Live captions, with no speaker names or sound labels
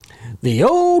The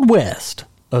Old West,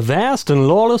 a vast and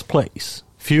lawless place.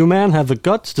 Few men have the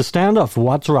guts to stand up for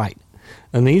what's right,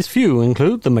 and these few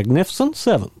include the Magnificent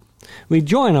Seven. We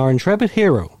join our intrepid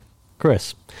hero,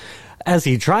 Chris, as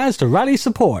he tries to rally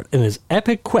support in his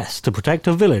epic quest to protect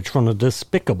a village from the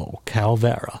despicable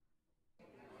Calvera.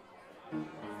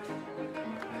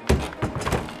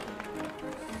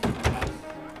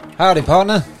 Howdy,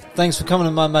 partner. Thanks for coming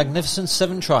to my Magnificent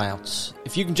Seven tryouts.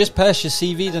 If you can just pass your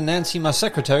CV to Nancy, my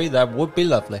secretary, that would be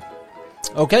lovely.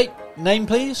 Okay, name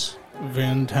please?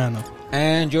 Ventana.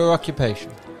 And your occupation?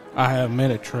 I have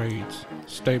many trades.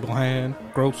 Stable hand,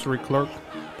 grocery clerk,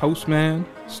 postman,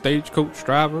 stagecoach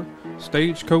driver,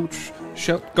 stagecoach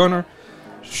shotgunner,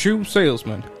 shoe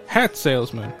salesman, hat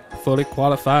salesman, fully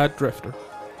qualified drifter.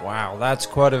 Wow, that's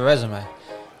quite a resume.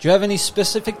 Do you have any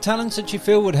specific talents that you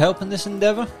feel would help in this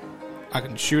endeavor? I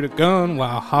can shoot a gun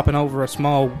while hopping over a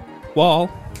small wall.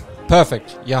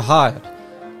 Perfect, you're hired.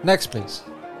 Next, please.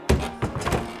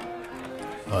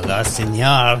 Hola,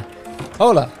 senor.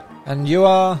 Hola, and you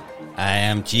are? I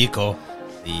am Chico,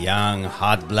 the young,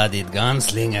 hot-blooded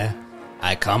gunslinger.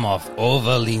 I come off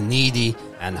overly needy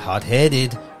and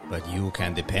hot-headed, but you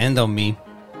can depend on me.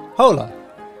 Hola.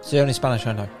 It's the only Spanish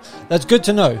I know. That's good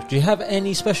to know. Do you have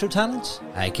any special talents?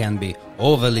 I can be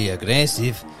overly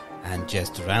aggressive and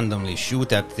just randomly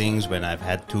shoot at things when I've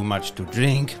had too much to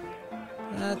drink.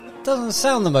 Doesn't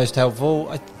sound the most helpful.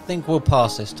 I think we'll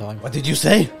pass this time. What did you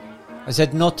say? I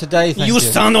said not today, thank you. You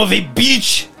son of a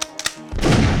bitch!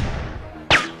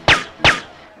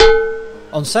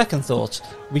 On second thoughts,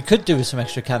 we could do with some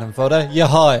extra cannon fodder. You're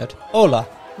hired. Hola.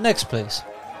 Next, please.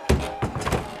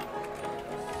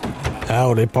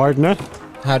 Howdy, partner.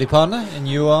 Howdy, partner. And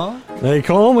you are? They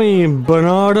call me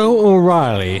Bernardo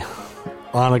O'Reilly,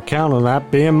 on account of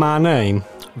that being my name.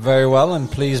 Very well,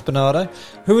 and please, Bernardo.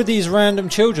 Who are these random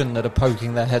children that are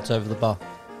poking their heads over the bar?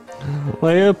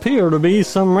 They appear to be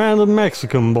some random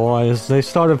Mexican boys. They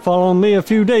started following me a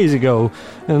few days ago,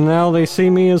 and now they see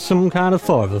me as some kind of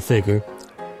father figure.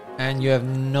 And you have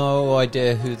no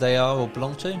idea who they are or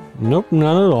belong to? Nope,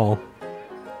 none at all.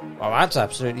 Well, that's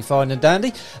absolutely fine and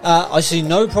dandy. I see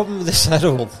no problem with this at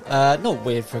all. Not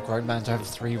weird for a grown man to have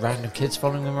 3 random kids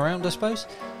following him around, I suppose.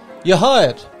 You're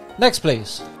hired. Next,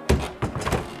 please.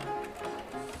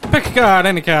 Pick a card,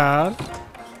 any card.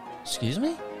 Excuse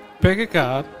me? Pick a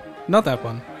card. Not that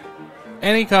one.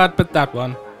 Any card but that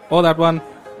one. Or that one.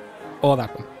 Or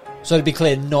that one. So to be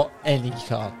clear, not any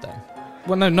card then.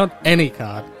 Well, no, not any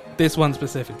card. This one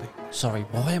specifically. Sorry,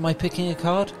 why am I picking a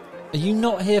card? Are you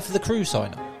not here for the crew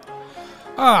sign-up?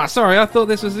 Ah, sorry, I thought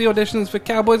this was the auditions for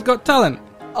Cowboys Got Talent.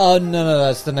 Oh, no,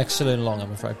 that's the next saloon along,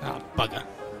 I'm afraid. Ah, bugger.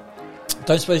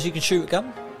 Don't suppose you can shoot a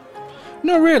gun?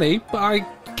 Not really, but I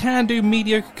can do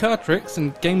mediocre card tricks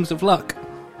and games of luck.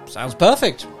 Sounds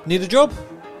perfect. Need a job?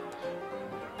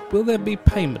 Will there be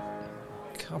payment?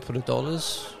 Couple of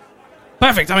dollars.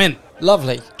 Perfect, I'm in.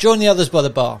 Lovely. Join the others by the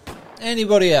bar.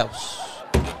 Anybody else?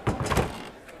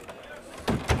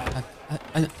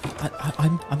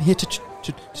 I'm here to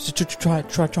try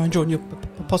and join your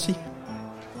posse.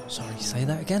 Sorry, say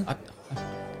that again?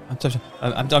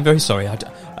 I'm very sorry.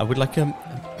 I would like I'd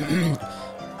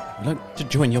like to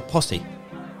join your posse.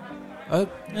 Oh,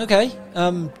 okay.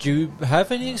 Do you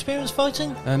have any experience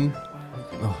fighting?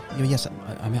 Yes.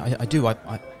 I do.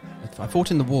 I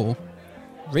fought in the war.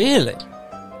 Really?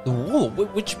 The war?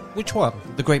 Which one?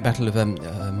 The Great Battle of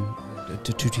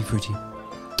Tutti Frutti.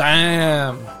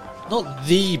 Damn. Not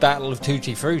the Battle of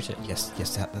Tutti Frutti. Yes.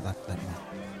 That one.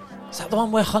 Is that the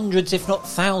one where hundreds, if not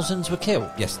thousands, were killed?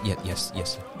 Yes.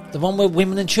 The one where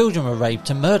women and children were raped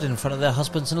and murdered in front of their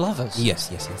husbands and lovers? Yes.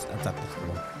 That's the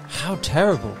one. How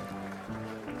terrible.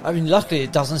 I mean, luckily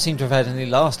it doesn't seem to have had any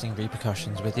lasting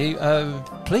repercussions with you.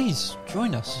 Please,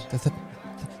 join us.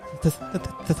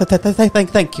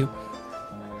 Thank you.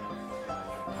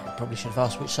 Probably should have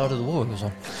asked which side of the war he was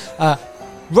on.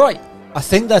 Right, I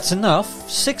think that's enough.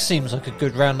 6 seems like a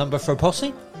good round number for a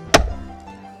posse.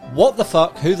 What the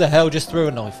fuck? Who the hell just threw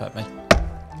a knife at me?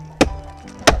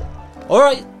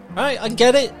 Alright, I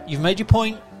get it. You've made your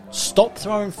point. Stop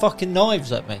throwing fucking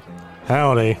knives at me.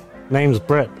 Howdy. Name's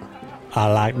Brett. I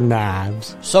like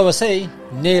knives. So I see.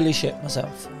 Nearly shit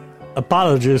myself.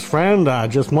 Apologies, friend. I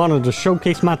just wanted to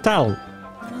showcase my talent.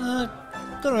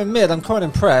 Gotta admit, I'm quite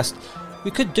impressed.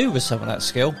 We could do with some of that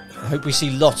skill. I hope we see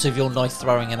lots of your knife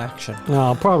throwing in action.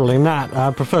 No, probably not.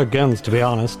 I prefer guns, to be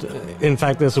honest. In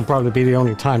fact, this will probably be the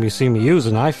only time you see me use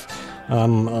a knife.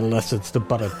 Unless it's to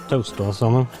butter toast or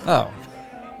something. Oh.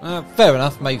 Fair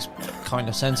enough. Makes kind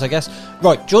of sense, I guess.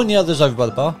 Right, join the others over by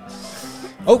the bar.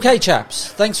 Okay,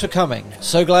 chaps. Thanks for coming.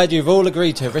 So glad you've all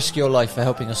agreed to risk your life for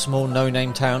helping a small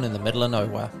no-name town in the middle of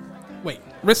nowhere. Wait,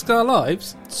 risk our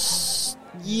lives?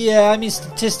 Yeah, I mean,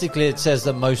 statistically it says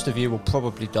that most of you will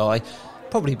probably die.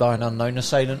 Probably by an unknown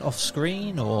assailant off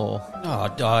screen, or...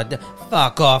 Oh, God,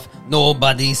 fuck off.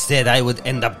 Nobody said I would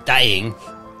end up dying.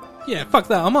 Yeah, fuck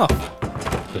that, I'm off.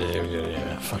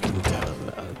 Yeah, fucking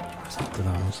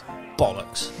bananas.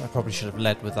 bollocks. I probably should have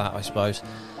led with that, I suppose.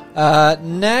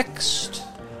 Next...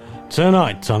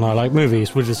 Tonight on I Like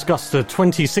Movies, we'll discuss the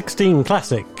 2016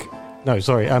 classic... No,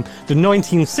 sorry, the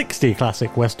 1960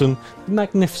 classic western, The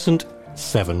Magnificent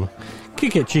Seven.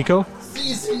 Kick it, Chico.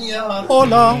 Si, senor.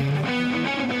 Hola.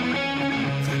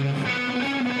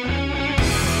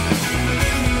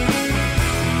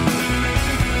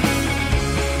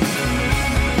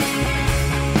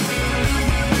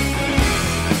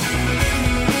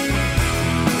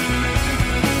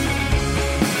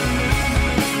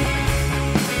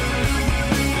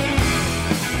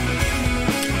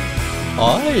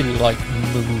 I like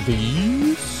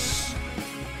movies.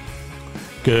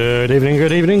 Good evening,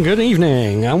 good evening, good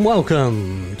evening, and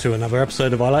welcome to another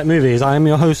episode of I Like Movies. I am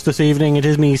your host this evening. It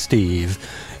is me, Steve.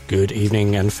 Good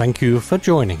evening, and thank you for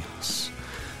joining us.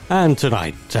 And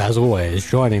tonight, as always,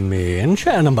 joining me in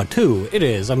chair number 2, it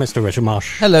is Mr. Richard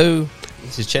Marsh. Hello.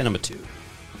 This is chair number 2.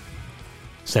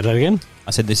 Say that again?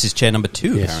 I said this is chair number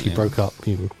 2, Yes, apparently. you broke up.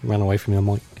 You ran away from your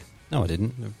mic. No, I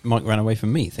didn't. Mike ran away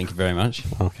from me. Thank you very much.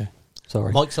 Okay,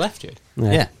 sorry. Mike's left you.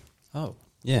 Yeah. Oh.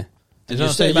 Yeah. Did I you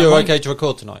say say about you're Mike? okay to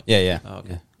record tonight? Yeah, yeah. Oh, okay,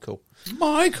 Yeah. cool.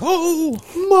 Michael!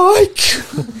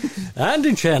 Mike! And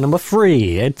in chair number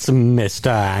 3, it's Mr.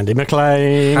 Andy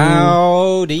McLean.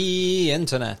 Howdy,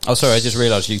 Internet. Oh, sorry, I just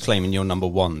realised you claiming you're number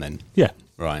 1 then. Yeah,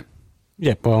 Right.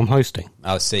 yeah, but I'm hosting.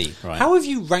 I see. Right. How have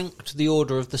you ranked the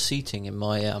order of the seating in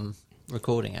my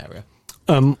recording area?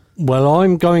 Well,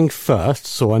 I'm going first,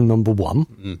 so I'm number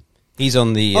 1. He's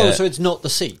on the... So it's not the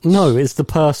seat? No, it's the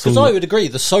person. Because I would agree,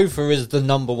 the sofa is the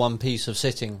number one piece of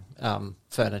sitting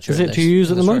furniture. Is in it this, to use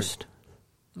in it the this room. most?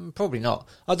 Probably not.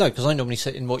 I don't, because I normally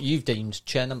sit in what you've deemed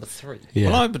chair number 3. Yeah.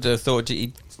 Well, I would have thought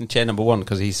he's in chair number 1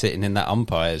 because he's sitting in that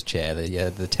umpire's chair,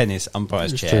 the tennis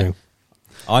umpire's It's chair. true.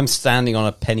 I'm standing on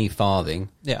a penny farthing,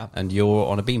 Yeah. and you're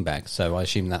on a beanbag, so I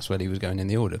assume that's where he was going in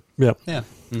the order. Yep. Yeah.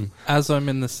 As I'm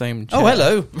in the same chair. Oh,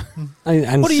 hello!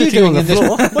 And What are you sitting on doing the in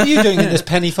floor this? What are you doing in this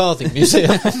penny farthing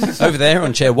museum? Over there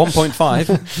on chair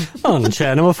 1.5. on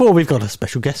chair number 4, we've got a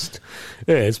special guest.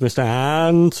 It's Mr.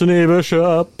 Anthony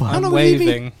Bishop. I'm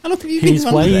waving. How long have you He's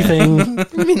been under there? waving.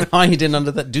 You've been hiding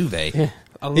under that duvet.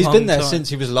 He's been there since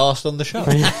he was last on the show.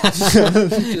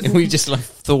 We just like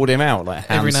thawed him out like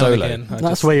Han Every now Solo. and again. I That's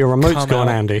just where your remote's come gone,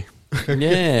 out. Andy.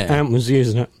 Yeah. Ant was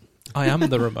using it. I am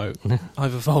the remote.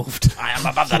 I've evolved. I am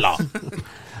above the law.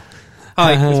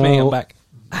 Hi, it's me. I'm back.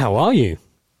 How are you?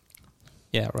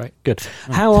 Yeah, right. Good.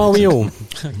 How are we all?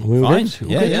 We all Fine. good?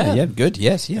 Yeah. Good.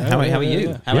 Yes. Yeah. How are you?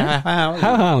 Yeah. How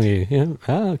How are you?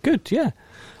 Yeah. Good. Yeah.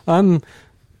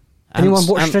 Anyone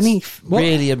watched any? What?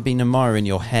 Really have been admiring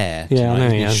your hair. Yeah, I tonight. know,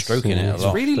 You've been yeah, stroking it's- it a It's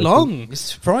lot. really long. You're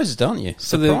surprised, aren't you?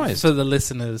 For the Surprised.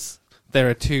 listeners, there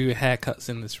are 2 haircuts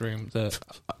in this room that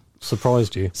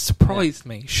Surprised you? surprised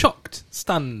me. Shocked.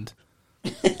 Stunned.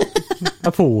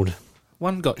 Appalled?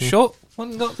 One got short,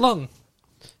 one got long.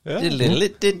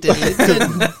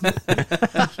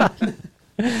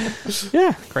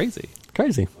 Yeah. Crazy.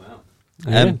 Crazy.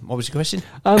 What was your question?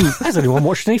 Has anyone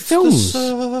watched any films?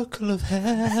 Circle of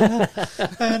hair,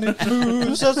 and it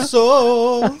moves us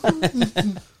all.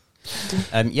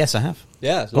 Yes, I have.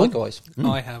 Yeah, likewise.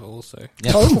 I have also.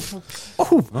 Yeah.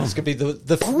 This could be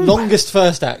the longest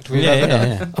first act we've ever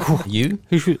done. You?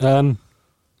 Who should?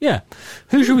 Yeah.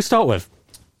 Who should we start with?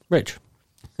 Rich.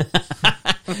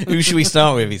 Who should we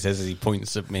start with? He says as he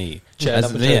points at me. Chair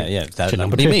number 2. Yeah, that Chair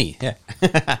number would be 2. me.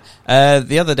 Yeah.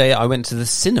 The other day I went to the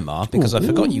cinema because I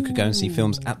forgot you could go and see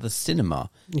films at the cinema.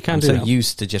 You can I'm do so that.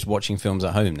 used to just watching films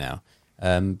at home now,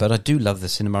 but I do love the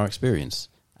cinema experience.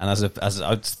 And as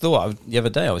I thought the other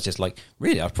day, I was just like,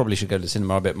 really, I probably should go to the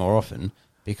cinema a bit more often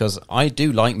because I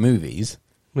do like movies.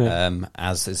 Yeah.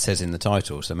 As it says in the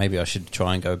title, so maybe I should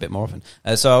try and go a bit more often.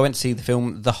 So I went to see the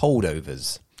film The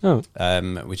Holdovers. Oh.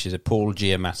 Which is a Paul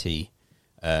Giamatti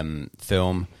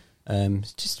film.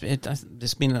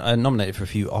 It's been nominated for a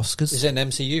few Oscars. Is it an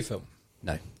MCU film?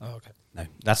 No, Oh, okay. no.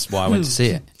 That's why I went to see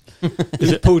it.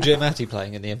 Is it Paul Giamatti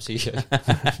playing in the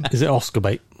MCU? Is it Oscar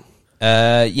bait?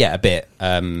 Yeah, a bit.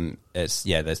 There's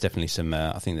definitely some.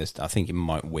 I think it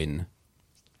might win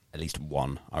at least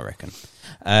one. I reckon.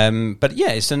 But yeah,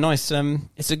 it's a nice.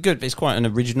 It's quite an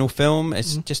original film.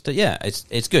 It's just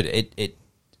it's good.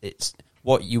 It's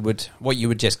what you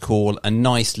would just call a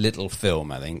nice little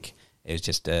film. I think it was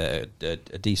just a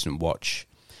decent watch,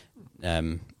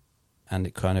 and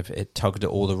it tugged at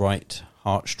all the right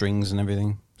heartstrings and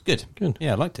everything. It's good. Good.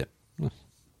 Yeah, I liked it.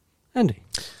 Andy.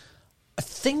 I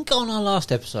think on our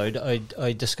last episode,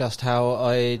 I discussed how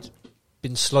I'd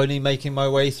been slowly making my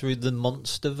way through the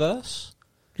Monsterverse.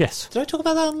 Yes. Did I talk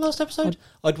about that on the last episode?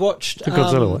 I'd watched The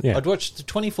Godzilla one, yeah. I'd watched the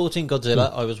 2014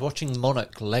 Godzilla. I was watching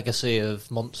Monarch: Legacy of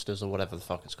Monsters, or whatever the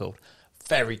fuck it's called.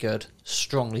 Very good.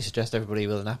 Strongly suggest everybody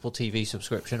with an Apple TV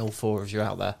subscription, all 4 of you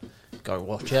out there, go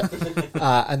watch it.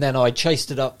 And then I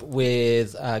chased it up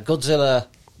with Godzilla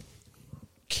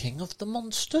King of the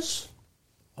Monsters,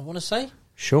 I want to say.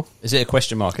 Sure. Is it a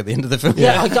question mark at the end of the film?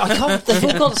 Yeah, I can't. They've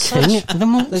all got such.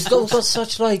 The They've all got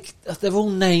such like. They're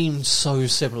all named so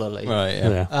similarly. Right,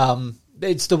 yeah.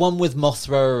 It's the one with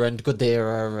Mothra and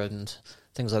Ghidorah and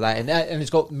things like that, and it's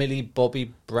got Millie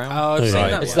Bobby Brown. Oh, I've seen Right.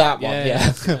 that It's one. that one, yeah.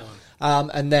 I've seen that one.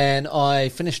 And then I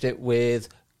finished it with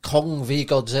Kong v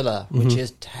Godzilla, which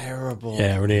is terrible.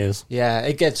 Yeah, it is. Yeah,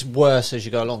 it gets worse as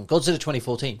you go along. Godzilla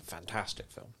 2014,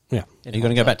 fantastic film. Yeah. Are you going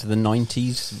to go back to the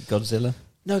 90s Godzilla?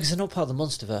 No, because they're not part of the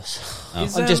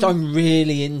Monsterverse. Is, I'm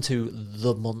really into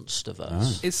the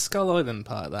Monsterverse. Is Skull Island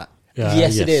part of that?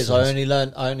 Yes, it is. I yes. only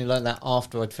learned that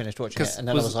after I'd finished watching it, and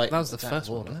then I was like, that was the "That's first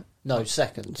one, order." wasn't it? No,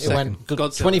 second. It Second. went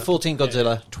Godzilla. 2014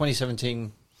 Godzilla, Yeah.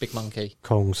 2017 Big Monkey.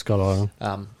 Kong Skull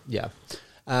Island. Yeah.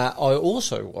 I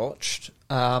also watched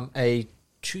a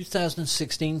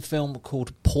 2016 film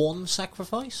called Porn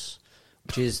Sacrifice,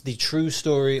 which is the true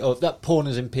story of that. Porn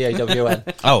is in PAWN.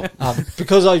 Oh,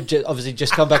 Because I obviously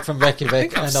just come back from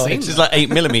Reykjavik, and this is like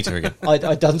 8mm again.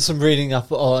 I'd done some reading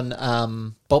up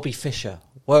on Bobby Fischer,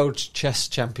 world chess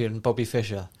champion Bobby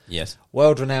Fischer. Yes.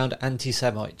 World-renowned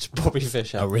anti-Semite Bobby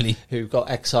Fischer. Oh, really? Who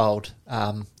got exiled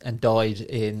and died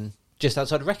in just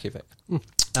outside of Reykjavik.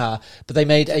 But they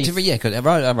made a... Yeah,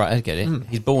 right, I get it.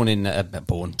 He's buried in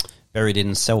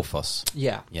Selfos.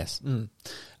 Yeah. Yes.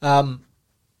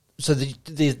 So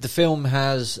the film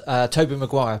has Tobey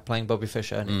Maguire playing Bobby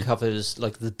Fischer, and it covers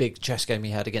like the big chess game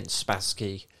he had against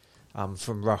Spassky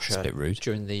from Russia. It's a bit rude.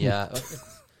 During the...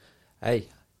 hey,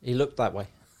 he looked that way.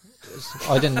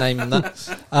 I didn't name him that.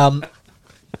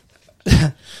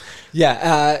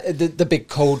 The big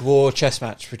Cold War chess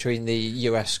match between the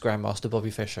US Grandmaster Bobby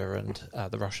Fischer and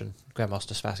the Russian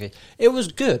Grandmaster Spassky. It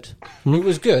was good. It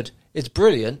was good. It's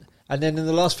brilliant. And then in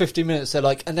the last 15 minutes, they're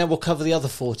like, and then we'll cover the other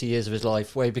 40 years of his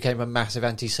life where he became a massive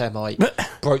anti-Semite,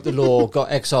 broke the law,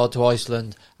 got exiled to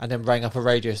Iceland, and then rang up a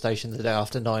radio station the day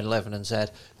after 9/11 and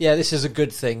said, yeah, this is a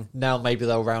good thing. Now maybe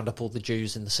they'll round up all the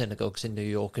Jews in the synagogues in New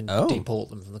York and deport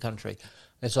them from the country.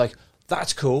 And it's like,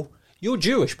 that's cool. You're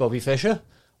Jewish, Bobby Fischer.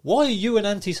 Why are you an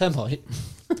anti-Semite?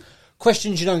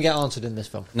 Questions you don't get answered in this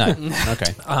film. No.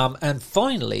 Okay. And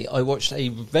finally, I watched a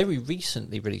very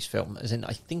recently released film, as in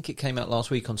I think it came out last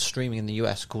week on streaming in the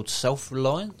US, called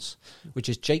Self-Reliance, which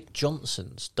is Jake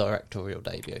Johnson's directorial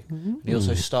debut. And he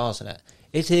also stars in it.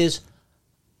 It is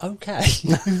okay.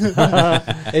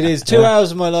 It is 2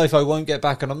 hours of my life I won't get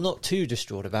back, and I'm not too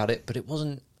distraught about it, but it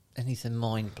wasn't anything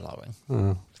mind-blowing.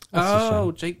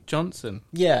 Jake Johnson.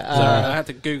 Yeah. Sorry, I had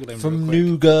to Google him From real quick.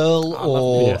 New Girl, I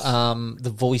love it. or the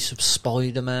voice of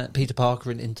Spider-Man, Peter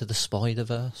Parker in Into the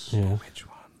Spider-Verse. Yeah. Which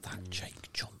one? That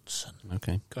Jake Johnson.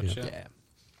 Okay. Gotcha.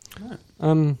 Yeah.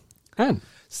 Anne.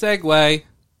 Segue.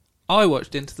 I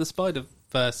watched Into the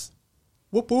Spider-Verse.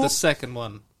 Whoop, The second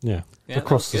one. Yeah. Yeah,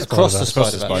 Across the that was Across the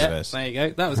Spider-Verse. Spider-Verse. There you go.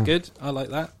 That was good. I like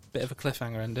that. Bit of a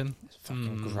cliffhanger ending.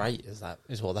 Fucking great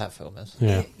is what that film is.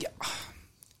 Yeah.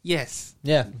 Yes.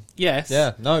 Yeah. Yes.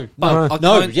 Yeah. No. But No. I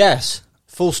No. kind- Yes.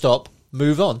 Full stop.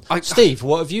 Move on. Steve,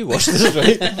 what have you watched this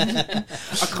week?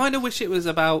 I kind of wish it was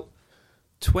about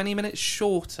 20 minutes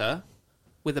shorter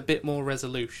with a bit more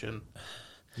resolution.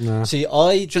 No. See,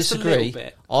 I Just a disagree. little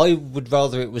bit. I would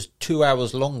rather it was 2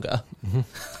 hours longer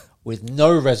with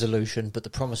no resolution, but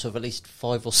the promise of at least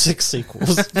 5 or 6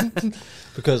 sequels.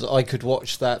 Because I could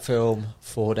watch that film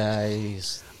for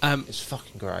days. It's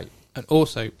fucking great. And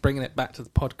also, bringing it back to the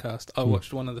podcast, I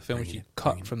watched one of the films you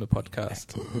cut from the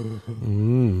podcast,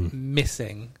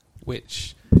 Missing,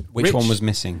 which Which one Rich, was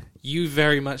missing? you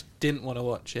very much didn't want to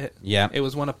watch it. Yeah. It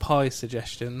was one of Pie's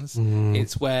suggestions.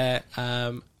 It's where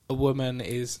a woman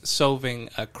is solving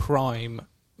a crime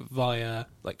via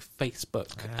like Facebook.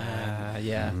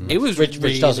 Yeah. It was Rich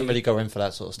really, doesn't really go in for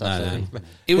that sort of stuff. No, does no. he?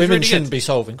 It was Women really shouldn't good. be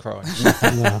solving crimes.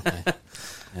 No.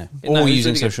 Yeah. No, Or it was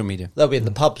using really social media. They'll be in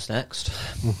the pubs next.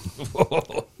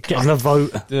 Getting a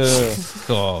vote.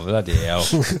 Oh, bloody hell.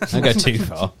 Don't go too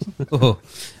far.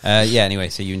 Anyway,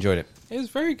 so you enjoyed it. It was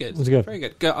very good. Was it good? Very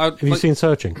good. Have you seen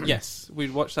Searching? Yes, we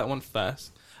watched that one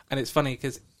first, and it's funny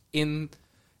because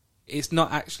it's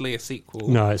not actually a sequel.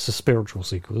 No, it's a spiritual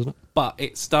sequel, isn't it? But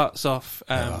it starts off.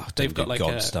 Don't They've got do like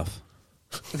God a stuff.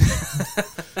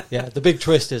 Yeah, the big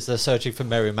twist is they're searching for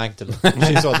Mary Magdalene.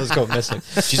 She's the one that's gone missing.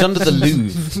 She's under the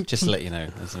Louvre, just to let you know.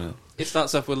 It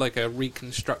starts off with like a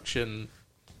reconstruction,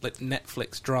 like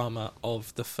Netflix drama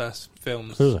of the first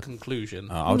film's Is it? conclusion.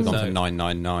 I would have gone So- for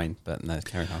 999, but no,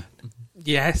 carry on.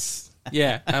 Yes.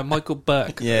 Yeah, Michael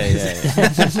Burke. Yeah.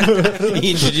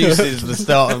 He introduces the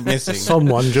start of Missing.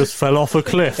 Someone just fell off a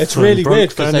cliff. It's and really broke weird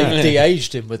because their they neck.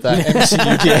 de-aged him with that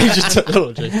MCU de-aging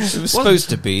technology. It was supposed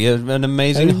to be an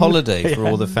amazing holiday for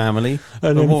all the family,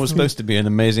 but then- what was supposed to be an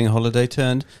amazing holiday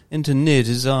turned into near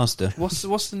disaster. What's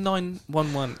the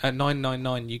 911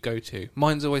 999 you go to?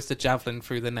 Mine's always the javelin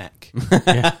through the neck.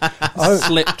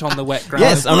 Slipped on the wet ground.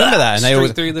 Yes, I remember that, and they Straight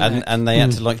always, through the neck. and they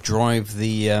had to like drive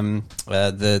the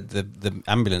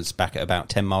ambulance back at about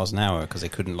 10 miles an hour because they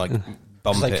couldn't like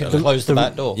bump They it. couldn't close the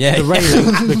back door. Yeah, The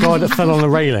railing, the guy that fell on the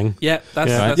railing. Yeah, that's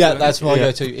Yeah. Yeah, what that's it my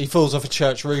is. go-to. He falls off a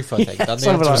church roof, I think. doesn't he?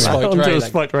 Something Onto a like that. spiked Onto a railing.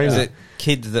 spiked There railing. was a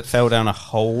kid that fell down a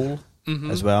hole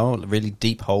as well, a really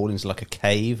deep hole into like a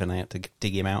cave, and they had to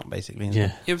dig him out basically.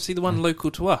 Yeah. You ever see the one local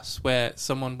to us where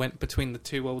someone went between the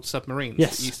two old submarines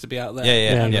Yes. that used to be out there? Yeah,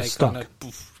 yeah, Yeah, And yeah. they Stuck. kinda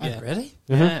poof, Oh, yeah. really?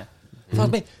 Yeah. Fuck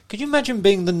me. Could you imagine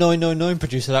being the 999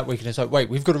 producer that week and it's like, wait,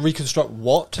 we've got to reconstruct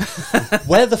what?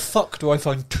 Where the fuck do I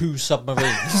find two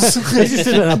submarines? They just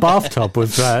did it in a bathtub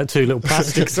with two little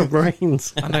plastic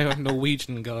submarines. I know a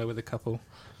Norwegian guy with a couple.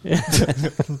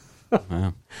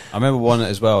 Wow. I remember one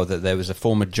as well that there was a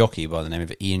former jockey by the name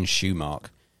of Ian Schumark,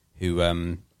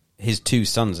 who his two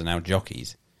sons are now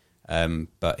jockeys.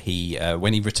 But he,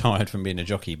 when he retired from being a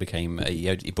jockey,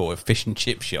 he bought a fish and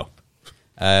chip shop,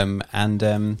 and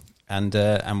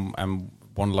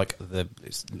one like the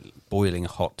boiling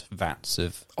hot vats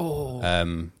of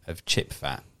chip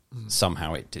fat.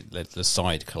 Somehow the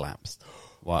side collapsed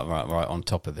right on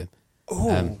top of him.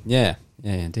 Yeah,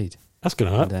 indeed. That's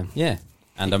going to hurt. And, yeah,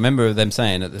 and I remember them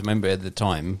saying at the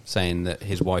time saying that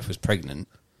his wife was pregnant,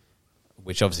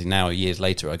 which obviously now years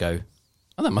later I go,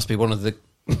 oh, that must be one of the,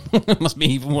 must be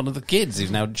even one of the kids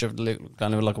who's now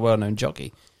kind of like a well-known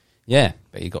jockey. Yeah,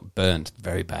 but he got burned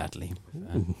very badly.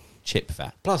 Chip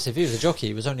fat. Plus, if he was a jockey,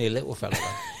 he was only a little fella.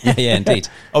 Then. Yeah, indeed.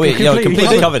 Oh, yeah,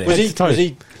 completely covered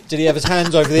it. Did he have his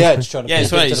hands over the edge trying to Yeah, push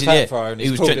that's right, it to the yeah. fat fryer? And He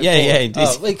he's was pulled it yeah, forward? indeed.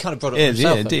 Oh, well, he kind of brought it Yeah, on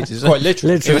himself. yeah, indeed. then. Quite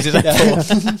literally. It was his own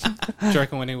fault. Do you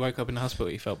reckon when he woke up in the hospital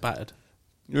he felt battered?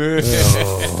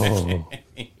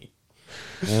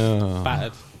 Oh.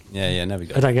 Battered. Yeah, never I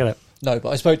got it. don't get it. No, but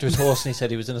I spoke to his horse and he said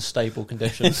he was in a stable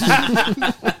condition.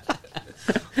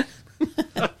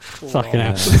 Fucking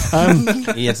hell.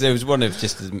 There was one of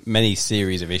just as many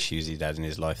series of issues he'd had in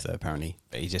his life, though, apparently.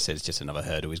 But he just said it's just another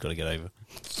hurdle he's got to get over.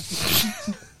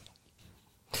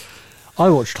 I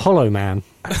watched Hollow Man.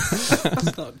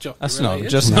 That's not jockey That's related. not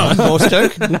just not a horse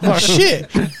joke.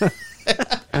 Shit.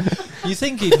 You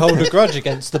think he'd hold a grudge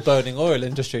against the burning oil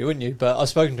industry, wouldn't you? But I've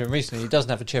spoken to him recently. He doesn't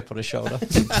have a chip on his shoulder.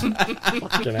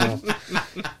 Fucking hell.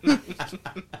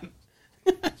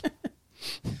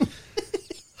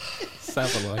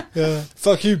 Savaloi. Yeah.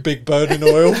 Fuck you, big burning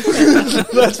oil.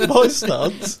 That's my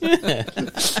stance.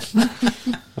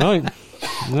 Right.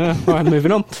 No, right,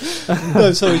 moving on.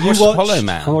 No, so you Watched watched Hollow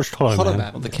Man. I watched Hollow, Hollow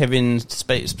Man. Man. The Kevin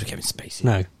Spacey.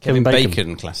 No, Kevin Kevin Bacon.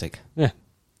 Bacon classic. Yeah.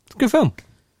 It's a good film.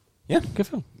 Yeah. Good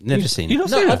film. Never seen You it. not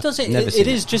No, seen I've it? done seen Never it. seen It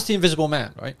it. is just the Invisible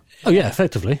Man, right? Oh, yeah,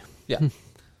 effectively. Yeah.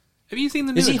 Have you seen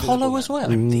the new Is he Invisible hollow Man? as well?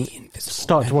 The Invisible.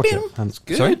 Start to watch it. And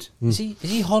Good. Sorry? Is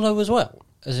he hollow as well?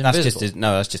 As That's invisible?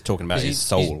 that's just talking about Is he- his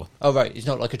soul. Oh, right. He's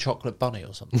not like a chocolate bunny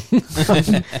or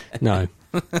something. no.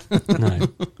 No.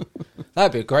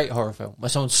 That'd be a great horror film where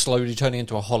someone's slowly turning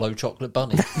into a hollow chocolate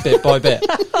bunny, bit by bit,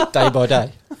 day by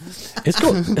day.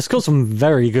 It's got some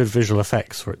very good visual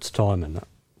effects for its time in that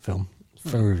film. It's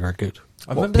very, very good.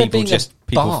 I remember there being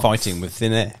people a bath. fighting with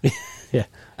thin air. Yeah.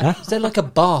 Huh? Is there like a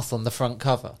bath on the front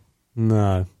cover?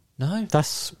 No. No?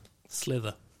 That's...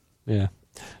 Slither. Yeah.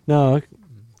 No, I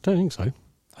don't think so.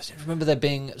 I just remember there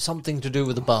being something to do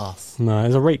with a bath. No,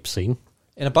 there's a rape scene.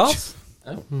 In a bath?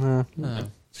 No. No.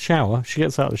 Shower. She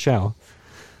gets out of the shower.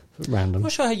 I'm Random.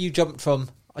 not sure how you jumped from...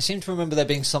 I seem to remember there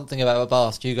being something about a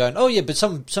bath to you going, oh yeah, but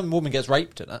some woman gets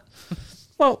raped in it.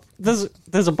 Well, there's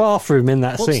a bathroom in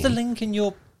that What's scene. the link in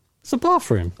your... It's a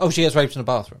bathroom. Oh, she gets raped in a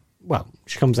bathroom. Well,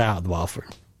 she comes out of the bathroom.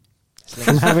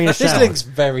 From having a shower. This link's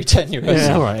very tenuous.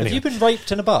 Yeah, all right, Have anyway. you been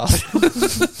raped in a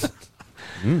bath?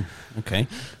 Okay.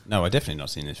 No, I've definitely not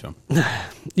seen this film.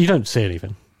 You don't see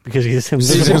anything. Because he's He's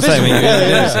invisible.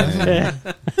 invisible.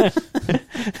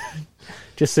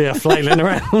 Just see her flailing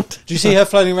around. Do you see her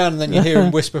floating around and then you hear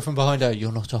him whisper from behind her,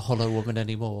 you're not a hollow woman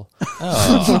anymore?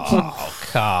 Oh,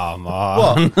 come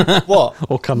on. What?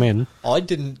 Or come in. I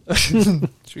didn't... Should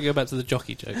we go back to the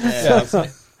jockey joke? Yeah.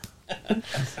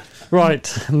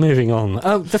 Right, moving on.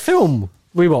 The film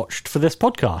we watched for this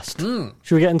podcast.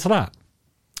 Should we get into that?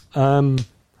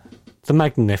 The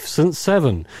Magnificent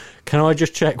Seven. Can I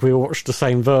just check we watched the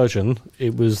same version?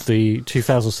 It was the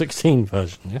 2016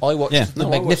 version. Yeah? I watched Yeah, The no, I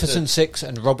watched Magnificent it. Six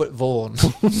and Robert Vaughan.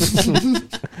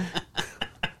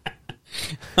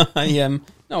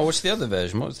 No, I watched the other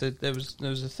version. What was there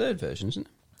was a third version, isn't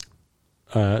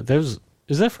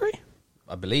Is there three?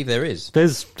 I believe there is.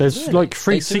 There's Really? like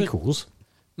three They do it- sequels.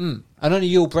 And only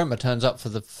Yul Bremner turns up for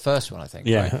the first one, I think.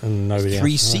 Yeah, right? and nobody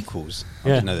Three else. sequels. I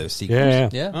Yeah. didn't know there were sequels. Yeah.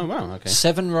 Yeah. Oh wow. Okay.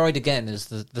 Seven Ride Again is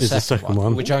the Is the second, second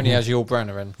one. which only has Yul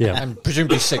Bremner in. Yeah. And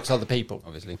presumably 6 other people.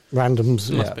 Obviously.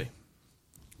 Randoms. Yeah. Must be.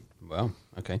 Well.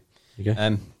 Okay. You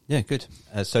go. Yeah. Good.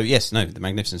 So yes. No. The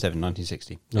Magnificent Seven,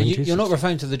 1960. You're not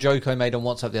referring to the joke I made on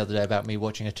WhatsApp the other day about me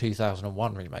watching a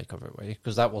 2001 remake of it, were you?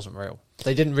 Because that wasn't real.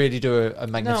 They didn't really do a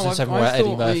Magnificent I- Seven I where Eddie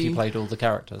thought Murphy the- played all the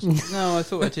characters. No, I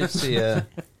thought I did see a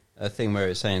thing where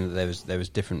it's saying that there was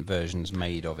different versions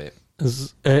made of it.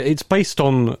 It's based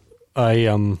on a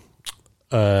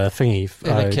thingy.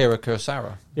 In Akira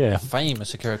Kurosawa. Yeah. A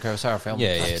famous Akira Kurosawa film.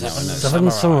 Yeah, yeah, no, I know. Seven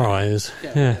Samurais.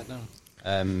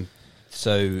 Yeah.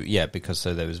 So yeah, because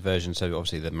there was versions. So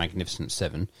obviously the Magnificent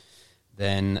Seven,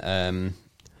 then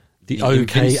The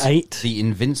OK8. the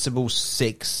Invincible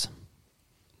Six,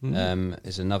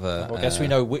 is another. Well, I guess we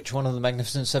know which one of the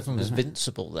Magnificent Seven was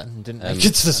Vincible then, and didn't Um, make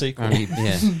it to the sequel. apparently,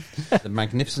 yeah, the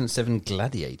Magnificent Seven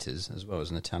Gladiators as well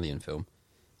as an Italian film.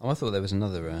 Oh, I thought there was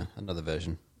another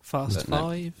version. Fast But no.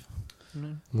 5.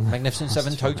 Magnificent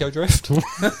Seven Tokyo Drift.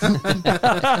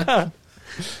 Yeah,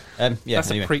 That's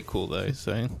anyway. a prequel, though,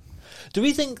 so... Do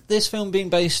we think this film being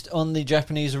based on the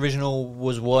Japanese original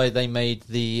was why they made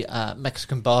the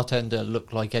Mexican bartender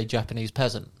look like a Japanese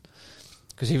peasant?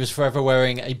 Because he was forever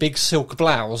wearing a big silk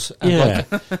blouse and Yeah.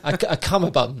 like a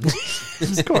cummerbund.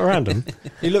 It's quite random.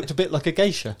 He looked a bit like a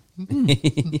geisha.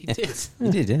 He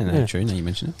did, yeah, no, Yeah. true. Now you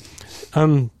mention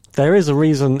it. There is a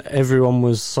reason everyone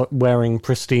was wearing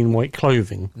pristine white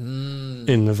clothing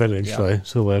in the village, Yeah. though.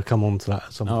 So we'll come on to that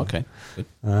at some Oh, point. okay.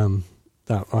 Good.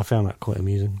 That I found that quite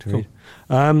amusing to Cool.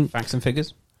 read. Facts and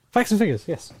figures. Facts and figures.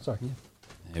 Yes. Sorry.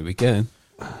 Here we go.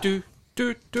 Do,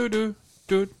 do, do, do,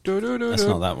 do, do, do, do, That's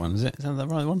not that one, is it? Is that the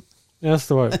right one? Yeah, that's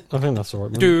the right. I think that's the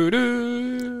right one. Do,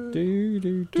 do, Do,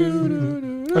 do, do, do.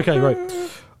 do, do. Okay, right.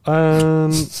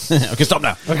 Okay, stop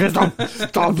now. Okay, stop.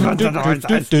 Stop.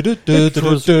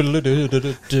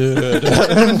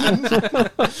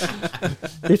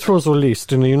 It was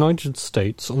released in the United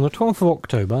States on the 12th of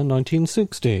October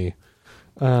 1960.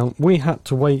 We had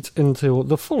to wait until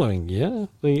the following year,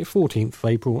 the 14th of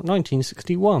April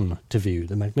 1961, to view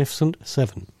The Magnificent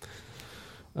Seven.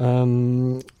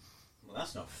 Well,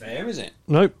 that's not fair, is it?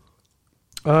 Nope.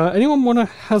 Anyone want to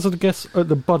hazard a guess at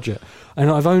the budget? And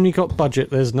I've only got budget.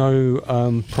 There's no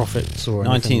profits or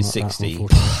anything 1960. like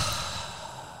that, unfortunately.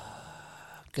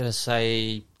 Gonna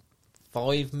say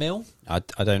 5 mil. I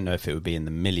don't know if it would be in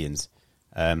the millions.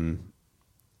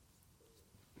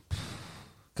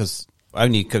 Because I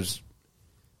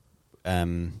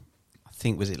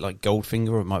think, was it like Goldfinger,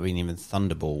 or it might have been even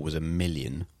Thunderball was $1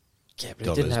 million. Yeah, but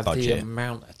it didn't have the budget.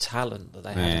 amount of talent that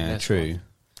they had in Yeah, this true. one.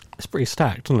 It's pretty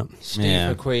stacked, isn't it? Steve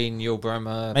Yeah. McQueen, Yul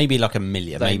Bremner, Maybe like $1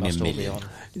 million. they Maybe must $1 all be million. on.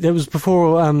 There was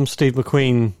before Steve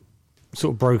McQueen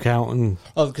sort of broke out and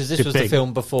Oh, because this Did was big. the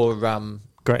film before.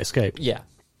 Great Escape. Yeah.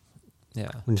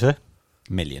 What'd you say?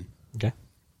 $1 million. Okay.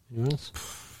 Anyone else?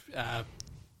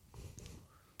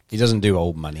 He doesn't do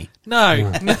old money.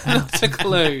 No, not a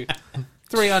clue.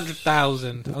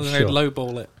 300,000. I'm going to Sure.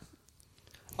 lowball it.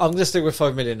 I'm going to stick with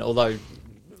 5 million, although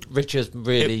Richard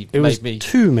really It was made me.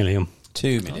 2 million.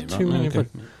 $2 million, right? 2 million. Okay.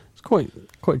 It's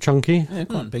quite chunky. Yeah,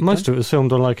 quite big. Most of it was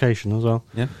filmed on location as well.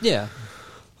 Yeah. Yeah.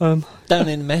 Down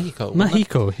in Mexico. wasn't it?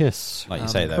 Mexico, yes. Like you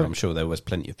say, though, I'm sure there was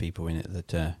plenty of people in it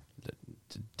that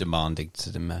demanded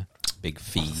some big I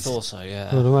fees. thought so, I'd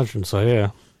yeah. imagine so,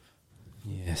 yeah.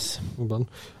 Yes. Well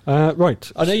done.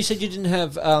 Right. I know you said you didn't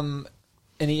have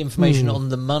any information on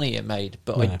the money it made,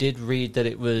 but I No. did read that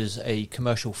it was a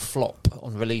commercial flop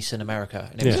on release in America.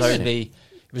 And it Yes. was only...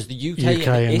 It was the UK, UK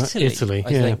and and Italy, I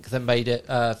yeah. think, that made it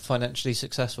financially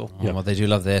successful. Oh, well, they do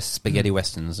love their spaghetti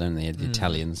westerns, don't they? The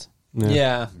Italians.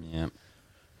 Yeah. Yeah.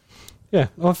 Yeah,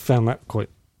 I've found that quite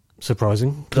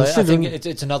surprising. But I think Considering-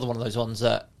 it's another one of those ones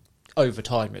that, over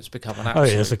time, it's become an oh,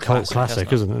 absolute yeah, it's a cult classic,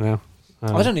 hasn't isn't it now?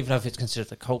 I don't even know if it's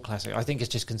considered a cult classic. I think it's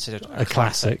just considered A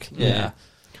classic. Yeah.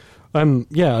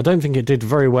 Yeah, I don't think it did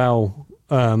very well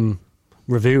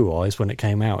review-wise when it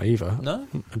came out either. No?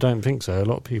 I don't think so. A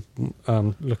lot of people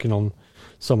looking on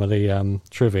some of the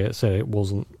trivia said it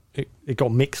wasn't. It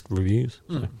got mixed reviews.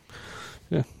 So,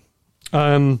 yeah.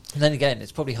 And then again,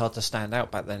 it's probably hard to stand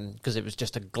out back then because it was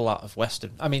just a glut of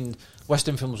Western. I mean,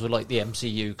 Western films were like the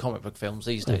MCU comic book films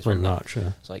these days. Pretty weren't they? much,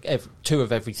 yeah. It's like 2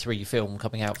 of every 3 film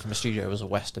coming out from a studio was a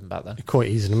Western back then. Quite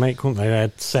easy to make, weren't they? They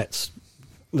had sets.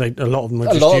 A lot of them were A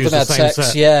just lot of used them had the same sex,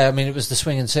 set. yeah. I mean, it was the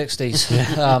swinging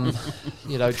 60s.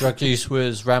 You know, drug use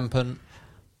was rampant,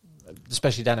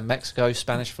 especially down in Mexico,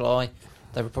 Spanish Fly.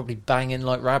 They were probably banging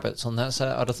like rabbits on that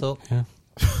set, I'd have thought. Yeah.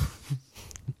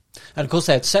 And, of course,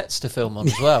 they had sets to film on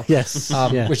as well. Yes.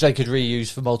 Yeah. Which they could reuse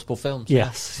for multiple films.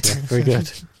 Yes. Yeah, very good.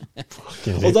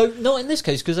 Although, not in this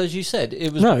case, because, as you said,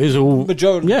 it was... No, it was all...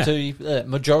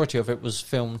 majority of it was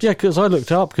filmed... Yeah, because I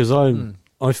looked up, because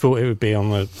I thought it would be on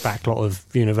the backlot of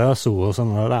Universal or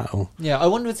something like that. Or Yeah, I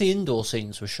wonder if the indoor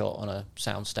scenes were shot on a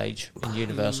soundstage in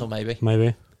Universal, maybe.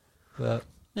 maybe. But,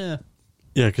 yeah.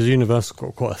 Yeah, because Universal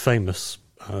got quite a famous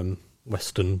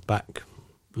Western back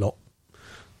lot,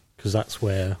 because that's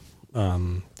where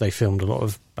they filmed a lot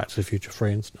of Back to the Future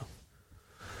 3 and stuff.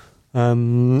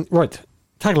 Right,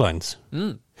 taglines.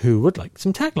 Who would like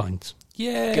some taglines?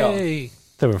 Yay!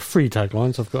 There are 3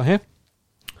 taglines I've got here.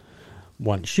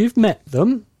 Once you've met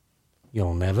them,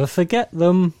 you'll never forget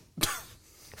them.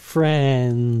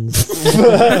 Friends.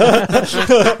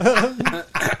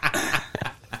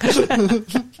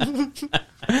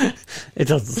 It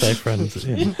doesn't say friends.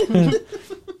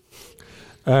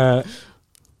 Yeah.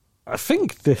 I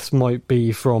think this might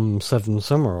be from Seven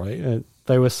Samurai.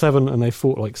 They were 7 and they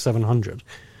fought like 700.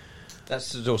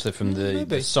 That's also from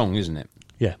the song, isn't it?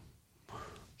 Yeah.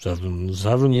 7,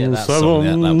 7, Yeah, that 7.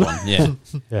 song, that one. Yeah.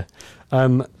 Yeah.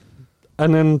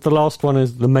 And then the last one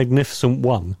is the Magnificent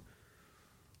One,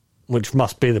 which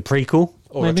must be the prequel.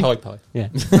 Or maybe? a typo. Yeah.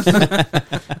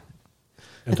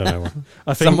 I don't know.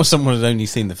 I think Someone had only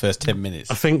seen the first 10 minutes.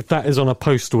 I think that is on a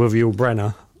poster with Yul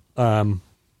Brynner,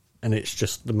 and it's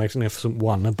just the Magnificent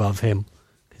One above him,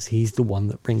 because he's the one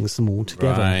that brings them all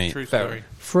together. Right. True story.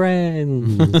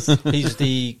 Friends. He's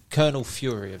the Colonel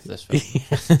Fury of this film.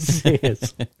 Yes, he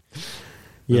is. Will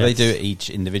Yes. they do each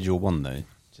individual one, though?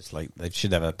 Just like they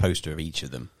should have a poster of each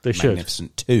of them. They should.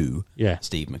 Magnificent 2, Yeah.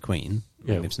 Steve McQueen.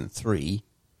 Yeah. Magnificent 3,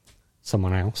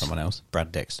 Someone else. someone else.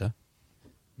 Brad Dexter.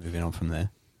 Moving on from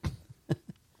there.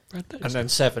 And then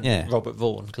 7, Yeah. Robert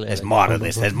Vaughn, clearly. There's more to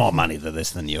this. There's more money to this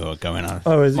than you're going on.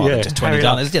 Oh, is- more yeah, than just Harry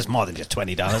 $20. Just more than just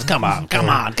 $20. Come on, come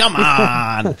on, come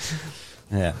on.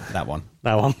 Yeah, that one.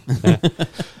 That one. Yeah.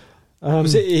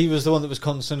 He was the one that was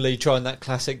constantly trying that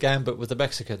classic gambit with the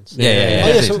Mexicans. Yeah, yeah, yeah.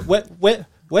 Oh, yeah, so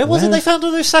where was it they found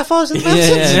all those sapphires in the mountains?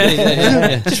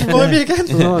 Yeah. Just remind me again.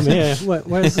 Remind me, yeah.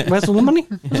 Where's all the money?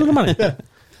 Where's all the money?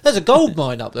 There's a gold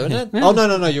mine up there, isn't there? Oh,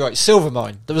 no, you're right. Silver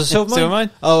mine. There was a silver mine? Silver mine?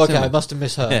 Oh, okay. Silver I must have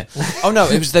misheard. Yeah. Oh no,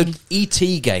 it was the ET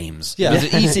games. Yeah. The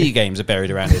ET games are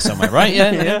buried around here somewhere, right?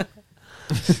 Yeah.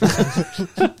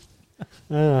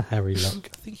 Harry Luck.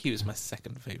 I think he was my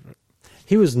second favourite.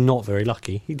 He was not very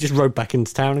lucky. He just rode back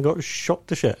into town and got shot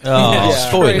to shit. Oh, Yeah.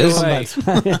 spoilers. Straight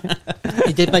away.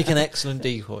 He did make an excellent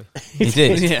decoy. He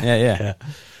did. Yeah. Yeah.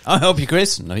 I'll help you,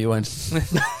 Chris. No, you won't.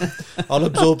 I'll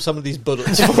absorb some of these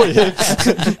bullets for you.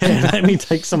 Let me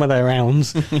take some of their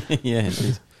rounds. Yeah,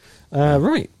 indeed.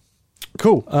 Right.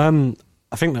 Cool.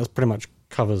 I think that pretty much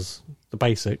covers the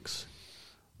basics.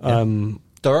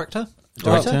 Director?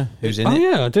 Director, who's in Oh, it?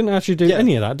 yeah. I didn't actually do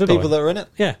any of that, did People I? that are in it.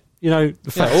 Yeah. You know, the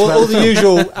Yeah, facts all about the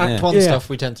usual Act 1 Yeah. stuff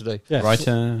we tend to do. Yeah.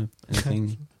 Writer,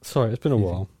 anything? Sorry, it's been a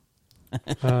while.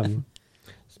 It's been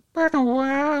a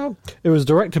while. It was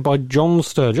directed by John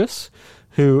Sturgis,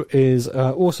 who is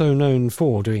also known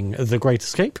for doing The Great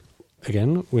Escape,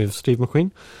 again, with Steve McQueen.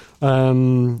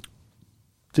 The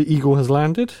Eagle Has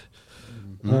Landed.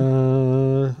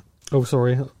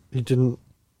 Sorry, he didn't.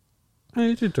 No,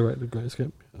 he did direct The Great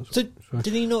Escape. So, Sorry.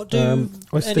 did he not do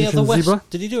West any Station other Zebra?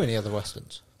 Did he do any other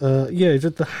westerns? Yeah, he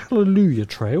did The Hallelujah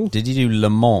Trail. Did you do Le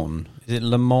Mans? Is it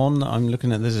Le Mans that I'm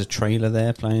looking at? There's a trailer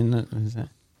there playing. Is that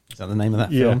the name of that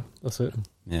film? That's it.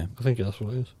 Yeah. I think that's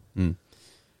what it is. Mm.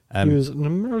 He was an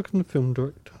American film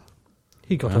director.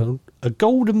 He got a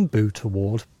Golden Boot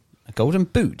Award A golden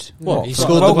boot. What? What? He For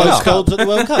scored the World most Cup? goals at the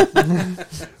World Cup.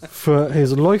 for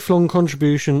his lifelong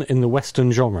contribution in the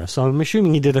Western genre. So I'm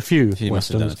assuming he did a few He must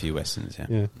have done a Westerns. few westerns, yeah.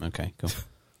 Yeah. Okay, cool.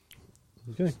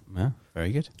 Okay. Well,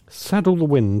 very good. Saddle the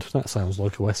Wind. That sounds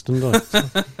like a Western,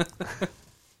 doesn't it?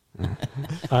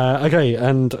 Okay,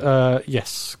 and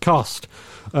yes, cast.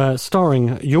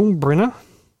 Starring Yul Brynner.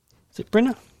 Is it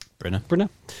Brynner? Brenner. Brynner.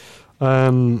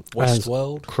 As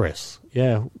Westworld. Chris.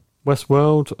 Yeah.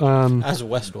 Westworld. As a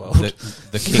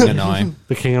Westworld. The King and I.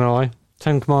 The King and I.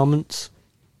 Ten Commandments.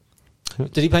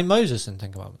 Did he play Moses in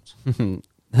Ten Commandments?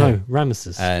 No,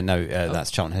 Ramesses. No, that's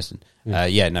Charlton Heston.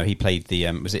 Yeah, no, he played the.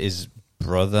 Was it his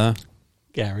brother?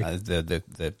 Gary.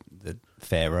 The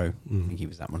Pharaoh. I think he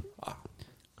was that one.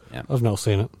 I've not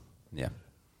seen it. Yeah.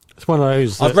 It's one of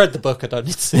those. I've read the book. I don't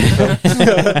need to see it.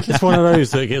 It's one of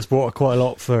those that gets brought up quite a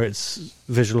lot for its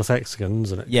visual effects,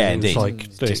 isn't it? Yeah, It's indeed. like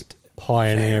It's the just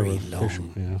pioneer very of long. visual.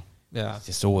 Yeah. Yeah.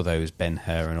 Just all those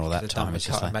Ben-Hur and all that The time. It's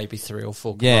just cut like, maybe 3 or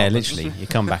 4. yeah, commandments. literally. You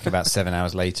come back about 7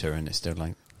 hours later and it's still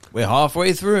like, we're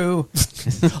halfway through.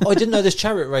 Oh, I didn't know this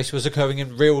chariot race was occurring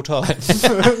in real time.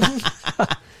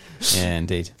 Yeah,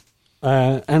 indeed.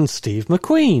 And Steve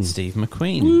McQueen. Steve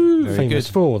McQueen. Very famous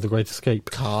good. for The Great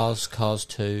Escape. Cars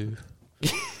 2.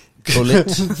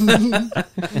 Bullet.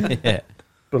 Yeah.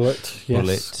 Bullet, yes,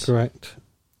 Bullet. correct.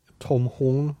 Tom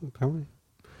Horn, apparently.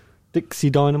 Dixie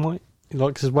Dynamite. He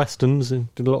likes his westerns. He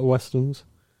did a lot of westerns.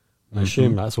 I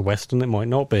assume that's a western. It might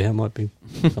not be. It might be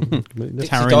something completely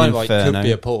different. Taron Dynamite Inferno. could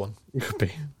be a porn. It could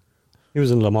be. He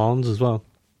was in Le Mans as well.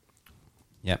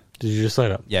 Yeah. Did you just say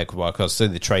that? Yeah, well, because I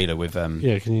saw the trailer with...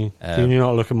 Yeah, can you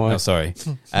not look at my... Oh, sorry.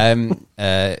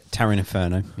 Taron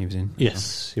Inferno, he was in.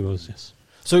 Yes, he was, yes.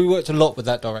 So we worked a lot with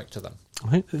that director then. I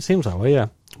think it seems that way, yeah.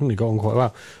 I think they got on quite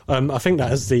well. I think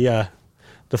that is the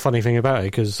funny thing about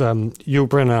it, because Yul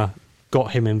Brynner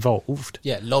got him involved.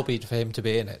 Yeah, lobbied for him to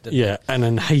be in it, didn't Yeah, and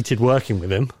then hated working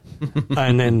with him.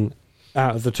 And then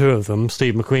out of the two of them,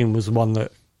 Steve McQueen was the one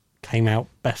that came out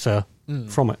better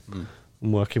from it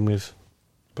and working with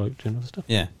bloke doing other stuff.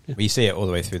 Yeah. Well, you see it all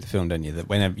the way through the film, don't you? That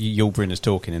whenever Yul Brynner's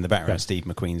talking in the background, Yeah. Steve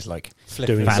McQueen's like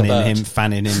Flipping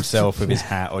fanning himself with his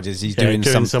hat, or just he's doing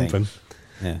something.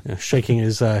 Yeah. Yeah, shaking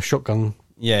his shotgun.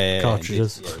 Yeah,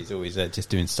 Cartridges. indeed. Yeah, he's always just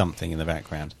doing something in the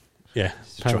background. Yeah,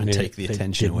 To try and apparently take the they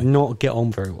attention did away. not get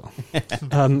on very well.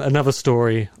 Another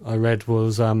story I read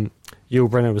was Yul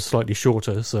Brynner was slightly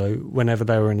shorter, so whenever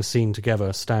they were in a scene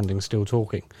together, standing still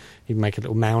talking, he'd make a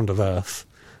little mound of earth,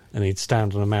 and he'd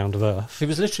stand on a mound of earth. He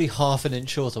was literally half an inch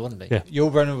shorter, wasn't he? Yeah.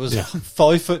 Yul Brynner was Yeah.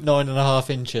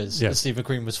 5'9.5" Yeah. and Steve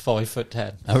McQueen was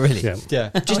 5'10". Oh, really? Yeah, Yeah,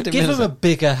 just didn't give realise him a that.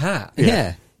 bigger hat.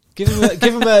 Yeah. Give him a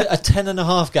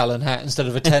 10.5 gallon hat instead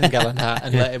of a 10-gallon hat,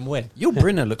 and let him win. Yul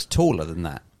Brynner looks taller than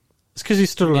that. it's because he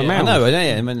stood on a Yeah, mound. I know,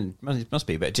 yeah, I mean, it must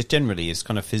be, but just generally his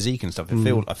kind of physique and stuff.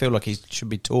 I feel like he should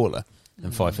be taller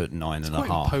than 5'9" and He's a quite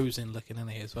half. imposing looking, isn't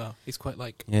he, as well? He's quite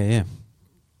like... Yeah.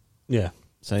 Yeah,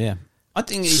 So yeah, I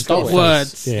think he's Stoic. got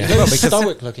Words. yeah. He's very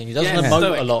stoic looking. He doesn't Yeah, emote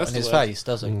stoic, a lot that's in the his word. face,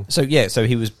 does he? So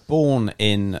he was born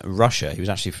in Russia. He was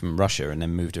actually from Russia and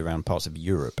then moved around parts of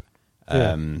Europe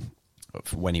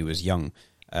when he was young.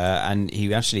 And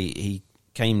he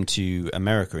came to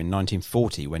America in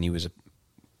 1940 when he was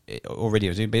already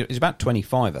it was about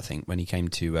 25, I think, when he came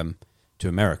to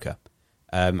America,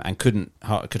 and could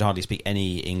hardly speak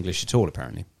any English at all,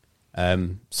 apparently.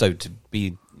 So to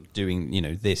be doing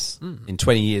this in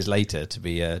 20 years later, to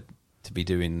be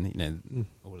doing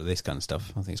all of this kind of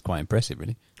stuff, I think it's quite impressive,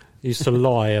 really. He used to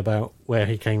lie about where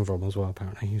he came from as well,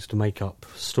 apparently. He used to make up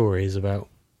stories about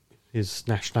his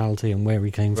nationality and where he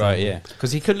came from. Right, yeah,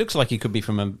 because looks like he could be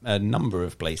from a number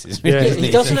of places. Yeah. doesn't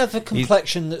He doesn't have a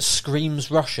complexion that screams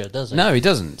Russia, does he? No, he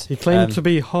doesn't. He claimed to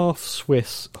be half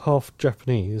Swiss, half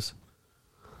Japanese.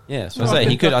 Yeah, so I say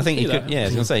he could. I think he see could. that. Yeah, I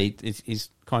was going to say he's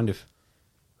kind of.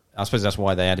 I suppose that's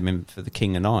why they had him in for the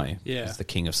King and I. Yeah. As the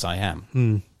King of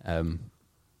Siam.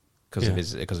 Because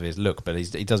of his look, but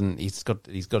he doesn't. He's got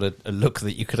a look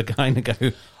that you could kind of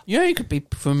go. Yeah, he could be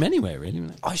from anywhere, really.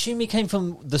 I assume he came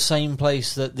from the same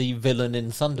place that the villain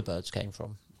in Thunderbirds came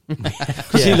from.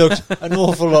 Because he looked an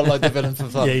awful lot like the villain from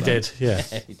Thunderbirds. Yeah, he did. Yeah.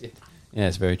 He did. Yeah,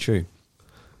 it's very true.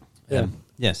 Yeah.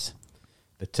 Yes,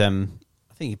 but I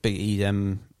think he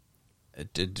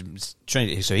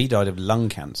so he died of lung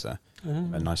cancer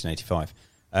in 1985,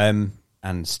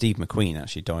 and Steve McQueen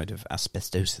actually died of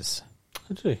asbestosis.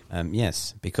 Did he?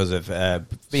 Yes, because of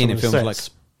being in Some films sets.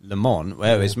 like Le Mans.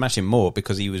 Well, it was matching more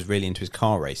because he was really into his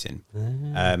car racing,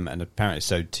 and apparently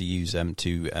so to use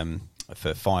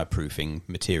for fireproofing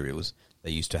materials,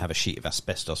 they used to have a sheet of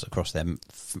asbestos across their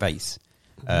face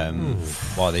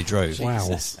while they drove. Wow.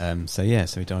 So he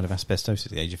died of asbestosis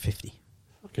at the age of 50.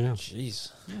 Fucking hell.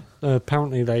 Jeez.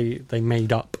 Apparently they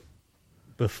made up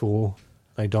before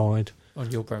they died. On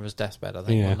Yul Brynner's deathbed, I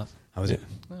think, Yeah. wasn't it? How was it?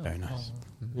 Very nice.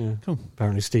 Yeah. Cool.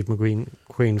 Apparently Steve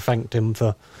McQueen thanked him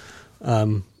for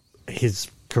his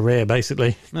career, basically,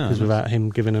 Oh, because nice. without him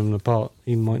giving him the part,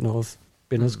 he might not have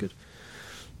been as good.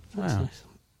 That's Wow. nice.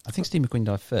 I think Steve McQueen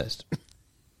died first.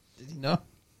 Did he not?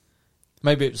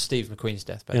 Maybe it was Steve McQueen's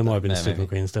deathbed. It might have been No, Steve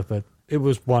maybe. McQueen's deathbed. It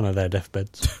was one of their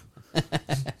deathbeds.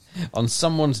 On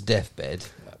someone's deathbed.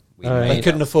 We They They made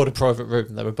couldn't up. afford a private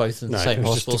room. They were both in the No, same it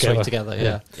was just hospital together. straight together.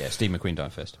 Yeah. Yeah, Steve McQueen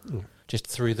died first. Just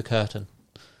through the curtain.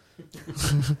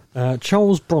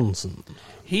 Charles Bronson.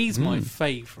 He's my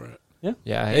favourite.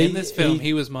 Yeah, In this film,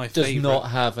 he was my does favourite. not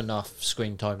have enough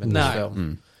screen time in No. this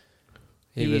film.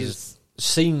 He was is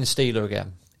scene stealer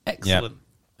again. excellent.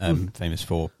 Famous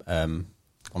for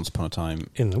Once Upon a Time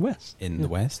In the West. in the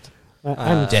West.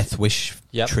 And Death Wish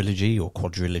Yep. trilogy or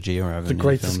quadrilogy or however The many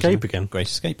Great films Escape are. again. Great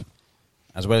Escape.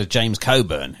 As well as James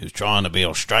Coburn, who's trying to be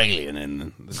Australian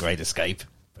in The Great Escape,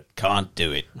 but can't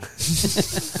do it.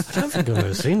 I don't think I've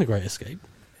ever seen The Great Escape.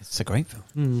 It's a great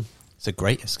film. It's a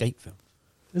great escape film.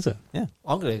 Is it? Yeah.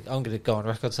 I'm gonna go on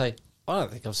record and say I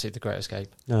don't think I've seen The Great Escape.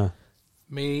 No.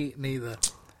 Me neither.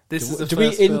 This is the Do we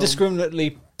first film-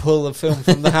 indiscriminately pull a film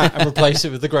from the hat and replace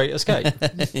it with The Great Escape?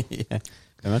 Yeah,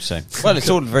 very much so. Well, it's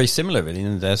all very similar, really,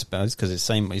 I suppose, because it's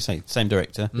same. What you say, same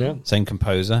director, Yeah. same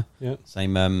composer, Yeah.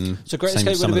 same. So Great same, Escape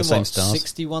would some have of the been same what, stars.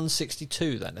 61,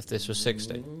 62 then, if this was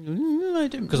 60? I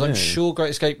didn't Because I'm sure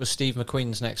Great Escape was Steve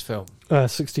McQueen's next film.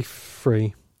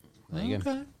 63. There you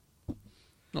go.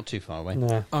 Not too far away. No.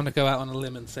 I'm going to go out on a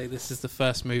limb and say this is the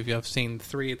first movie I've seen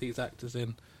 3 of these actors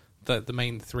in. The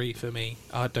main 3 for me.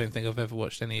 I don't think I've ever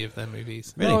watched any of their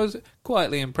movies. Really? I was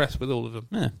quietly impressed with all of them.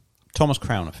 Yeah. Thomas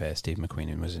Crown Affair, Steve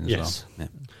McQueen was in as Yes. well.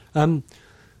 Yeah.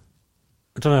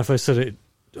 I don't know if I said it.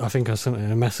 I think I sent it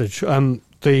in a message.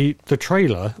 The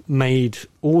trailer made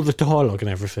all the dialogue and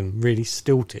everything really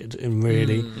stilted and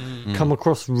really come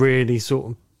across really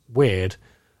sort of weird.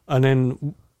 And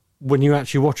then when you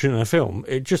actually watch it in a film,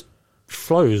 it just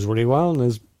flows really well.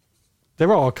 And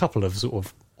there are a couple of sort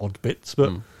of odd bits,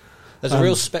 but There's a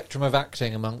real spectrum of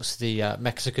acting amongst the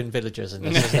Mexican villagers in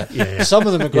this, isn't there? Yeah. Some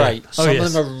of them are great. Oh, Some yes.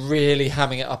 of them are really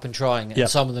hamming it up and trying it. Yeah. And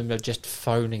some of them are just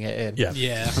phoning it in. yeah,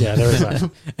 Yeah. yeah, there is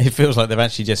that. It feels like they've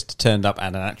actually just turned up at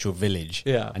an actual village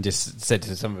Yeah. and just said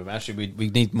to some of them, actually, we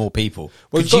need more people.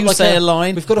 Well, Could you say a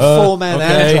line? We've got a 4-man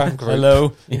okay, Amtrak group.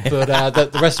 hello.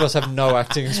 But the rest of us have no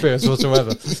acting experience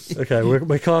whatsoever. Okay,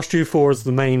 we cast you 4 as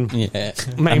the main. Yeah.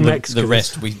 Main And the Mexicans.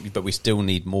 rest, but we still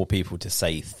need more people to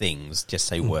say things, just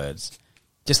say words.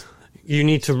 Just You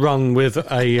need to run with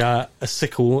a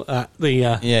sickle at the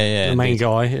the main indeed.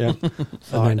 guy. Yeah.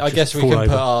 Fine. And I just guess we fall can over.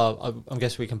 put our. I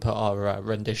guess we can put our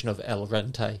rendition of El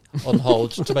Rente on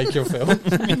hold to make your film.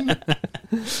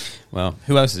 Well,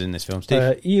 who else is in this film,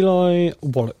 Steve? Eli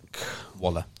Wallach.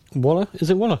 Waller. Waller?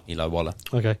 Is it Waller? Eli Waller.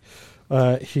 Okay.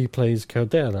 He plays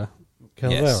Caldera.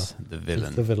 Yes, the He's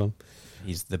villain. the villain.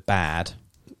 He's the bad,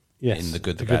 Yes. In The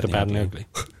Good, the Good, Bad, the Bad, and and the the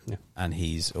Ugly. Yeah. and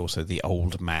he's also the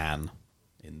old man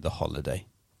in The Holiday.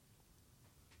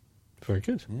 Very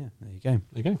good. Yeah, there you go.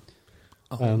 There you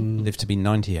go. Lived to be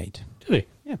 98. Did he?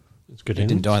 Yeah. It's good. He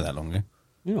innings. didn't die that long ago.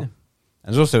 Yeah. And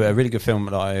there's also a really good film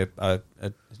that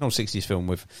it's an old 60s film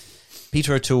with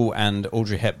Peter O'Toole and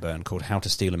Audrey Hepburn called How to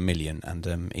Steal a Million, and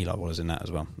Eli Waller's in that as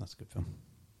well. That's a good film.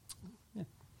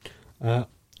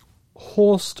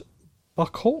 Horst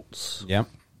Buchholz. Yeah.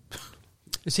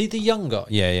 Is he the young guy?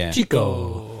 Yeah.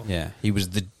 Chico. Yeah.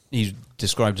 He's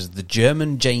described as the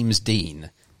German James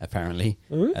Dean, apparently.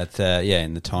 Really? At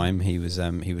in the time he was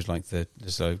like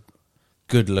this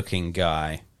good-looking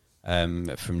guy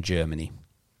from Germany.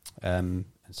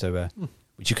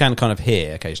 Which you can kind of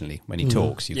hear occasionally when he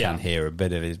talks. You can hear a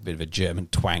bit of a German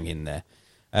twang in there.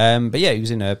 But yeah, he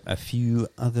was in a few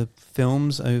other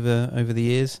films over the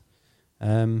years.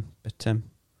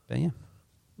 But yeah.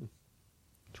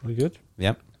 It's really good.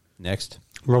 Yep. Next,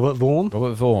 Robert Vaughn.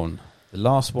 Robert Vaughn, the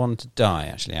last one to die,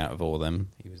 actually, out of all of them.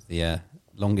 He was the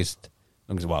longest.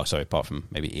 Well, sorry, apart from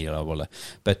maybe Eli Waller,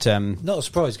 but Not a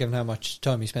surprise given how much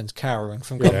time he spends cowering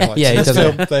from gunfights. yeah, he in this does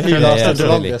film, it. but he Yeah, lasted the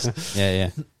absolutely. longest. Yeah.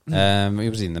 He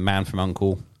was in the Man from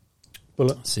U.N.C.L.E.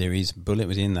 Bullet. series. Bullet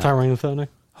was in that. Towering Inferno.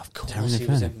 Of course, Darren he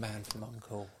was Inferno. in Man from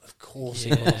U.N.C.L.E. Of course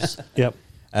he was. Yep.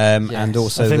 And Yes.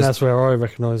 also, I think there's- that's where I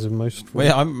recognise him most from. well,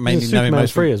 yeah, I mainly know him Superman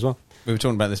most 3 from, as well. we were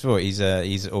talking about this before.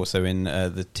 He's also in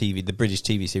the British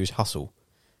TV series Hustle,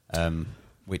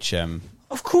 which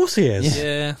Of course he is.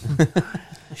 Yeah.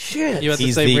 Shit. You had the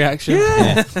He's same the- reaction.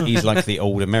 Yeah. he's like the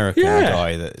old American Yeah.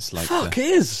 guy that's like Fuck, it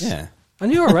is. yeah. I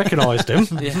knew I recognised him.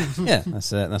 Yeah.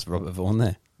 That's Robert Vaughn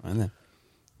there, right there.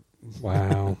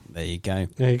 Wow. There you go.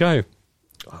 There you go.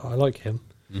 Oh, I like him.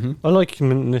 Mm-hmm. I like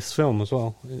him in this film as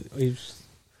well.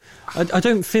 I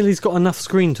don't feel he's got enough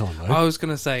screen time, though. I was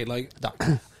going to say, like,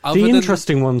 The other than-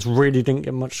 interesting ones really didn't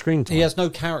get much screen time. He has no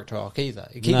character arc either.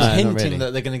 He keeps No, not hinting really.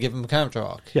 that they're going to give him a character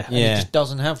arc. Yeah. And he Yeah. just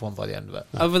doesn't have one by the end of it.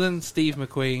 Other than Steve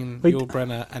McQueen, Wait. Yul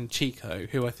Brynner, and Chico,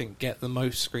 who I think get the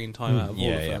most screen time out of all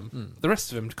Yeah, of yeah. them, the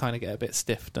rest of them kind of get a bit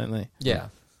stiff, don't they? Yeah.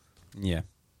 Yeah.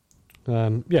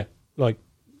 Like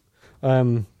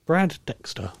Brad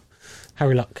Dexter,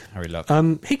 Harry Luck. Harry Luck.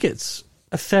 He gets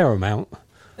a fair amount.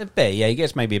 A bit, yeah. He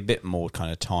gets maybe a bit more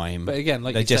kind of time. But again,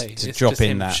 like they you just say, to it's drop just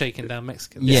in him that shaking down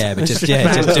Mexicans. Yeah, but just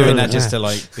doing that just to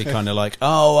like be kind of like,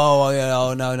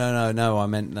 oh no, I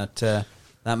meant that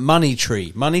money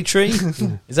tree. Money tree?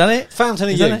 Is that it? Fountain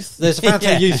of Is that Youth. There's a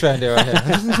Fountain of Youth around here,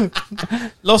 right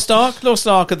here. Lost Ark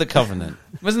of the Covenant.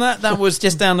 Wasn't that? That was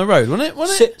just down the road,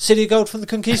 wasn't it? City of Gold from the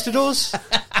Conquistadors?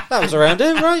 That was around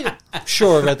here, right? I'm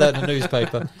sure I read that in the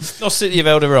newspaper. Lost City of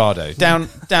El Dorado. Down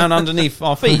underneath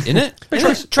our feet, isn't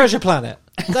it? Treasure Planet.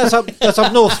 That's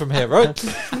up north from here, right?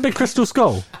 Big crystal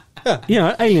skull. Yeah. You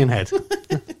know, alien head.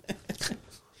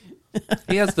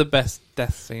 He has the best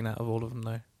death scene out of all of them,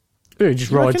 though. He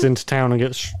just rides into town and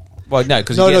gets... Well, no,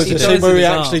 because No, he the gets scene where he his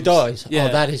actually arms. dies. Yeah.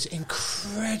 Oh, that is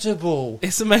incredible.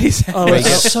 It's amazing. Oh,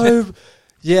 it's so...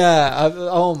 Yeah.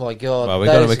 Oh, my God. Well,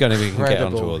 we can get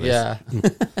onto all this. Yeah.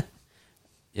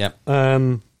 Yep.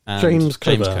 James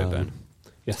Coburn.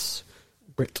 Yes.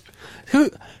 Brit.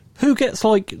 Who gets,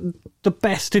 like, the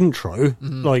best intro,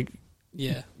 like,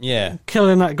 Yeah. Yeah.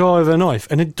 killing that guy with a knife,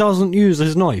 and it doesn't use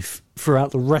his knife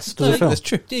throughout the rest of the film. That's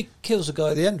true. He kills a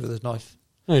guy at the end with his knife.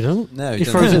 No, he doesn't. No, he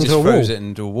doesn't. throws it into just a wall. throws it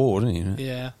into a wall, doesn't he?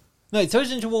 Yeah. No, he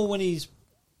throws it into a wall when he's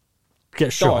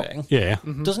Gets shot. dying. Yeah.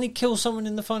 Doesn't he kill someone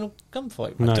in the final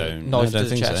gunfight? No. Knife to the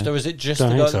think chest, so. or is it just Don't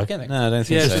the guy think at so. the beginning? No, I don't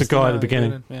think Yeah, so. just the guy at the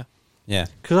beginning. Yeah. Yeah.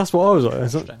 Because that's what I was like. I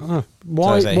was like, oh,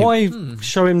 why So is that why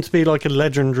show him to be like a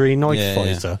legendary knife Yeah,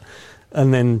 fighter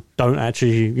and then don't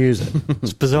actually use it?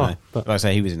 It's bizarre. No. But Like I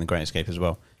say, he was in The Great Escape as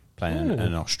well, playing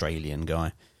an Australian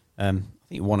guy. I think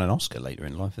he won an Oscar later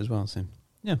in life as well. So,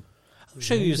 yeah. I'm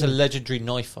sure he was a legendary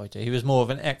knife fighter. He was more of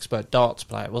an expert darts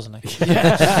player, wasn't he?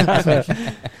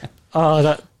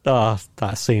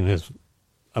 that scene is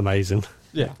amazing.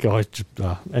 Yeah. Guys,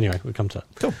 anyway, we'll come to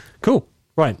that. Cool.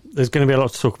 Right, there's going to be a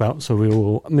lot to talk about, so we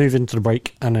will move into the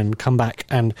break and then come back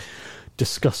and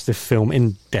discuss this film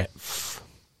in depth.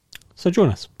 So join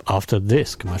us after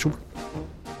this commercial.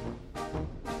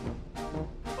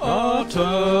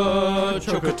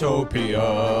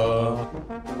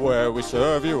 Chocotopia, where we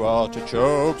serve you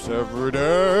artichokes every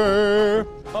day.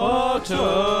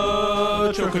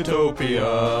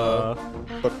 Chocotopia,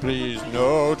 but please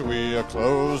note we are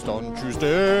closed on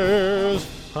Tuesdays.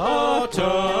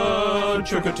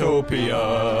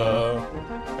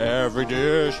 Chocotopia, every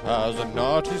dish has a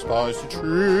nutty spicy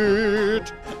treat.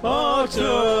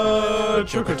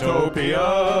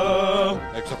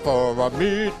 Chocotopia, except for our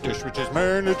meat dish, which is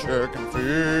mainly chicken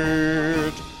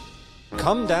feet.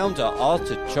 Come down to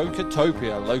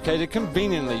Artichokotopia, located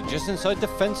conveniently just inside the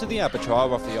fence of the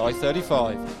abattoir off the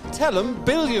I-35. Tell them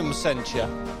Billiam sent you.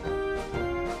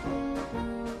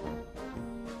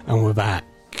 And we're back.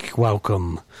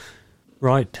 Welcome.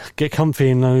 Right, get comfy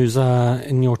in those,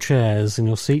 in your chairs, in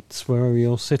your seats, wherever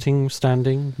you're sitting,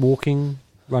 standing, walking,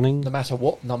 running. No matter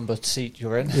what numbered seat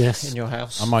you're in, Yes. in your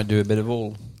house. I might do a bit of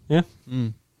all. Yeah?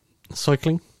 Mm.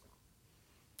 Cycling.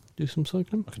 Do some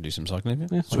cycling. I can do some cycling.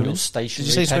 Yeah. Or your stationary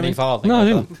Did you say penny swimming? farthing. No,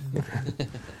 I offer.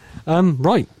 didn't.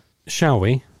 Right, shall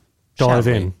we dive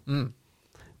Shall we? in? Mm.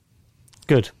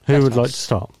 Good. Who That's would like nice. to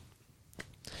start?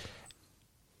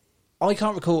 I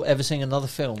can't recall ever seeing another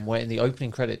film where in the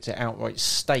opening credits it outright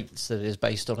states that it is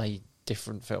based on a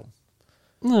different film.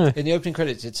 No. In the opening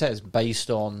credits it says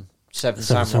based on Seven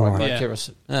Seven Samurai by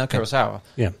Samurai. Okay. Kurosawa.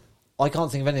 Yeah. I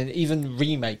can't think of any, even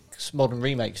remakes, modern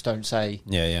remakes don't say,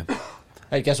 Yeah.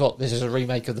 hey, guess what, this is a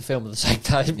remake of the film of the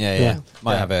same name. Yeah.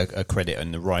 Might Yeah. have a credit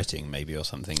in the writing, maybe, or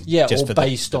something. Yeah, just or for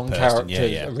based the on person.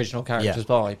 characters, original characters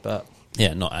by, but...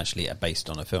 Yeah, not actually based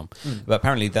on a film. But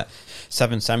apparently that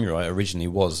Seven Samurai originally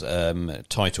was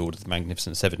titled The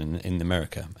Magnificent Seven in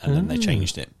America, and then they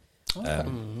changed it.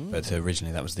 But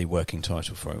originally that was the working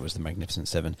title for it, was The Magnificent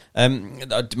Seven.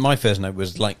 My first note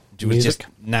was like, Music?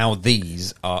 now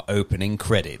these are opening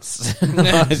credits.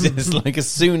 It's like as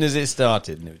soon as it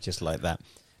started, and it was just like that.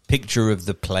 Picture of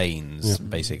the planes,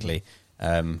 basically. The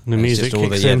and it's music just all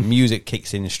kicks in. music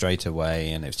kicks in straight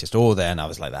away, and it was just all there, and I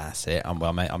was like, that's it,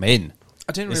 I'm in.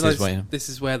 I didn't This is realise where- this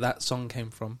is where that song came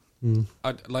from.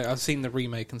 I've seen the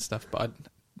remake and stuff, but I'd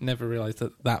never realised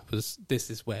this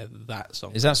is where that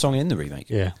song. Is that song in the remake?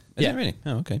 Yeah. Is Yeah. it really?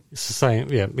 Oh, okay. It's the same.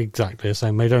 Yeah, exactly the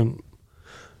same. They don't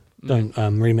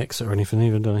remix it or anything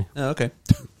either, do they? Oh, okay.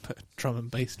 Put a drum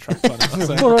and bass track on it.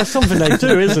 So. Well, that's something they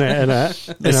do, isn't it?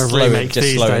 In a remake just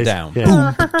these slow days. it down.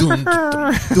 Yeah.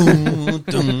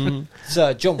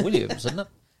 It's John Williams, isn't it?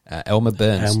 Elmer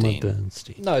Bernstein. Elmer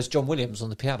Bernstein. No, it's John Williams on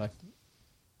the piano.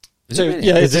 Is So, it really?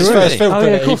 yeah, Is it's it his really? first film Oh, yeah,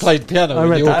 credit. of He course. played piano I in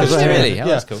read the that as orchestra. well. Really? Oh,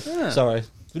 that's cool. Sorry.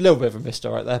 A little bit of a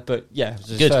misdirect there, but yeah, it was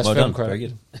his Good. first Well film done.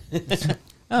 credit. Very good.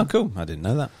 Oh, cool. I didn't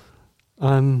know that.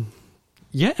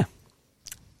 Yeah.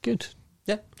 Good.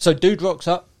 Yeah. So dude rocks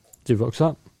up, Dude rocks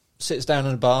up. sits down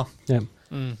in a bar. Yeah.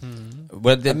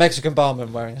 Well, A Mexican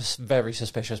barman wearing a very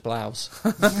suspicious blouse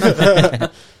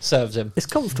serves him. It's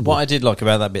comfortable. what I did like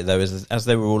about that bit though is as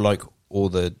they were all like all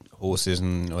the horses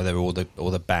and or they were all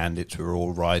the bandits were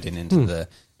all riding into the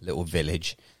little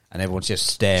village. And everyone's just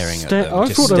staring at them. I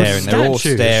Just thought they were staring. They're all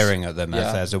statues. staring at them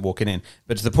Yeah. as they're walking in.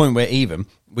 But to the point where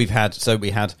we had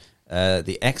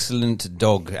the excellent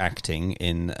dog acting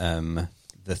in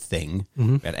The Thing.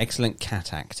 We had excellent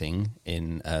cat acting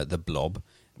in The Blob.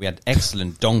 We had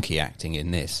excellent donkey acting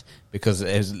in this because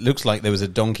looks like there was a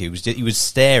donkey. He was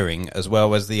staring as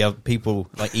well as the other people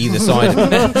like either side of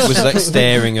him was like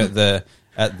staring at the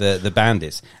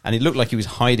bandits, and it looked like he was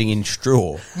hiding in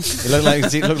straw. It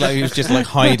looked like he was just like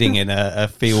hiding in a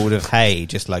field of hay,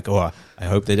 just like, oh, I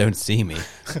hope they don't see me,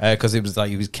 because it was like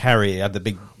he was had the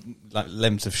big like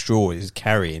lengths of straw he was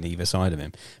carrying either side of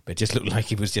him, but it just looked like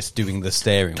he was just doing the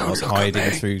staring whilst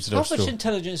hiding through How sort of much straw.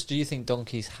 intelligence do you think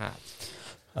donkeys have?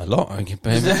 A lot.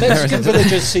 The Mexican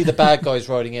villagers see the bad guys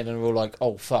riding in and are all like,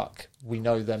 oh fuck, we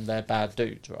know them, they're bad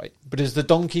dudes, right? But is the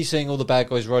donkey seeing all the bad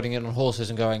guys riding in on horses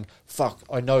and going, fuck,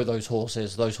 I know those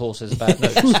horses are bad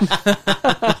news?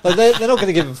 Like they're not going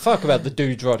to give a fuck about the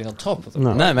dudes riding on top of them.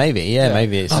 No. No, maybe, Yeah.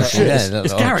 maybe it's Oh, shit,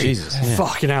 it's oh, Gary. Jesus. Yeah.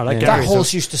 Fucking hell, that Yeah. Gary. That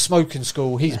horse used to smoke in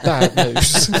school, he's bad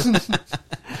news.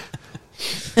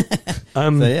 So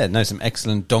yeah, no, some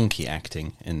excellent donkey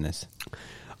acting in this.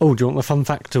 Oh, do you want the fun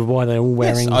fact of why they're all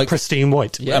wearing I- pristine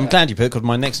white? Yeah. I'm glad you put it because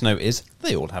my next note is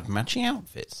they all have matching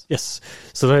outfits. Yes.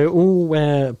 So they all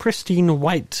wear pristine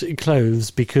white clothes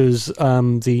because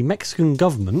the Mexican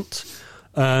government,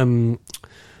 after,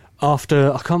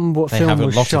 I can't remember what They film have a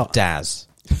was lot shot. of Daz.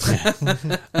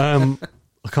 I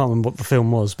can't remember what the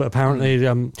film was, but apparently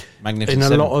Magnificent in a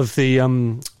Seven. lot of the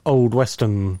old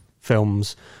Western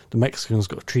films, the Mexicans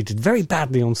got treated very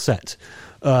badly on set.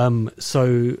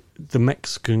 So the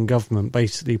Mexican government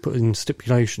basically put in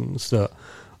stipulations that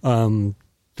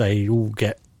they all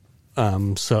get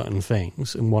certain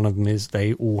things, and one of them is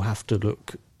they all have to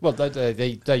look. Well,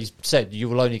 they said you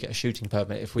will only get a shooting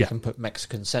permit if we Yeah. can put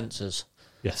Mexican sensors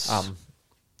Yes.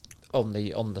 on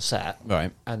the set.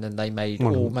 Right. And then they made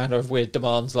One of all them. manner of weird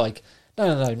demands like,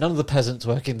 no, none of the peasants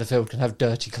working in the field can have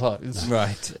dirty clothes.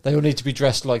 Right. They all need to be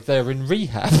dressed like they're in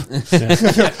rehab.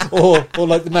 Yeah. or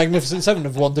like the Magnificent Seven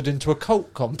have wandered into a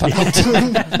cult compound.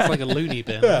 It's like a loony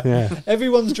bin. Yeah.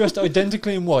 Everyone's dressed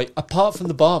identically in white, apart from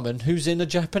the barman who's in a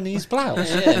Japanese blouse.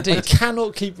 Yeah, indeed. I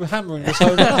cannot keep hammering this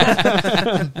home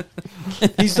enough.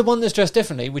 He's the one that's dressed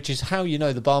differently, which is how you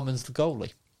know the barman's the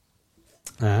goalie.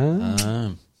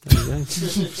 Ah, there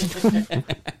you go.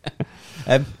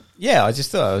 Yeah, I just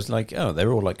thought I was like, oh,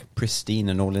 they're all like pristine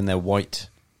and all in their white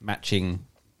matching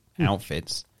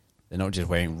outfits. They're not just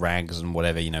wearing rags and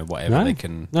whatever, whatever No. they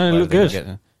can. No, they whatever look can good.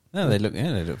 get. No, they look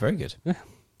very good.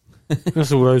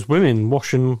 There's all those women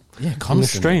washing Yeah, in the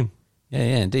constantly. stream. Yeah,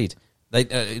 indeed.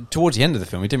 They towards the end of the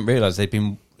film, we didn't realise they'd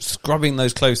been scrubbing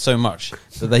those clothes so much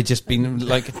that they'd just been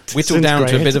like whittled down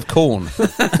to a bit of corn.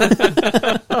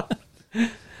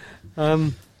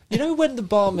 You know when the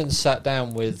barman sat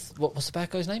down with, what's the bad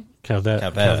guy's name?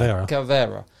 Calvera.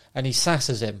 Calvera. And he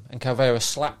sasses him, and Calvera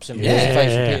slaps him in Yeah. his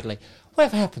face repeatedly.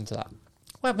 Whatever happened to that?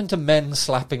 What happened to men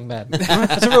slapping men?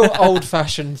 That's a real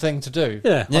old-fashioned thing to do.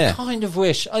 Yeah. Yeah. I kind of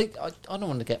wish... I don't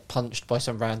want to get punched by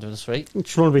some random in the street. You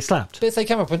just want to be slapped. But if they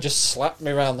came up and just slapped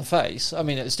me around the face, I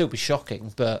mean, it'd still be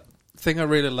shocking, but... The thing I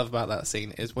really love about that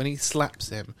scene is when he slaps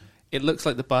him, it looks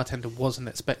like the bartender wasn't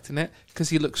expecting it because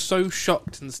he looks so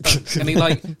shocked and stunned, and he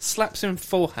like slaps him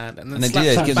forehand and then And then slaps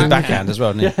he him gives a backhand as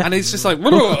well, doesn't he? and he's just like,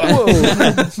 whoa.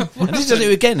 And he does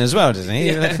it again as well, doesn't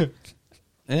he? Yeah.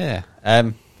 Yeah.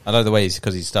 I love the way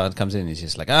because he comes in, he's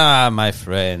just like, my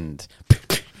friend.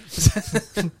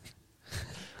 Give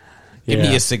me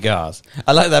Yeah. your cigars.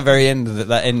 I like that very end of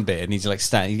that end bit, and he's like,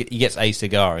 he gets a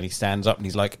cigar, and he stands up, and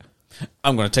he's like,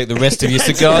 I'm going to take the rest of your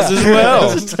cigars as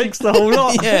well. Just takes the whole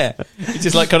lot. Yeah. He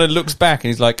just like kind of looks back, and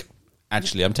he's like,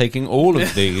 actually, I'm taking all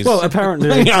of these. Well, apparently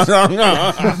they just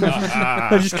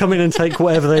come in and take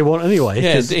whatever they want anyway.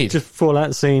 Yeah, 'cause indeed. Just before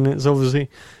that scene, it's obviously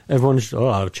everyone's just,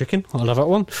 I'll have a chicken. I'll have that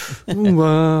one. Ooh,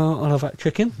 I'll have that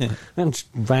chicken. And just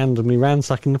randomly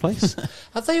ransacking the place.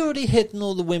 Have they already hidden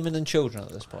all the women and children at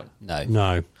this point? No.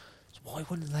 No. Why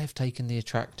wouldn't they have taken the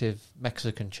attractive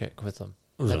Mexican chick with them?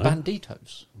 I They're don't know.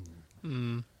 banditos.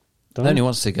 Don't They only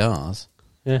want cigars.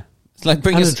 Yeah. It's like,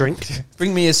 bring And us a drink.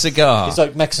 Bring me a cigar. It's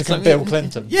like Mexican It's like- Bill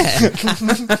Clinton. Yeah.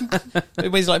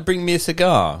 He's like, bring me a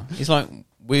cigar. He's like,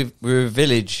 we're a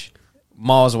village.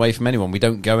 miles away from anyone. We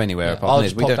don't go anywhere Yeah, apart I'll from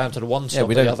just this. pop We down to the one stop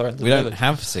we at the don't. other end of We the don't village.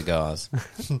 have cigars.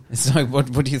 It's like,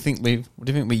 what do you think we're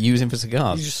using for You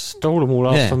cigars? just stole them all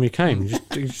last Yeah. time you came. You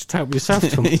just help yourself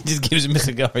to them. He just gives him a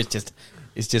cigar.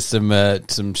 It's just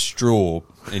some straw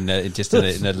in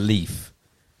a leaf.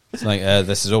 It's like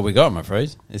this is all we got. I'm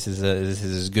afraid this is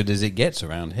as good as it gets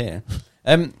around here.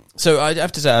 So I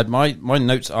have to say, my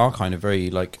notes are kind of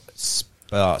very like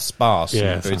sparse.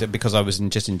 Yeah, because I was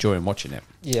just enjoying watching it.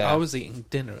 Yeah. I was eating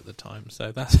dinner at the time,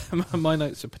 so that's my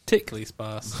notes are particularly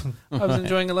sparse. I was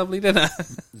enjoying a lovely dinner.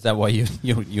 Is that why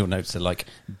your notes are like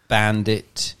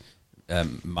bandit,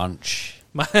 munch?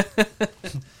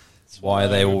 Why are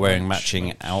they all wearing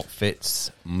matching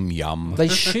outfits? Yum. They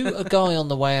shoot a guy on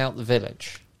the way out the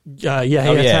village. He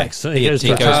attacks. He goes to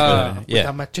goes attack. for- yeah. With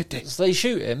a machete. So they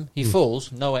shoot him, he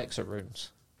falls, no exit rooms.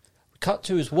 We cut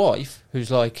to his wife, who's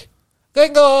like,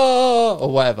 Gengar!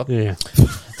 Or whatever. Yeah.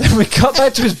 Then we cut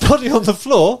back to his body on the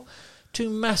floor, 2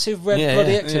 massive red Yeah,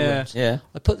 bloody yeah. exit Yeah. rooms. Yeah.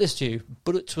 I put this to you,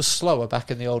 bullets were slower back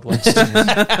in the old West.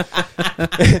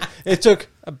 It took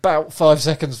about 5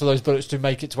 seconds for those bullets to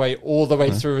make its way all the way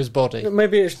through his body.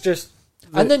 Maybe it's just.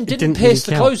 And then it didn't pierce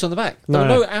leak the out. clothes on the back. There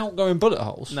No. were no outgoing bullet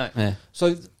holes. No. Yeah.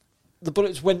 So the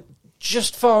bullets went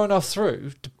just far enough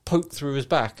through to poke through his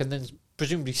back and then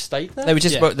presumably stayed there. They were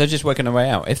just Yeah. they're just working their way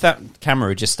out. If that camera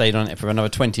had just stayed on it for another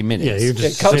 20 minutes, Yeah, you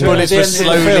just. cut the to bullets at were the end of the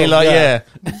slowly film, like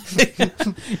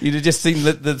yeah. you'd have just seen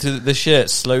the shirt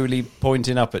slowly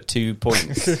pointing up at 2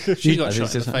 points, She got I shot think in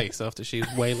it's the just- face after she was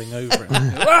wailing over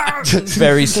him.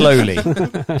 very slowly.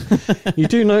 You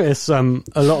do notice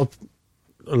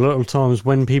a lot of times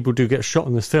when people do get shot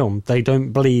in this film, they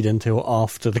don't bleed until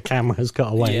after the camera has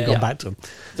cut away and Yeah. gone back to them.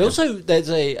 There's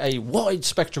a wide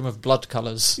spectrum of blood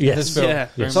colours in Yes. this film. Yeah,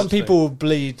 very Some much so. people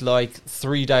bleed like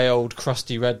 3-day-old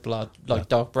crusty red blood, like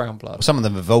dark brown blood. Some of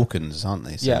them are Vulcans, aren't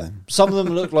they? So Yeah, some of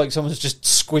them look like someone's just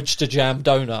squidged a jam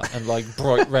donut and like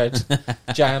bright red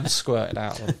jam squirted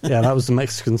out of them. Yeah, that was the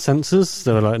Mexican censors.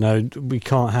 They were like, no, we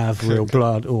can't have real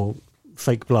blood or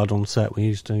fake blood on set. We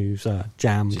used to use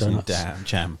jam donuts. Damn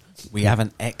jam. We have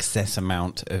an excess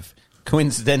amount of,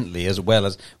 coincidentally, as well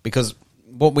as, because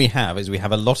what we have is we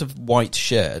have a lot of white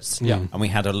shirts, Yeah. and we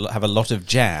have a lot of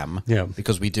jam, Yeah.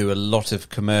 because we do a lot of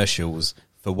commercials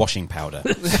for washing powder.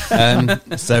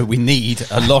 So we need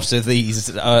a lot of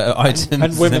these items.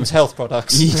 And women's health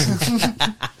products.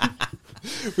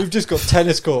 We've just got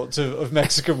tennis courts of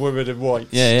Mexican women in white,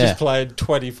 Yeah, yeah. just playing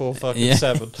 24-7.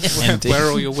 Yeah. Indeed. Where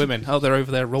are all your women? Oh, they're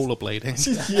over there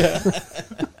rollerblading. Yeah.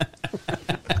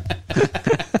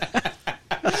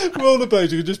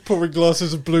 Rollerblading and just pouring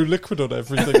glasses of blue liquid on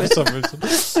everything for some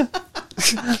reason.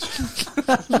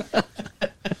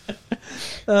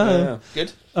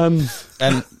 Good. Um,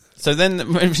 So then,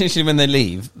 eventually when they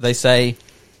leave, they say,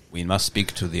 "We must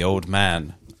speak to the old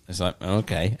man." It's like,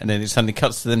 okay. And then it suddenly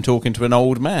cuts to them talking to an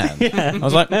old man. I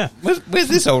was like, where's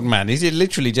this old man? Is it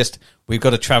literally just, we've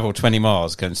got to travel 20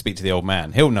 miles, go and speak to the old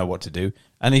man. He'll know what to do.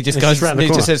 And he just It's goes, just round the he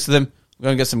just corner. says to them, we're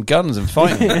going to get some guns and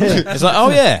fight them. It's like, oh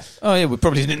yeah, we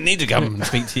probably didn't need to come and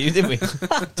speak to you, did we?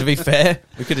 To be fair,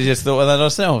 we could have just thought of that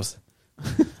ourselves.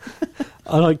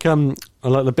 I like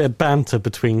the bit of banter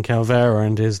between Calvera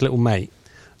and his little mate,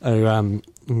 who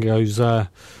goes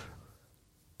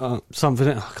something.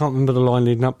 I can't remember the line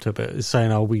leading up to it, but it's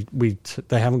saying, "Oh,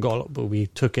 they haven't got a lot, but we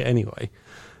took it anyway."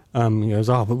 He goes,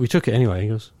 "Oh, but we took it anyway." He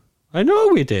goes, "I know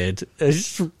we did."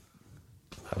 It's just,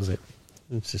 that was it.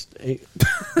 It's just.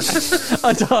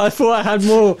 I thought I had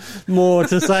more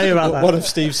to say about that. One of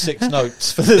Steve's 6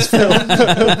 notes for this film.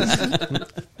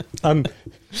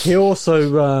 He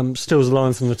also steals a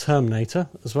line from the Terminator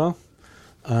as well.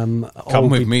 Come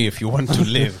with me if you want to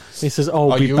live. He says,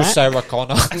 "I'll Are be you back." Sarah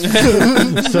Connor?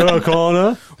 Sarah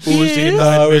Connor.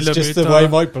 No, it's just the way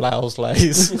my blouse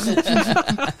lays.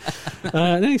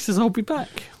 Then he says, "I'll be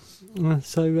back."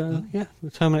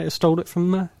 The Terminator stole it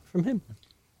from him.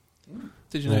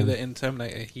 Did you know that in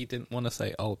Terminator he didn't want to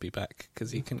say "I'll be back"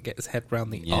 because he couldn't get his head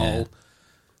round the Yeah. "I'll."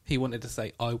 He wanted to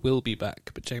say "I will be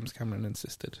back," but James Cameron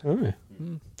insisted. Oh, yeah.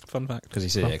 Fun fact. Because he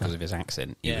said it because of his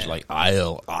accent. He was Yeah. like,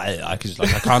 I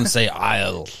can't say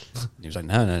I'll. He was like,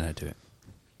 no, do it.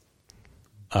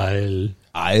 I'll.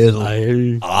 I'll.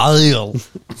 I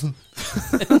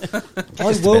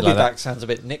Just a will bit be like back sounds a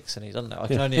bit Nixon-y, doesn't it? I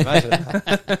can only imagine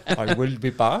that. I will be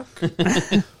back.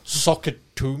 Sock it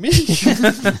to me.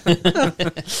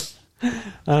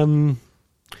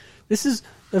 This is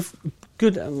a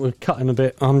good. We're cutting a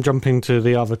bit. I'm jumping to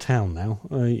the other town now.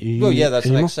 Well, yeah, that's the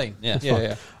anymore? next scene. Yeah.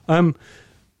 yeah.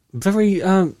 Very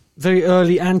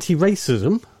early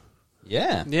anti-racism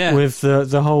Yeah. Yeah. with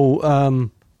the whole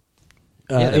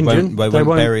Indian. They won't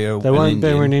bury They won't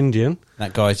bury an Indian.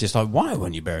 That guy's just like, why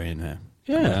won't you bury him here?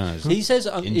 Yeah. He says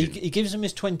he gives him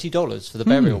his $20 for the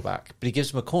burial back, but he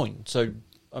gives him a coin. So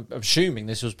I'm assuming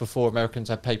this was before Americans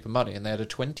had paper money and they had a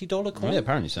 $20 coin. Yeah,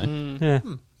 apparently so. Yeah.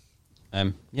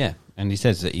 Yeah, and he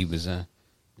says that he was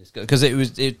because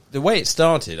the way it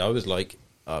started. I was like,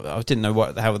 I didn't know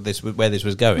where this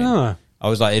was going. Oh. I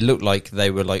was like, it looked like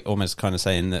they were like almost kind of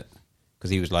saying that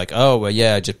because he was like, oh well,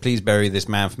 yeah, just please bury this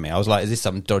man for me. I was like, is this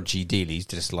some dodgy deal? He's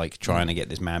just like trying to get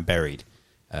this man buried.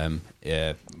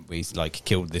 He's like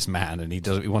killed this man and he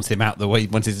wants him out the way. He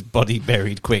wants his body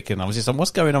buried quick. And I was just like,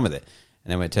 what's going on with it?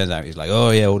 And then when it turns out he's like,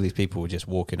 oh yeah, all these people were just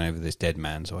walking over this dead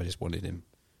man, so I just wanted him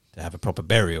to have a proper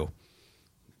burial.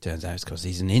 Turns out it's because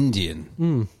he's an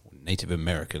Indian, Native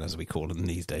American as we call them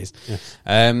these days. Yes.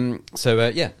 And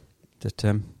Yul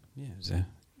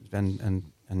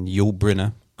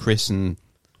Brynner, Chris and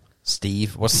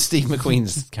Steve. What's Steve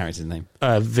McQueen's character's name?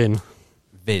 Vin.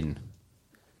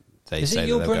 Is it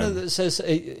Yul Brynner that says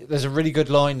there's a really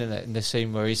good line in it in this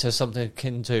scene where he says something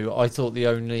akin to, I thought the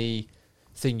only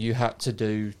thing you had to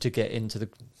do to get into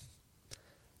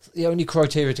the only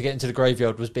criteria to get into the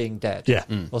graveyard was being dead,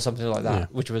 or something like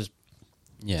that, which was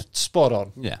spot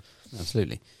on. Yeah,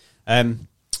 absolutely. I don't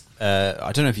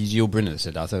know if he's Yul Brynner that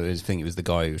said that. I think it was the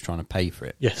guy who was trying to pay for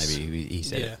it. Yes. Maybe he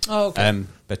said it. Oh, okay.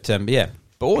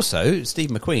 But also Steve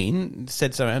McQueen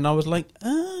said something, and I was like,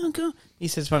 oh god. He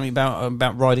said something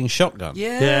about riding shotgun.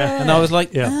 Yeah. And I was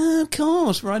like, of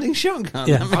course, riding shotgun.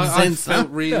 Yeah. That makes I sense. felt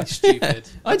really stupid.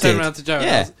 I turned did. around to Jo.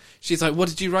 Yeah. She's like, "What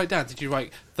did you write down? Did you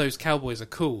write those cowboys are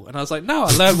cool?" And I was like, "No,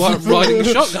 I learned what riding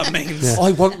shotgun means."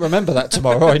 I won't remember that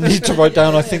tomorrow. I need to write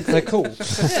down I think they're cool.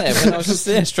 Yeah, when I was just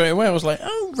there straight away, I was like,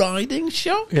 oh, riding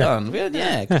shotgun.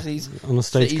 Yeah, because he's on the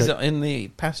stage. He's in the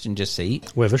passenger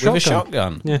seat With a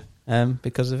shotgun. Yeah.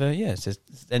 Because of it's just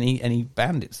any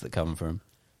bandits that come for him.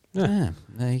 Yeah.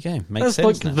 There you go. Makes That's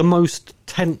sense. like the most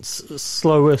tense,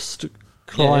 slowest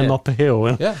climb up a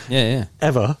hill Yeah.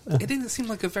 ever. It didn't seem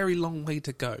like a very long way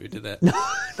to go, did it?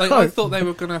 Like I thought they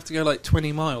were going to have to go like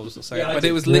 20 miles or so, but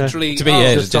it was literally To be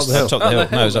it was just just up up the the hill.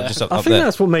 hill. No, it was just up I think there.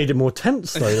 that's what made it more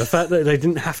tense, though. The fact that they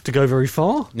didn't have to go very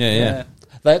far. Yeah.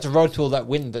 They had to ride through all that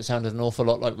wind that sounded an awful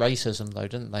lot like racism, though,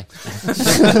 didn't they?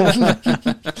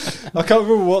 I can't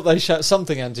remember what they shout.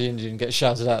 Something anti-Indian gets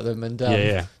shouted at them, and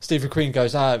Steve McQueen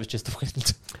goes, it was just the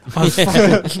wind. I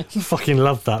fucking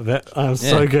love that bit.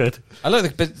 So good. I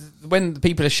like but when the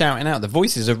people are shouting out, the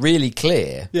voices are really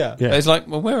clear. Yeah. But it's like,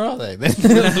 well, where are they?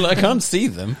 I can't see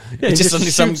them. Yeah, It's just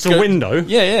suddenly shoots a window.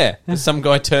 Yeah. And some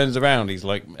guy turns around. He's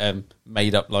like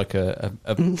made up like a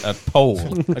pole,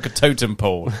 like a totem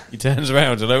pole. He turns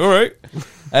around and like, all right.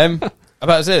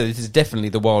 About to say, this is definitely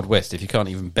the Wild West. If you can't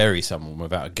even bury someone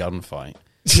without a gunfight,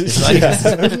 it's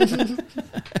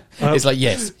like,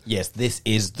 yes, this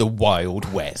is the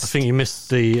Wild West. I think you missed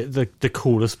the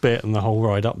coolest bit in the whole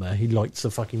ride up there. He lights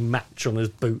a fucking match on his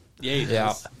boot.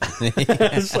 Yeah.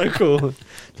 It's so cool.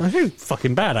 Like, who's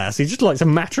fucking badass? He just lights a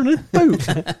match on his boot.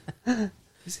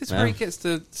 Is this where he gets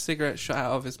the cigarette shot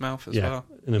out of his mouth as well?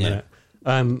 In a minute.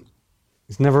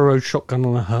 He's never rode shotgun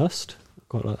on a hearse.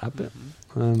 Quite like that bit.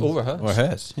 Or a hearse. Or a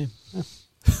hearse. Yeah.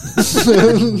 That's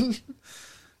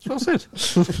what I said.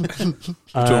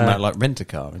 Talking about like rent a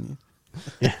car, aren't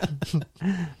you?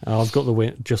 I've got the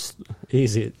win. Just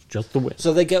easy. It's just the win.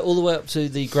 So they get all the way up to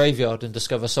the graveyard and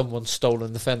discover someone's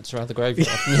stolen the fence around the graveyard.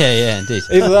 Yeah, indeed.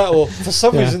 Either that or, for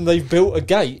some reason, they've built a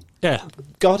gate Yeah.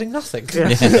 guarding nothing.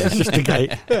 It's just a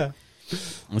gate. Yeah.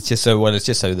 It's just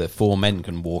so that 4 men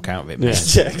can walk out of it. Yeah.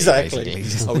 Yeah, exactly.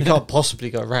 Basically. We can't possibly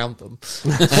go around them.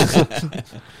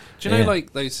 Do you know, Yeah.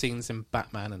 like, those scenes in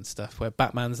Batman and stuff where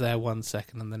Batman's there 1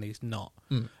 second and then he's not?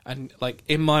 And, like,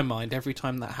 in my mind, every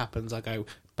time that happens, I go,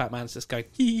 Batman's just going,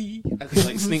 hee, and he,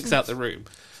 like, sneaks out the room.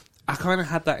 I kind of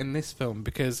had that in this film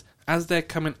because as they're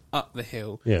coming up the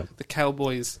hill, the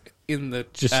cowboys in the...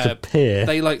 Just appear.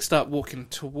 They, like, start walking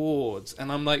towards,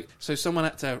 and I'm like, so someone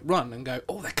had to run and go,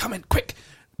 oh, they're coming, quick!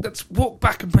 Let's walk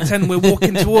back and pretend we're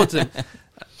walking towards them.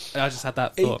 I just had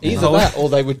that thought. Either that or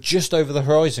they were just over the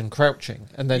horizon crouching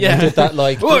and then they did that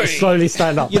like Slowly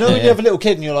stand up. you know when you have a little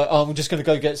kid and you're like, oh, I'm just going to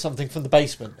go get something from the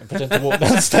basement and pretend to walk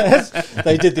downstairs.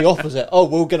 They did the opposite. Oh,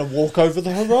 we're going to walk over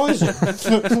the horizon.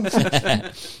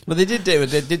 Well, they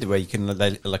did where you can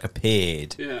they like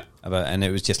appeared. Yeah. And it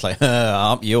was just like,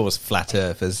 up yours, flat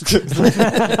earthers.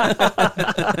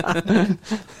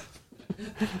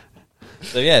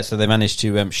 So they managed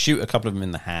to shoot a couple of them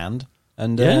in the hand,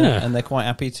 and they're quite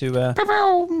happy to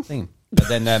thing. But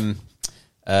then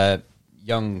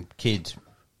young kid,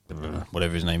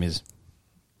 whatever his name is,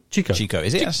 Chico. Chico.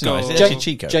 Is it actually? Chico. No, is it actually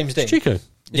Chico? James Dean. Chico.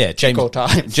 Yeah, Equal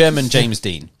time. German James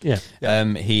Dean. Yeah.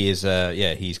 He is.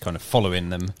 He's kind of following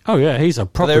them. Oh yeah, he's a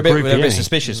But proper they're a groupie, bit isn't he?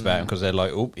 suspicious about him because they're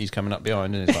like, "Oh, he's coming up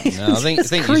behind," and it's like, "No, I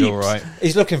think he's all right."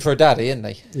 He's looking for a daddy, isn't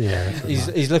he? Yeah.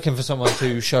 He's looking for someone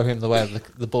to show him the way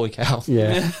of the boy cow.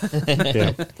 Yeah.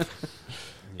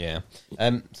 Yeah.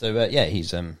 Yeah.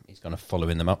 He's kind of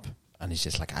following them up, and he's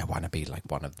just like, "I want to be like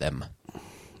one of them.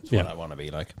 That's what I want to be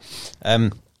like."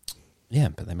 But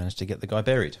they managed to get the guy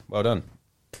buried. Well done.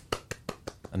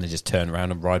 And they just turn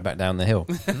around and ride back down the hill.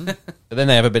 But then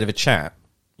they have a bit of a chat,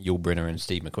 Yul Brynner and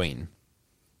Steve McQueen.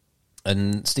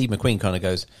 And Steve McQueen kind of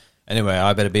goes, "Anyway,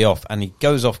 I better be off." And he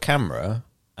goes off camera,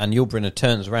 and Yul Brynner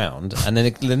turns around, and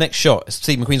then the next shot,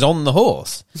 Steve McQueen's on the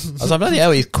horse. I was like, bloody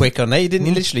hell, he's quick on there. He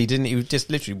just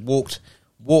literally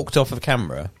walked off of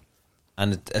camera,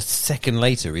 and a second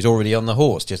later, he's already on the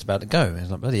horse, just about to go. And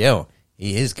he's like, bloody hell,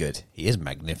 he is good. He is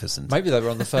magnificent. Maybe they were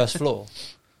on the first floor.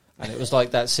 And it was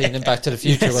like that scene in Back to the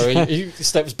Future where he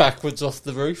steps backwards off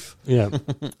the roof Yeah.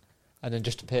 and then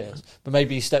just appears. But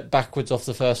maybe he stepped backwards off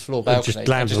the first floor balcony just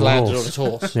landed and on landed the on his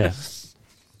horse. Yeah.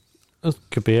 That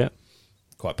could be it.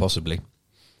 Quite possibly.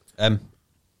 So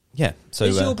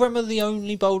Is Yul Brynner the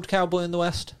only bold cowboy in the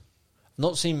West?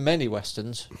 Not seen many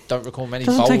westerns. Don't recall many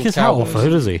Doesn't bold take his hat cowboys. off though,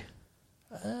 does he?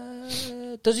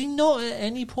 Does he not at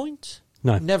any point?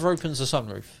 No. Never opens the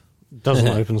sunroof. Doesn't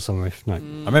open the sunroof. No. I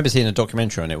remember seeing a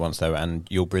documentary on it once though, and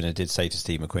Yul Brynner did say to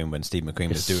Steve McQueen when Steve McQueen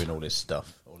was doing all this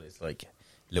stuff, all his like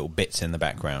little bits in the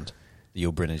background,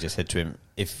 Yul Brynner just said to him,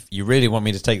 "If you really want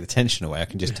me to take the tension away, I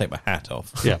can just take my hat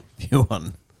off. Yeah. If you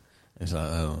want." It's like,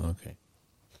 oh, okay.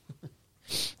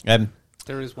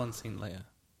 There is one scene later.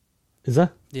 Is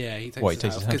there? Yeah, he takes What, he his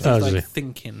takes hat his off hat because off? he's Oh, like does he?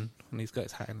 thinking when he's got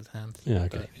his hat in his hand. Yeah,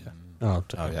 okay. Yeah. Oh,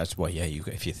 Oh, that's why. Yeah,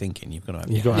 if you're thinking, you've got to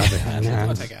have. you've got to have it hand in I'll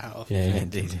hand. take it out. Yeah, yeah.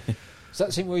 indeed. Is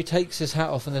that scene where he takes his hat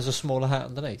off and there's a smaller hat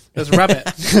underneath? There's a rabbit.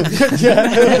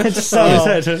 Just on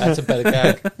his head. That's a better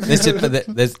gag. There's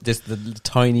just the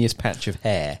tiniest patch of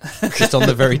hair just on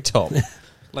the very top.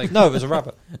 Like No, it was a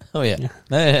rabbit. Oh yeah,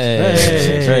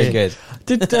 Hey, very good.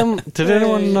 Did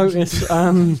anyone notice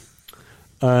Steve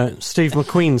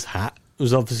McQueen's hat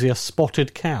was obviously a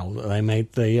spotted cow that they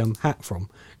made the hat from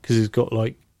because he's got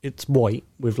like it's white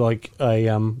with like a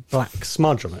black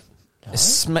smudge on it. I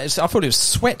thought it was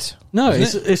sweat. No,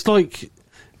 wasn't it's like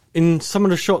in some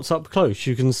of the shots up close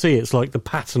you can see it's like the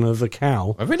pattern of the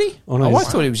cow. Oh, really? On I his-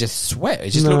 thought it was just sweat. It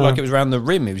just No. looked like it was around the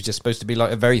rim. It was just supposed to be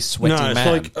like a very sweaty No, it's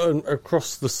man. like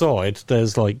across the side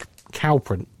there's like cow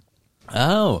print.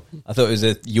 Oh, I thought it was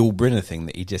a Yul Brynner thing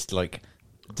that he just like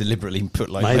deliberately put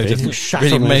like Maybe. loads of- Shat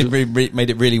really on made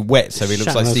it really wet, so he looks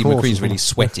Shat like on his Steve horse McQueen's or really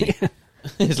something. sweaty.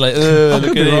 It's like,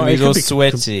 look at him, he's all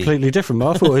sweaty. Completely different, but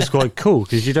I thought it was quite cool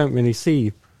because you don't really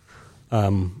see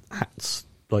hats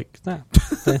like that.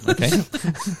 Okay,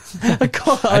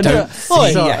 I don't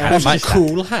see Sorry, a hat That's a like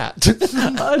cool hat.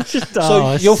 I just,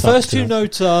 So your first two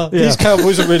notes are, these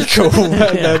cowboys are really cool. And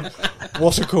then,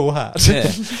 what a cool hat.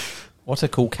 Yeah. What a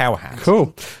cool cow hat.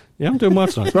 Cool. Yeah, I'm doing well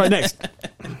tonight. Right, next.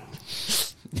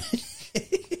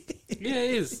 yeah,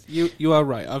 it is. You are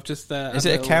right. I've just Is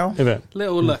it a cow? Is it?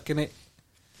 Little look in it.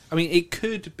 I mean, it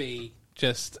could be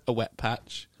just a wet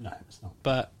patch, No, it's not.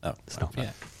 but Oh, It's not.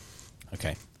 yeah.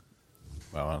 okay.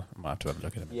 Well, I might have to have a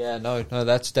look at him. Yeah, no,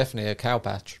 that's definitely a cow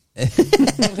patch.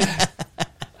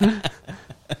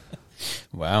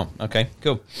 Wow. Okay.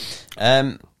 Cool.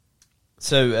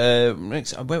 So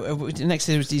next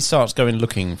is he starts going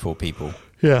looking for people.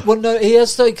 Yeah. Well, no, he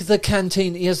has like the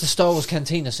canteen. He has the Star Wars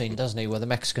cantina scene, doesn't he, where the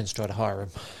Mexicans try to hire him.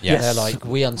 Yes. They're like,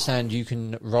 we understand you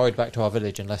can ride back to our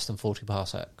village in less than 40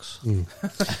 parsecs,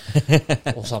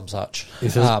 or some such. He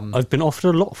says, I've been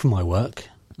offered a lot for my work,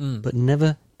 but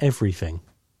never everything.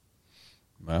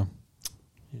 Well,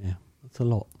 Yeah, that's a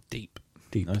lot. Deep.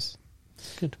 Deep. nice.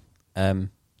 Good.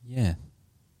 Yeah.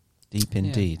 Deep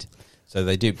indeed. So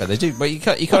they do, but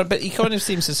he kind of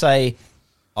seems to say,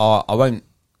 "Oh, I won't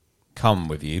come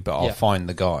with you, but I'll find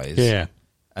the guys." Yeah.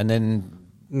 And then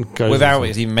Goes without on.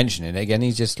 even mentioning it again,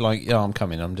 he's just like, "Yeah, I'm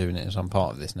coming. I'm doing it. As I'm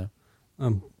part of this now."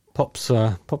 Pops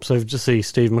over to see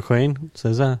Steve McQueen.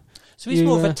 Says, So he's You,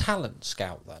 more of a talent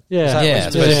scout then. yeah. Is that Yeah, what I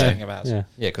he's suppose so. saying about? yeah.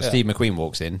 Yeah, because Yeah. Steve McQueen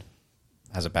walks in,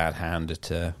 has a bad hand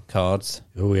at cards,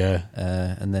 Oh, yeah.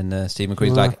 and then Steve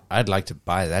McQueen's like, "I'd like to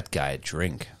buy that guy a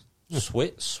drink."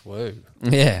 Sweet swoo.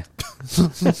 Yeah.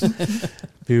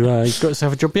 Have you got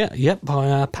yourself a job yet? Yep,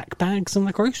 I pack bags in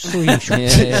the grocery shop.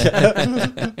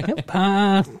 Yeah.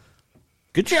 Yep,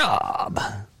 good job.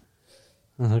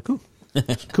 Cool.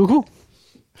 Cool.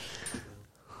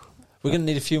 We're going to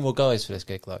need a few more guys for this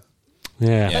gig, though.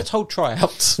 Yeah. Let's hold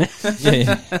tryouts.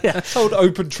 Yeah. Let's hold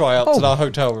open tryouts in our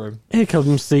hotel room. Here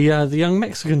comes the young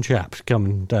Mexican chap. Come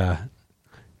and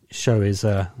show his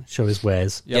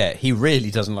wares. Yeah, he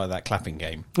really doesn't like that clapping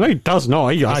game. No, he does not.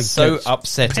 I'm so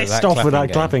upset at pissed that off with that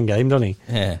game. clapping game, doesn't he?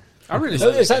 Yeah. I really No,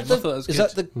 like is that that game. I thought it was is good.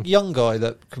 that the young guy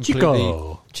that completely?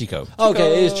 Chico. Chico. Oh,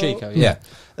 okay, it is Chico. Yeah.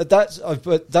 But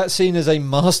that scene is a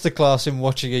masterclass in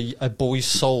watching a boy's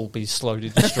soul be slowly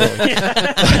destroyed.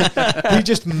 He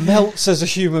just melts as a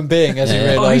human being as he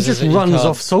Yeah. realizes. Oh, he just that runs can't.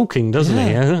 off sulking, doesn't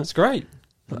he? Yeah. It's great.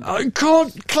 I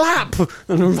can't clap,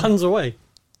 and then runs away.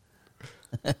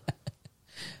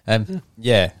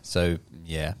 Yeah. So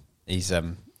yeah, he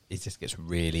just gets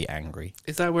really angry.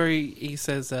 Is that where he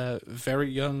says, very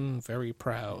young, very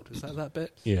proud? Is that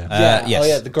bit? Yeah. Yes. Oh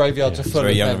yeah, the graveyards are He's full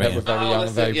very of young men that and were very young and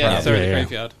that's very it. Yeah, proud. sorry, Yeah, the yeah.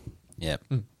 graveyard. Yeah.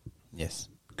 Yes.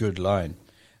 Good line.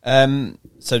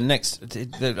 So next,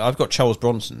 I've got Charles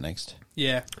Bronson next.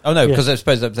 Yeah. Oh no, Yeah. because I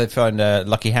suppose they find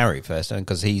Lucky Harry first,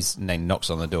 because he's then knocks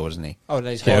on the door, doesn't he? Oh, and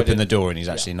he's They open hiding. the door and he's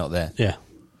actually not there. Yeah.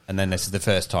 And then this is the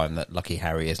first time that Lucky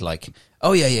Harry is like,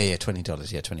 "Oh yeah,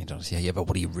 $20, yeah, $20, but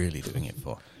what are you really doing it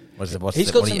for? What's He's what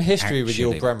got are some you history with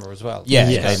Yul actually-" Bremmer as well. Yeah,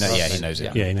 Yes. he knows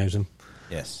it. Yeah, he knows him.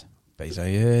 Yes, but he's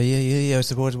like, yeah.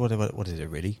 So what is it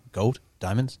really? Gold,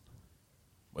 diamonds,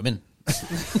 women.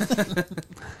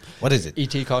 What is it?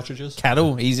 ET cartridges.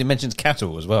 Cattle. He mentions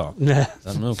cattle as well. Yeah.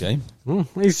 Okay.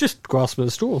 He's just grasping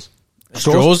at straws.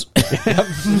 Straws.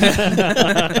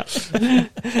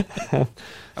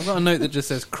 I've got a note that just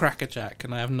says crackerjack,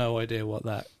 and I have no idea what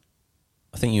that...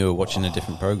 I think you were watching a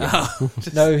different program.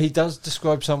 No, he does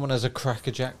describe someone as a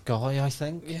crackerjack guy, I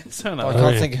think. Yeah, so I no.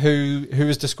 can't yeah. think who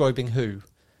is describing who,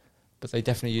 but they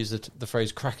definitely use the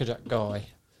phrase crackerjack guy.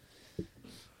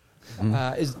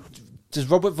 Does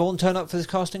Robert Vaughan turn up for this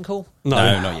casting call? No,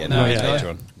 not yet. No, No, he's yeah, later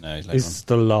on. No, he's later He's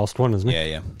the last one, isn't on.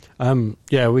 he? Yeah.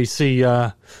 Yeah, we see,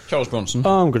 Charles Bronson.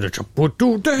 I'm going to chop what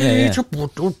do day, Yeah. chop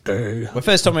what do day. Well,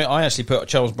 first time I actually put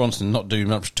Charles Bronson not doing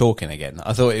much talking again.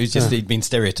 I thought it was just he'd been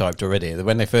stereotyped already.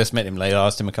 When they first met him, they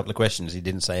asked him a couple of questions. He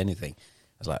didn't say anything.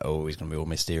 I was like, oh, he's going to be all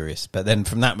mysterious. But then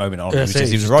from that moment on, Yeah, he was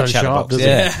he's a right done sharp, chatterbox.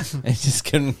 doesn't Yeah, he just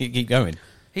couldn't keep going.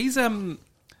 He's,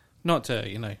 not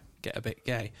to, get a bit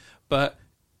gay, but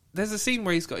there's a scene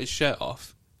where he's got his shirt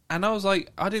off, and I was like,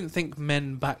 I didn't think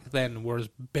men back then were as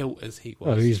built as he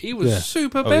was. Oh, he was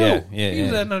super built. yeah, yeah, he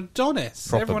was yeah. an Adonis.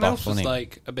 Proper Everyone buff, else was wasn't he?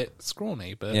 like a bit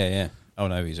scrawny, but Yeah. Oh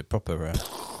no, he's a proper.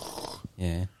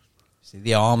 Yeah. See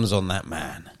the arms on that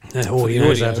man. Yeah, for all he the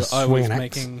knows audio, how to I swing was an axe.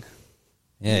 making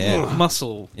Yeah.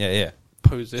 muscle Yeah.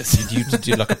 poses. You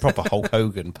did like a proper Hulk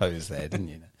Hogan pose there, didn't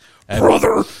you?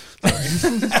 Brother!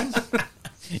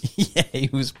 Yeah, he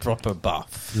was proper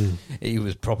buff. He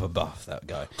was proper buff, that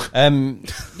guy.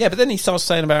 Yeah, but then he starts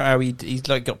saying about how he's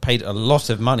like got paid a lot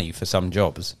of money for some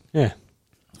jobs, Yeah.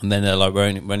 and then they're like, we're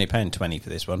only paying 20 for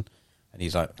this one, and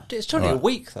he's like, It's 20 a Alright.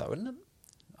 week, though, isn't it?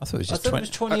 I thought it was I just thought it 20. was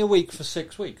 20 a week for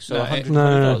 6 weeks, so No, $120.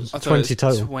 No. I thought 20 it was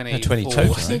total. 20 No, 20 for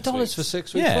total. six $20 weeks. for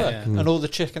 6 weeks' Yeah. work, and all the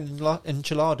chicken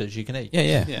enchiladas you can eat.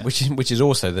 Yeah. Yeah. Which is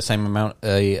also the same amount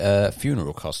a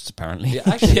funeral costs apparently. Yeah,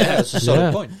 actually, yeah, that's a solid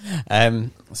Yeah. point.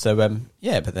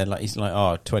 But then he's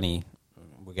like, 20,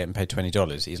 we're getting paid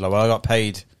 $20. He's like, well, I got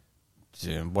paid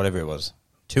whatever it was,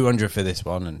 $200 for this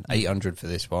one and $800 for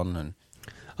this one, and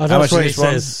Oh, how much that's where he is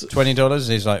this one? says, $20.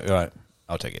 He's like, right,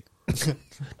 I'll take it.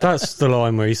 that's the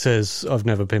line where he says, I've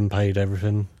never been paid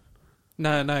everything.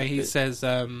 No, he says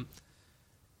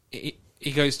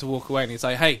he goes to walk away and he's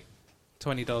like, hey,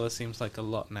 $20 seems like a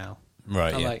lot now.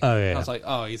 Right, I'm yeah. like, Oh, yeah. I was like,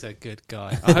 oh, he's a good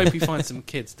guy. I hope he finds some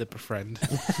kids to befriend.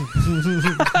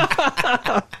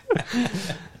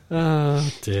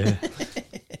 Oh, dear.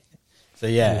 So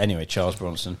yeah, anyway, Charles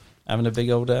Bronson having a big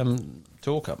old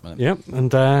talk up, man. Yep, and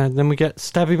then we get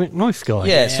Stabby McKnife guy.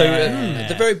 Yeah, so at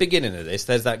the very beginning of this,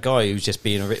 there's that guy who's just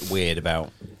being a bit weird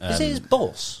about. Is it his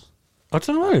boss? I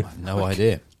don't know. No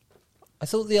idea. I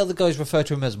thought the other guys refer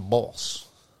to him as boss.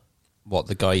 What,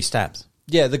 the guy he stabs?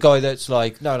 Yeah, the guy that's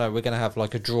like, no, we're going to have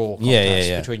like a draw contest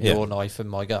Yeah, between yeah. your knife and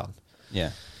my gun.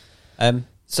 Yeah.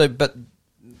 But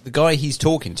the guy he's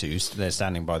talking to, they're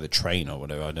standing by the train or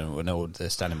whatever. I don't know. They're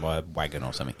standing by a wagon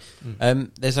or something.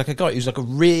 There's like a guy who's like a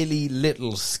really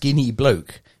little skinny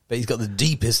bloke, but he's got the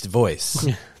deepest voice.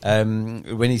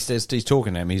 When he says he's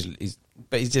talking to him,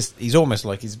 he's almost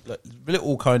like he's like a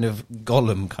little kind of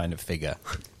Gollum kind of figure.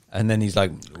 And then he's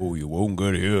like, "Oh, you won't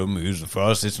get him. He's the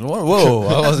fastest." Whoa!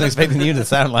 I wasn't expecting you to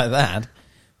sound like that.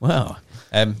 Wow.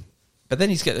 But then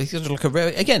he's got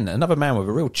like again another man with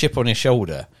a real chip on his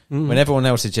shoulder. When everyone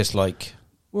else is just like,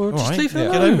 Well, all just right, leave it yeah,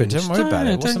 alone. get over it. Don't Just worry about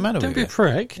it. What's the don't- matter don't with be you? a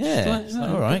prick. Yeah, Just it's like,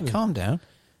 all right, calm down.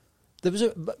 There was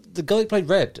the guy who played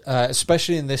Red,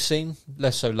 especially in this scene,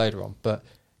 less so later on, but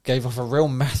gave off a real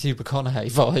Matthew McConaughey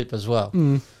vibe as well.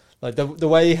 Like the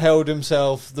way he held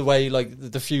himself, the way like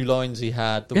the few lines he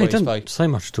had, the Yeah, way he he doesn't spoke. say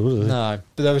much at all, does he? No,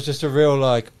 but there was just a real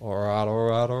like all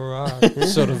right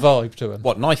sort of vibe to him.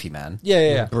 What, Knifey Man?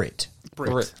 Yeah. Brit.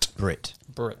 Brit.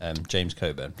 James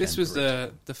Coburn. This and was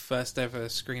Brit. the first ever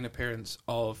screen appearance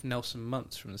of Nelson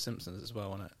Muntz from The Simpsons as well,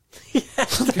 wasn't it?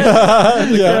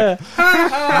 Yeah.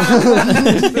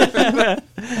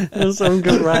 There's some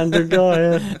good random guy.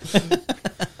 Yeah.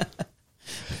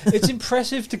 It's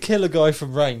impressive to kill a guy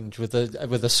from range with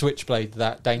a switchblade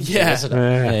that dangerous, Yeah. isn't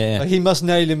it? Yeah. Like, he must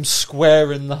nail him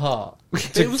square in the heart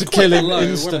to was quite kill him low,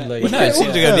 wasn't it? instantly. Well, no, it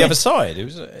seemed to go the other side. It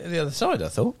was the other side, I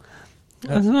thought.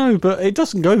 I don't know, but it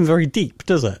doesn't go in very deep,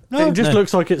 does it? No. It just No.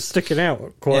 looks like it's sticking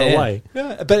out quite Yeah. a way.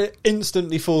 Yeah, but it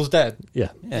instantly falls dead. Yeah.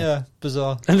 Yeah,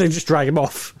 bizarre. And they just drag him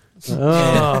off.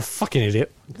 Oh, fucking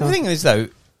idiot. The thing is, though,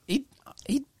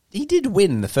 he did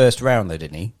win the first round, though,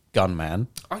 didn't he? Gunman.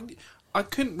 I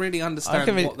couldn't really understand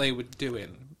couldn't really- what they were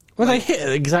doing. Well, they hit at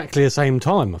exactly the same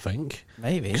time, I think.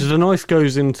 Maybe. Because the knife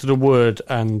goes into the wood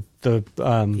and the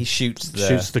He shoots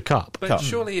the cup. But Come.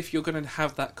 surely if you're going to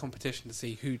have that competition to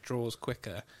see who draws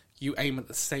quicker, you aim at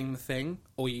the same thing,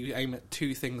 or you aim at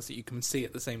two things that you can see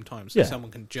at the same time, so Yeah.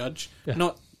 someone can judge, Yeah.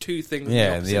 not two things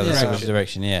Yeah, in the other direction.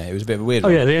 direction. Yeah, it was a bit of a weird. Oh,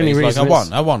 one. yeah, the But only he's reason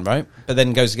like, I won, right? But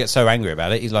then goes to get so angry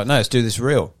about it. He's like, no, let's do this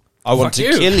real. I want Fuck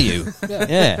to you. kill you.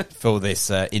 Yeah, for this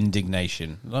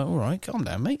indignation. Like, all right, calm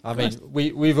down, mate. I mean,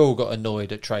 we've all got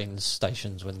annoyed at train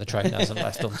stations when the train hasn't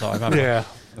left on time. haven't we? Yeah.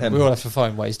 We all have to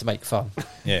find ways to make fun.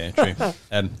 Yeah, true.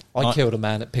 I killed a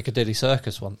man at Piccadilly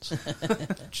Circus once,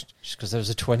 just because there was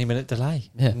a 20-minute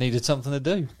delay. Yeah. I needed something to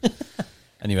do.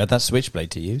 And you had that switchblade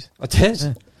to use. I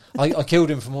did. I killed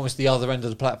him from almost the other end of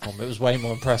the platform. It was way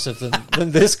more impressive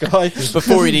than this guy.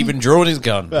 Before he'd even drawn his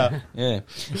gun. Yeah.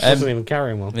 Wasn't even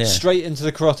carrying one. Yeah. Straight into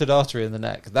the carotid artery in the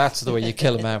neck. That's the way you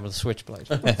kill a man with a switchblade.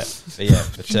 But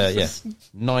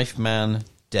Knife Man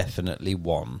definitely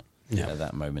won at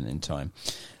that moment in time.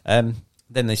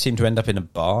 Then they seem to end up in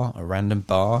a random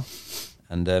bar,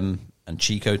 and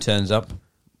Chico turns up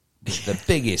with the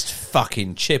biggest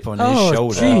fucking chip on his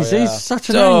shoulder. Jeez, he's such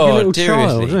an angry little child,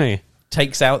 seriously. isn't he?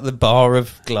 Takes out the bar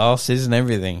of glasses and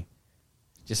everything.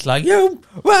 Just like,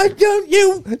 why don't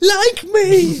you like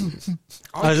me?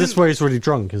 Oh, this is where he's really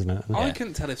drunk, isn't it? I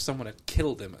couldn't tell if someone had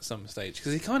killed him at some stage,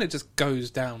 because he kind of just goes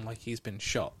down like he's been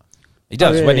shot. He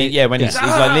does. Oh, yeah, when he's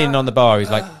like leaning on the bar, he's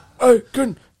like, I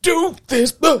can do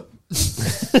this.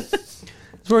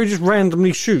 It's where he just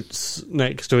randomly shoots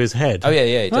next to his head. Oh, yeah,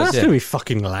 he Well, does. that's Yeah. going to be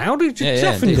fucking loud. He just Yeah,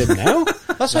 deafened him now.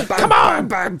 That's like, come on,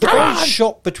 the guy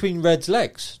shot between Red's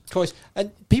legs twice,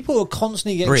 and people are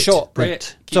constantly getting Brit. shot.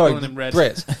 Brit. Keep Sorry, calling him Red.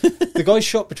 Brit. The guy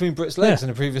shot between Brit's legs Yeah.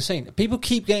 in a previous scene. People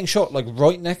keep getting shot like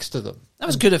right next to them. That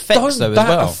was good effects, Don't though, as bat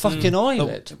well. a fucking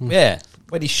eyelid. Yeah,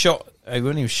 when he shot,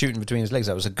 when he was shooting between his legs,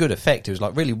 that was a good effect. It was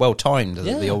like really well timed.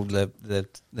 Yeah. The old the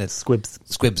Squibs.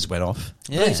 squibs went off.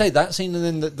 Like I say, that scene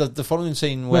and then the following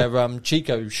scene where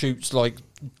Chico shoots like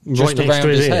Right just next around to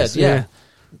his his head. ears, Yeah.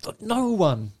 But no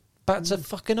one bats a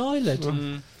fucking eyelid.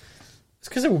 It's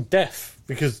because they're all deaf,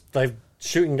 because they're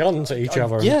shooting guns at each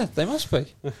other. Yeah, they must be.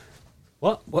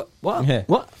 What? Yeah.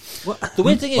 What? The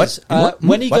weird thing What? is, What?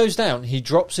 when he What? goes down, he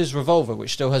drops his revolver,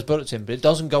 which still has bullets in, but it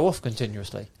doesn't go off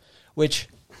continuously. Which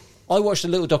I watched a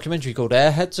little documentary called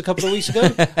Airheads a couple of weeks ago.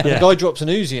 And the guy drops an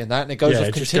Uzi in that, and it goes Yeah, off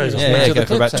it just goes continuously. off. Yeah, until go the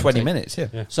for about clip's 20 empty. minutes.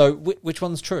 Yeah. So which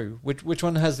one's true? Which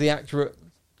one has the accurate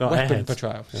weapon Airheads.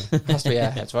 portrayal? Has to be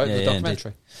Airheads, right? Yeah, The yeah,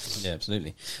 documentary. Yeah,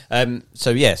 absolutely.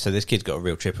 So this kid's got a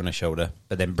real chip on his shoulder,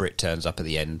 but then Brit turns up at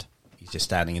the end. He's just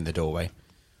standing in the doorway.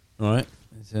 All right,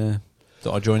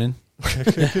 thought I'd join in.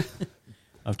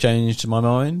 I've changed my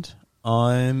mind.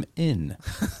 I'm in.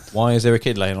 Why is there a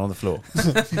kid laying on the floor?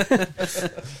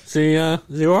 Is he all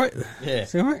right? Yeah.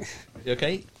 Is he all right? You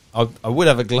okay? I would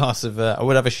have a glass of. I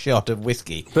would have a shot of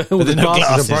whiskey, But all there's the no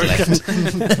glasses are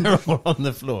glasses left. They're all on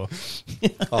the floor.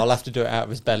 I'll have to do it out of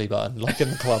his belly button, like in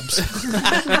the clubs.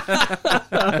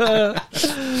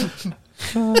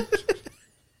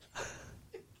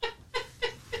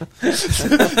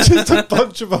 Just a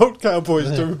bunch of old cowboys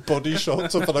doing body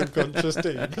shots of an unconscious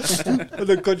teen. An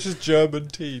unconscious German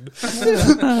teen.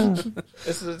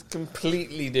 This is a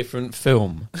completely different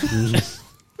film.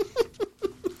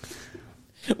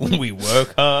 We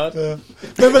work hard.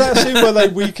 Remember that scene where they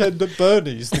weekend at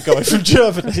Bernie's, the guy from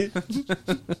Germany?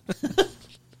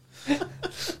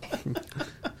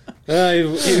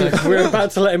 We're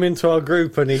about to let him into our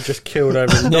group, and he just killed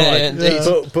overnight. Yeah,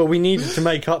 indeed. But we needed to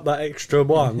make up that extra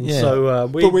one, Yeah. so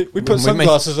We put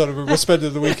sunglasses on and we were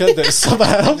spending the weekend at summer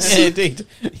house. Yeah, indeed.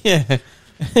 Yeah.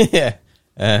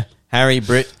 Yeah. Harry,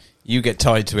 Britt, you get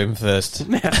tied to him first.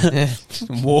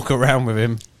 Walk around with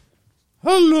him.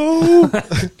 Hello.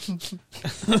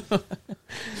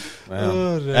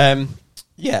 Well,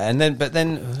 yeah, and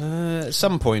then at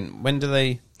some point, when do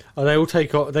they? Oh, they all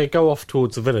take off. They go off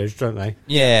towards the village, don't they?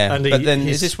 Yeah, And but then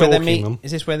he's is this where they stalking meet? them.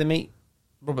 Is this where they meet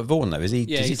Robert Vaughan? Though is he?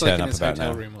 Yeah, does he he's like turn in up his about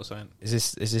hotel now? room or something. Is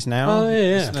this now? Oh,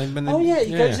 yeah. When they- Oh yeah,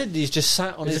 he yeah. goes in. He's just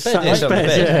sat on his He's bed. sat on right?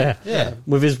 his bed, yeah. Yeah.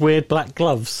 With his weird black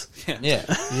gloves. Yeah.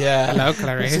 Yeah. Hello,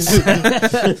 Clarice.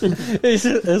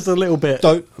 It's a little bit.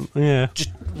 Don't Yeah.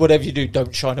 just whatever you do,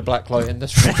 don't shine a black light in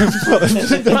this room.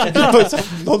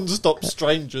 But non-stop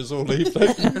strangers all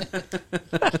evening.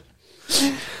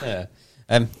 Yeah.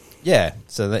 Yeah.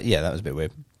 So that was a bit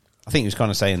weird. I think he was kind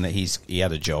of saying that he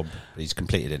had a job, but he's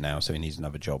completed it now, so he needs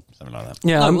another job, something like that.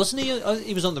 Yeah. No, wasn't he?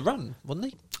 He was on the run, wasn't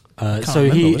he? So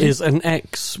remember, he was he? is an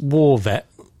ex-war vet.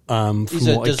 From He's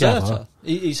a what I gather. deserter.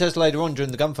 He says later on during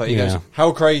the gunfight, he Yeah. goes,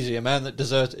 "How crazy! A man that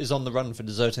is on the run for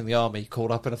deserting the army, caught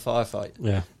up in a firefight."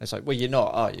 Yeah. It's like, well, you're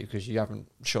not, are you? Because you haven't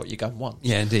shot your gun once.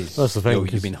 Yeah, indeed. That's the thing, You've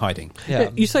 'cause- been hiding.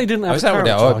 Yeah, you say he didn't have is a that what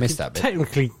character. I missed that bit.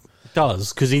 Technically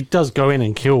does, because he does go in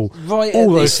and kill Right all at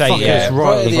the- those Say, fuckers yeah,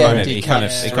 right at at the the front. end, He kind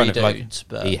of three like dudes,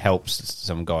 but- he helps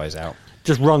some guys out.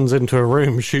 Just runs into a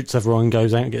room, shoots everyone,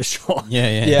 goes out and gets shot. Yeah,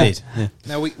 Yeah. indeed. Yeah.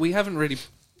 Now, we haven't really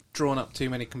drawn up too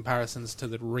many comparisons to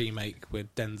the remake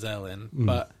with Denzel in,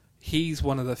 but he's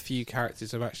one of the few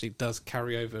characters who actually does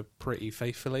carry over pretty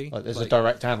faithfully. Like, there's a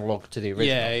direct analogue to the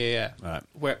original. Yeah.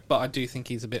 Right. But I do think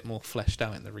he's a bit more fleshed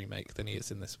out in the remake than he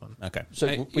is in this one. Okay. So,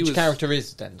 He which was- character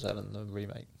is Denzel in the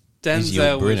remake? He's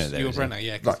Yul Denzel Brynner was there, Yul isn't he? Brynner,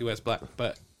 yeah, because Right. he wears black.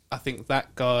 But I think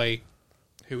that guy,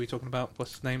 who are we talking about?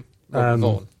 What's his name?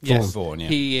 Vaughan. Yes, Vaughan, yeah.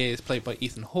 he is played by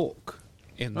Ethan Hawke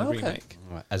in the Okay. remake,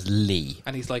 Right. As Lee,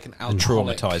 and he's like an a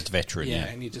alcoholic. traumatized veteran. Yeah, Yeah.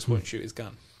 and he just won't shoot his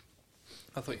gun.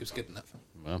 I thought he was good in that film.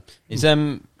 Well, is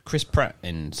Chris Pratt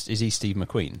in? Is he Steve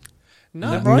McQueen?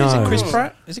 No, Is that right? Is No. it Chris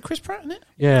Pratt? Is it Chris Pratt in it?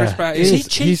 Yeah. Chris Pratt Is he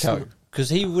He's- Chico? Because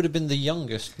he would have been the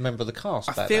youngest member of the cast.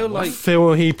 I back feel then, I like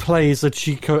feel he plays a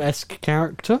Chico-esque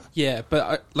character. yeah,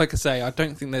 but like I say, I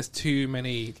don't think there's too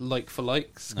many like for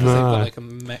likes because No. they've got like a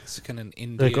Mexican and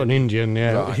Indian. They've got an Indian,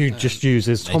 yeah, Right. who just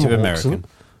uses Native tomahawks.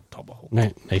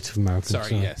 American. Native American.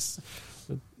 Sorry, yes.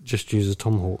 Just uses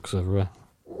tomahawks everywhere.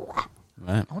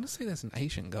 Right. I want to say there's an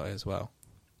Asian guy as well,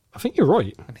 I think you're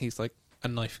right. and he's like a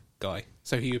knife guy,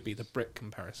 so he would be the Brit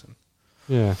comparison.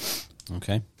 Yeah.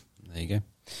 Okay. There you go.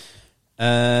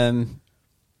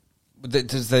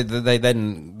 Does they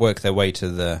then work their way to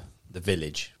the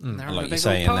village, Now like they you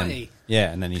say, go and then party.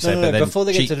 and then you say, No, but then before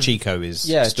they get to the- Chico is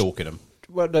Yeah, stalking them.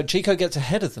 Well, no, Chico gets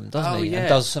ahead of them, doesn't Oh, he? yeah. And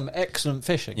does some excellent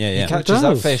fishing. Yeah, yeah. He catches He that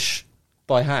does. fish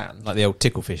by hand. Like the old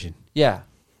tickle fishing. Yeah.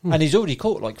 And he's already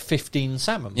caught like 15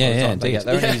 salmon. by Yeah, the yeah, time they indeed. get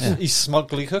there, and Yeah. he's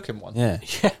smugly cooking one. Yeah.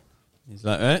 Yeah. He's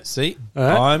like, see,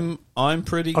 Uh, I'm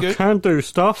pretty I good. can do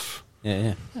stuff.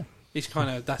 Yeah, He's kind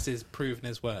of that's his proven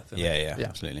his worth. isn't yeah, it? yeah, Yeah.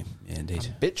 absolutely, yeah,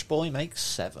 indeed. Bitch boy makes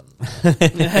 7.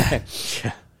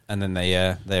 And then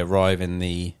they arrive in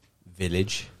the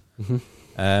village,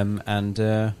 and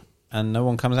no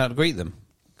one comes out to greet them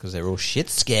because they're all shit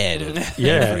scared of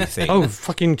Yeah. everything. Oh,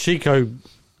 fucking Chico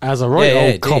has a right Yeah, yeah,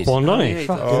 old it cop is. on, doesn't Oh, he? yeah, he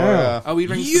Fucking does. hell. Oh, he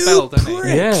rings the bell, doesn't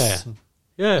he? Yeah.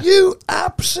 Yeah. You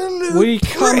absolute. We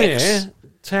come pricks. here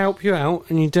to help you out,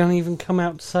 and you don't even come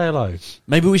out to say hello.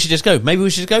 Maybe we should just go.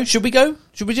 Should we go?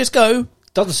 Should we just go?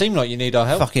 Doesn't seem like you need our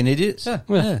help. Fucking idiots. Yeah.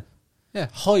 Yeah. Yeah,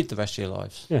 hide the rest of your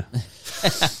lives. Yeah.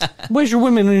 Where's your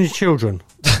women and your children?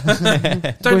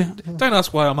 Don't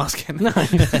ask why I'm asking. No.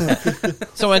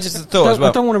 So I just thought as I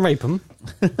well. don't want to rape them.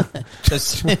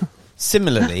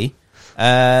 Similarly,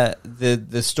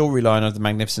 the storyline of the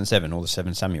Magnificent Seven, or the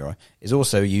Seven Samurai, is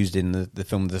also used in the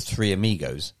film The Three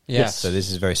Amigos. Yes. So this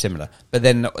is very similar. But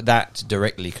then that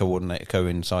directly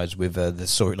coincides with the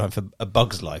storyline for A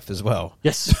Bug's Life as well.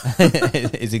 Yes.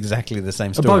 It's exactly the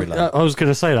same A bug, storyline. I was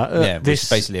going to say that. Yeah, which this is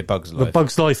basically A Bug's The Life.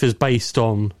 Bug's Life is based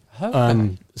on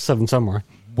Seven Samurai.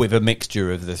 With a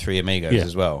mixture of the Three Amigos Yeah.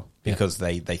 as well. Because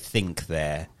they think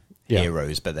they're Yeah.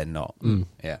 heroes, but they're not.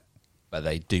 Yeah. But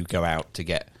they do go out to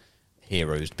get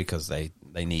heroes because they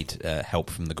need help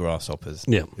from the grasshoppers,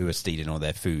 Yeah. who are stealing all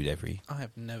their food every. I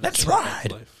have never. That's seen right.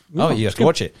 Bug's Life. Oh, you have to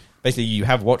watch it. Basically, you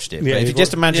have watched it. Yeah, But if you you've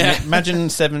just imagine Yeah. imagine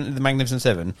the Magnificent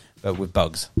Seven, but with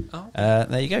bugs. Oh.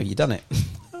 There you go. You done it.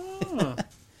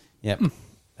 Yep.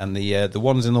 And the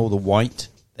ones in all the white,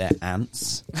 they're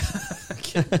ants.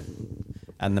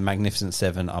 And the Magnificent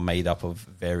Seven are made up of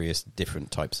various different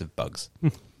types of bugs.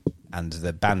 And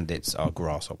the bandits are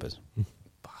grasshoppers.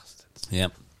 Bastards.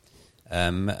 Yep.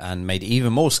 And made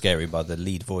even more scary by the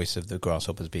lead voice of the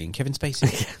grasshoppers being Kevin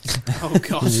Spacey. Oh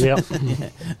god. Yep.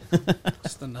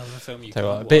 Just another film you Tell you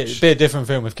can't what, a watch. bit different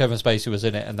film if Kevin Spacey was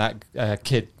in it and that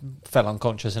kid fell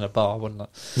unconscious in a bar, wouldn't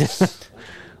it?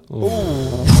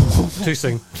 Too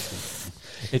soon.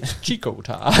 It's Chico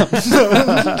time.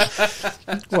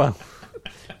 Well,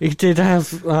 he did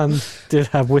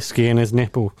have whiskey in his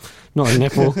nipple. Not a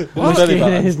nipple. Whiskey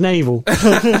in his navel.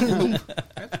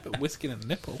 But whiskey and a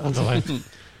nipple. I don't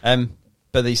know.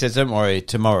 But he says, "Don't worry.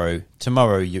 Tomorrow,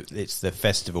 it's the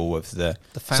festival of the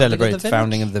founding celebrate of the the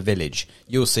founding of the village.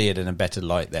 You'll see it in a better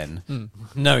light then."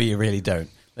 No, you really don't.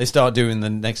 They start doing the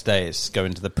next day. It's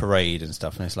going to the parade and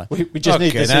stuff, and it's like We just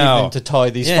need this fucking hell. evening to tie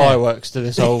these Yeah. fireworks to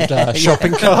this old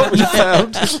shopping cart we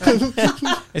found.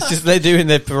 It's just they're doing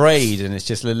their parade, and it's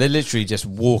just they're literally just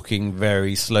walking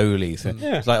very slowly. So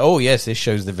It's like, oh yes, this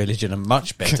shows the village in a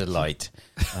much better light.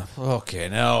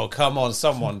 Fucking hell! Come on,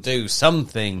 someone do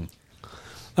something.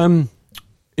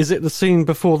 Is it the scene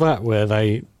before that where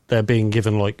they're being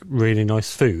given like really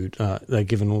nice food? They're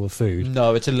given all the food.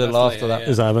 No, it's a little That's after later, that. yeah.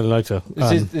 Is that a bit later?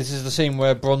 This is the scene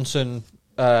where Bronson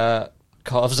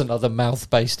carves another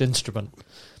mouth-based instrument.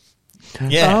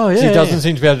 Yeah. Oh, yeah. So he doesn't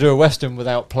seem to be able to do a western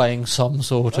without playing some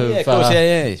sort Oh, of. yeah, of course,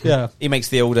 yeah. yeah. He makes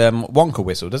the old Wonka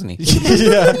whistle, doesn't he?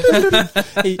 Yeah.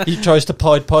 he tries to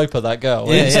Pied Piper that girl.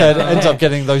 Yeah, Instead, yeah. ends up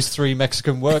getting those 3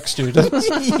 Mexican work students.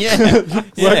 yeah.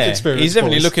 experience He's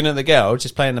definitely boys. looking at the girl,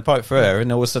 just playing the pipe for her,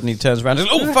 and all of a sudden he turns around and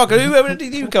goes, "Oh fuck! Where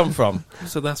did you come from?"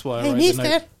 So that's why I wrote the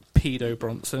note, pedo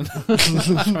Bronson.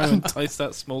 Trying to entice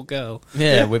that small girl.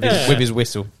 Yeah, with his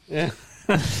whistle. Yeah.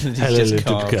 He's Hello, just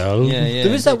little carved. girl. Yeah, yeah.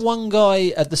 There is that one guy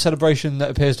at the celebration that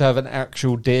appears to have an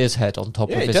actual deer's head on top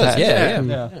Yeah, of he his does, head.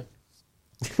 yeah.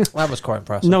 That was quite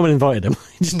impressive. No one invited him.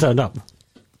 He just turned up.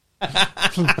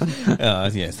 Yeah,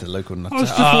 it's the local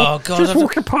nutter. Just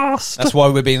walking past. That's why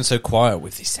we're being so quiet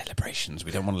with these celebrations.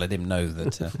 We don't want to let him know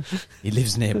that he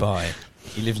lives nearby.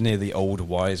 He lives near the old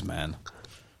wise man.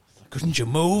 Couldn't you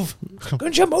move?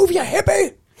 Couldn't you move, you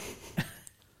hippie?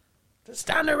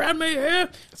 Stand around me here.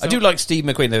 I do like Steve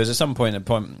McQueen. There was at some point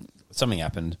something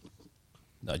happened.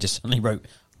 I just suddenly wrote,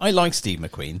 I like Steve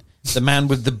McQueen, the man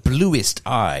with the bluest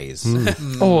eyes.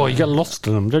 Oh, you got lost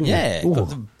in them, didn't you? Yeah, Ooh. got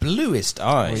the bluest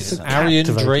eyes. He's an Aryan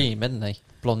Captivating. dream, isn't he?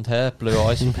 Blonde hair, blue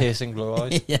eyes, piercing blue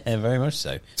eyes. Yeah, very much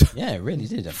so. Yeah, it really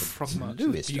did have the From much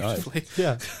bluest eyes. beautifully.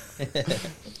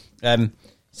 Yeah.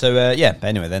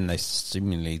 Anyway, then they're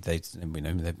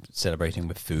celebrating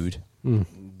with food.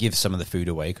 Give some of the food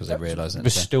away because they realise that We're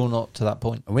still not to that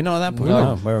point. are we not at that point. No,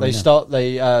 Oh, where are they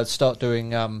we now? start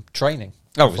doing training.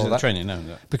 Oh, before is it that. training? No.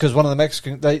 Because one of the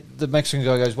Mexican guy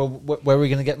goes, well, where are we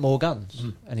going to get more guns?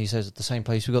 And he says, at the same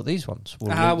place we got these ones.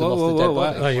 We'll loot them off the dead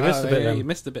body. Oh, you missed a bit then. You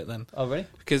missed a bit then. Oh, really?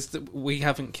 Because we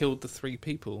haven't killed the 3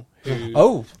 people who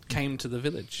Oh, came to the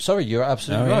village. sorry, you're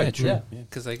absolutely Oh, yeah, right. true. Yeah.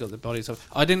 Because they got the bodies of...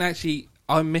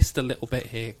 I missed a little bit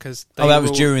here because... That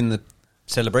was during the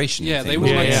celebration. Yeah, thing, they were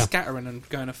wasn't like it? scattering and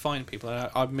going to find people.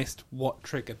 I missed what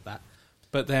triggered that.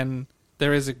 But then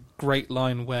there is a great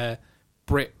line where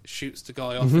Britt shoots the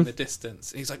guy off in the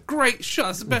distance. And he's like, great shot,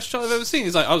 that's the best shot I've ever seen.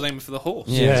 He's like, I was aiming for the horse.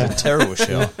 Yeah, it's a terrible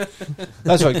shot.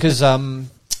 That's right, because Yul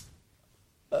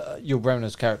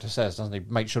Brynner's character says, doesn't he,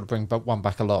 make sure to bring one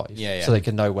back alive Yeah. so they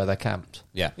can know where they're camped.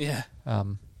 Yeah, Yeah.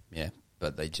 yeah,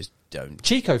 but they just don't.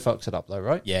 Chico fucks it up, though,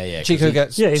 right? Yeah. 'cause Chico he-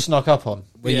 gets snuck up on.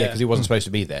 Well, yeah, Yeah. because he wasn't supposed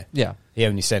to be there. Yeah. He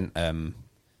only sent thingy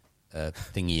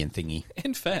and thingy.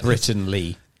 In fairness, Britt and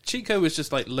Lee. Chico was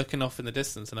just like looking off in the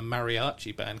distance and a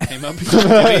mariachi band came up and he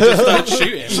just started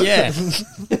shooting. Yeah.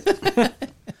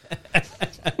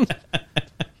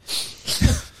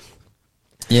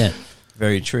 Yeah,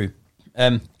 very true.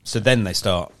 So then they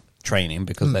start training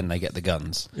because then they get the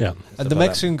guns. Yeah. And the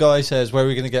Mexican guy says, where are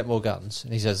we going to get more guns?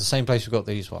 And he says, the same place we've got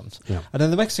these ones. Yeah. And then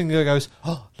the Mexican guy goes,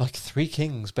 oh, like 3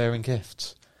 kings bearing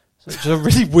gifts. So it's a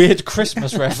really weird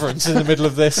Christmas reference in the middle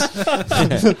of this.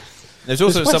 There's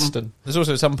also It's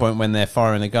Western. some point when they're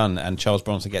firing a gun and Charles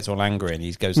Bronson gets all angry and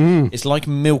he goes, "It's like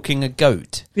milking a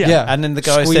goat." Yeah. And then the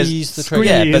guy Squeeze says, the trigger.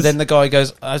 "Yeah," but Squeeze. then the guy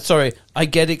goes, "Sorry, I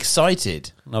get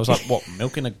excited." And I was like, "What?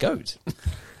 Milking a goat?"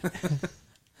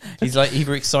 He's like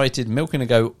either excited milking a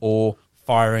goat or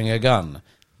firing a gun.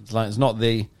 It's like it's not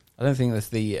the. I don't think that's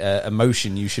the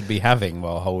emotion you should be having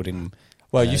while holding.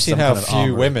 Well, you've seen some how kind of few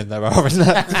armor. women there are in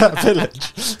that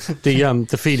village.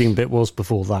 The feeding bit was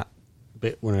before that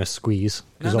bit when I squeeze.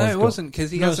 'cause No, I've it got- wasn't because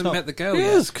he No, it's hasn't not. met the girl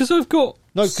Yes, yet. because I've got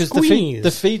No, because squeeze.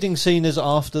 the feeding scene is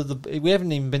after we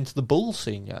haven't even been to the bull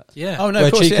scene yet. Yeah. Oh no, where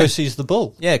of course, Chico yeah. sees the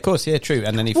bull. Yeah, of course, yeah, true.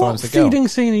 And then he What finds the girl. feeding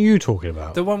scene are you talking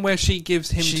about? The one where she gives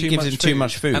him She gives him too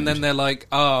much food. and then they're like,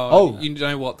 Oh. you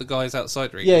know what? The guys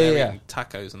outside are eating, Yeah, they're yeah, eating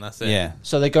tacos, and that's it. Yeah.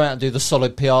 So they go out and do the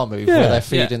solid PR move Yeah. where they're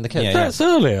feeding the kids. Yeah, That's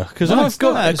earlier because No, I've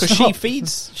got because she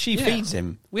feeds Yeah.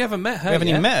 him. We haven't met her. We haven't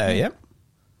yet. even met her yet.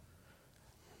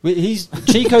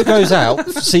 Chico goes out,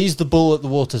 sees the bull at the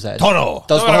water's edge. Toro!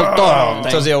 Does the whole Toro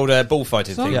thing. Does the old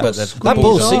bullfighting thing. Yeah. But That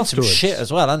bull's seen some afterwards. shit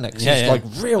as well, hasn't it? 'Cause it's like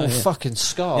real fucking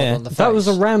scarred Yeah. on the face. That was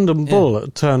a random bull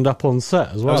that turned up on set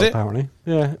as well, Was it? apparently.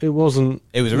 Yeah, it wasn't...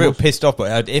 It was a real pissed off.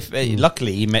 But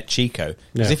luckily he met Chico,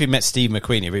 because Yeah. if he met Steve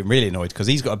McQueen, he'd be really annoyed because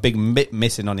he's got a big mitt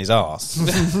missing on his arse,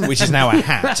 which is now a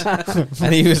hat.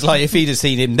 And he was like, if he'd have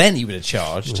seen him, then he would have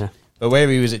charged. Yeah. But where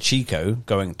he was at Chico,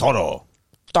 going Toro,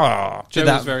 Toro, Jo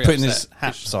did was very putting upset his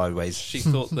hat because sideways. She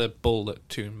thought the bull looked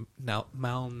too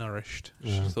malnourished.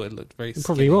 She thought it looked very It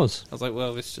probably skinny. was. I was like,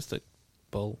 well, it's just a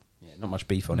bull. Yeah, not much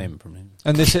beef on him from him.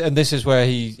 And this is where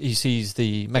he sees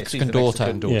the Mexican the daughter.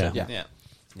 Mexican daughter. Yeah. Yeah.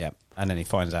 Yeah, and then he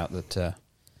finds out that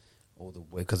all the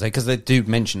because they do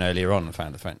mention earlier on,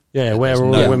 found the fact. Yeah, that where there's are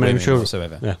all no the women and children?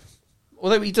 whatsoever. Yeah.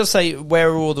 Although he does say where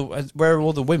are all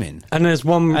the women, And there's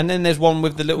one... and then there's one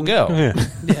with the little girl yeah.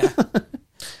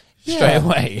 Yeah. straight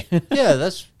away.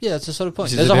 That's a sort of point.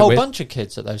 Which is There's a a bit whole weird. bunch of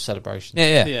kids at those celebrations.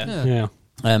 yeah. Yeah. Yeah.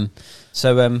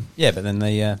 But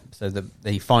then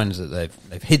he finds that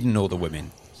they've hidden all the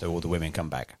women, so all the women come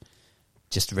back,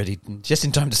 just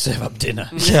in time to serve up dinner.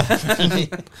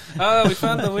 Oh, we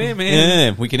found the women.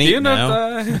 Yeah, we can eat Dinner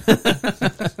now. time.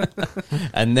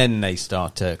 And then they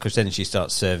start because then she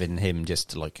starts serving him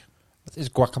just like It's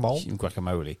guacamole.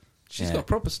 guacamole. She's Yeah. got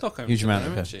proper stock over Huge amount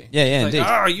of hasn't her. she? Yeah, Like,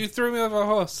 indeed. you threw me over a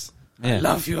horse. Yeah. I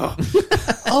love you.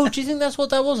 Oh, do you think that's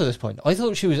what that was at this point? I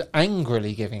thought she was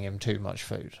angrily giving him too much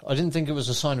food. I didn't think it was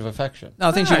a sign of affection. No,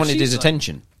 I think she Ah, wanted she's his like-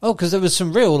 attention. Oh, because there was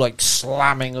some real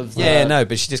slamming of the... Yeah, no,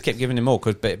 but she just kept giving him more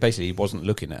because basically he wasn't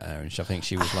looking at her, and I think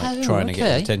she was like Oh, trying to get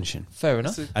okay. his attention. Fair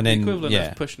enough. It's And the then, equivalent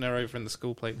yeah. of pushing her over in the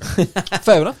school playground.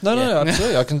 Fair enough. No,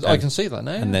 absolutely. I can see that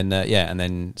now. And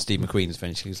then Steve McQueen's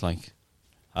finished. He's like,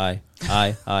 "Hi,"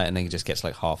 and then he just gets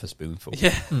like half a spoonful.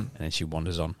 Yeah. And then she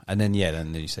wanders on, and then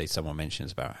you say someone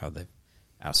mentions about how they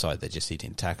outside they're just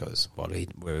eating tacos while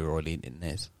we're all eating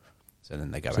this. So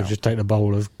then they go So out. just take the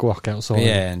bowl of guac outside.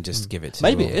 Yeah, and just give it to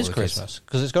Maybe all- it is all the kids. Christmas,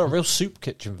 because it's got a real soup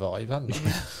kitchen vibe, hasn't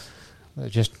it? They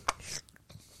just...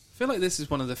 I feel like this is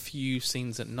one of the few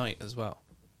scenes at night as well.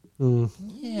 Mm.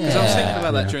 Because I was thinking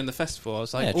about that Yeah. during the festival. I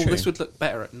was like, Yeah, true. this would look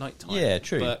better at night time. Yeah,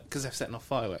 true. But because they're setting off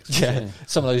fireworks. Yeah,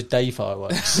 some of those day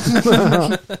fireworks.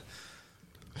 But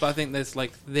I think there's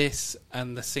like this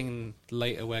and the scene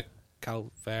later where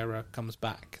Calvera comes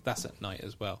back. That's at night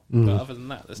as well. Mm. But other than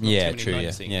that, there's not Yeah, too many true. night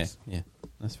Yeah, scenes. yeah.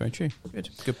 That's very true.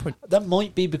 Good point. That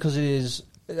might be because it is,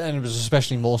 and it was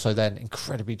especially more so then,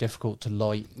 incredibly difficult to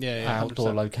light Yeah, yeah, outdoor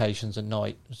 100%. locations at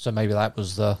night. So maybe that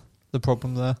was the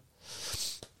problem there.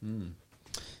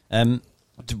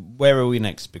 Where are we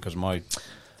next? Because my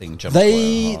thing jumped.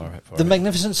 They, quite far the ahead.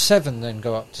 Magnificent Seven, then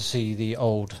go up to see the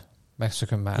old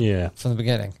Mexican man Yeah. from the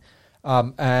beginning.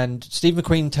 And Steve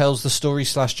McQueen tells the story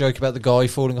 / joke about the guy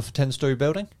falling off a 10-story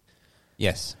building.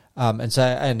 Yes.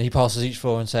 And he passes each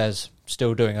floor and says,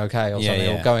 "Still doing okay," or Yeah, something,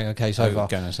 yeah. or "Going okay so far."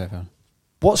 Going so far.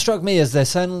 What struck me is they're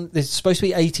saying it's supposed to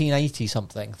be 1880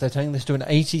 something. They're telling this to an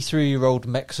 83-year-old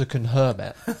Mexican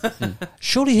hermit.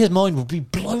 Surely his mind would be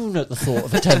blown at the thought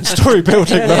of a 10-story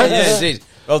building, right? Yeah, indeed.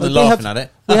 Rather than They laughing have- at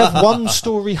it. We have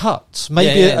 1-story huts,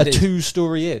 maybe Yeah, a indeed.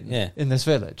 2-story inn Yeah. in this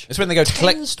village. It's when they go to 10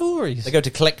 collect. stories. They go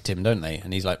to collect him, don't they?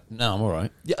 And he's like, "No, I'm all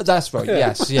right." Yeah, that's right.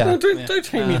 Yes, yeah. Don't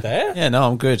take me there. Yeah, no,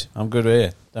 I'm good. I'm good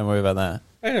here. Don't worry about that.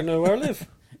 I don't know where I live.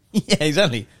 Yeah,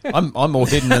 exactly. I'm more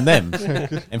hidden than them.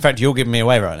 In fact, you're giving me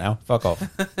away right now. Fuck off.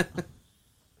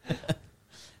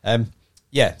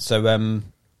 Yeah. So,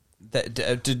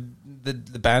 did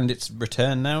the bandits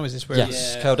return now? Is this where?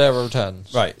 Yes, Yeah. Caldera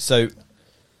returns. Right. So,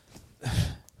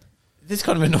 this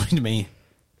kind of annoyed me.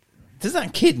 Does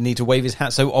that kid need to wave his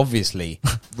hat so obviously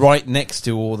right next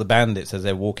to all the bandits as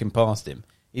they're walking past him?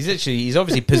 He's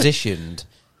obviously positioned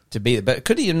to be, but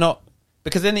could he have not?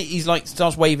 Because then he's like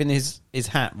starts waving his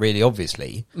hat really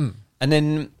obviously, and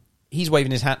then he's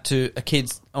waving his hat to a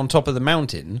kid on top of the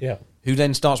mountain, Yeah. who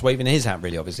then starts waving his hat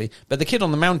really obviously. But the kid on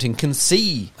the mountain can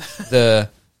see the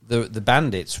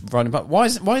bandits running by. Why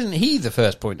isn't he the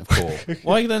first point of call?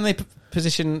 Why don't they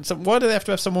position? Why do they have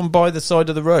to have someone by the side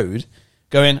of the road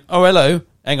going, "Oh, hello,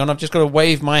 hang on, I've just got to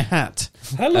wave my hat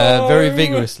Hello. very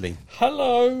vigorously"?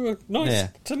 Hello. Nice Yeah.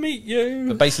 to meet you.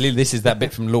 But basically, this is that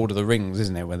bit from Lord of the Rings,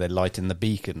 isn't it, where they're lighting the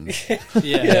beacons?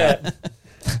 Yeah.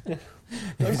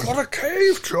 I've got a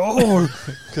cave troll.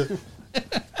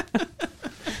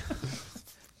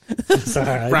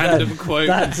 Sorry, Random quote.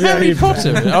 That's Harry very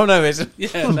Potter. Oh no, it's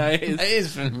Yeah, no, it is. it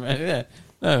is from yeah.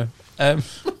 No,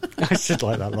 I should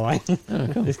like that line.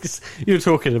 You're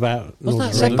talking about Wasn't Lord that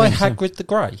of said the by Rings. Hagrid the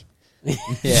Grey?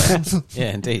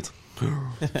 yeah, indeed.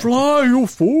 Fly, you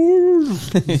fools!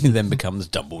 He then becomes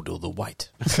Dumbledore the White.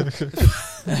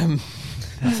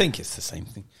 I think it's the same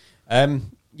thing.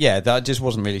 I just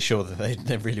wasn't really sure that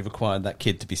they really required that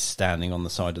kid to be standing on the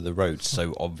side of the road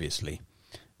so obviously.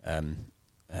 So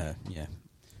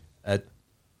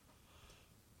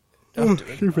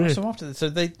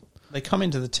they come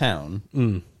into the town.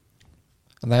 And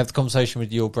they have the conversation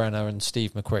with Yul Brynner and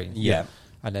Steve McQueen. Yeah.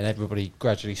 And then everybody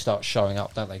gradually starts showing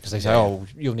up, don't they? Because they say, oh,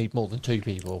 you'll need more than 2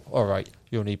 people. All right,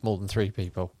 you'll need more than 3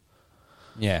 people.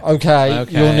 Yeah. Okay,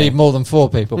 you'll need more than 4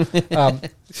 people.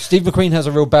 Steve McQueen has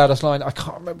a real badass line. I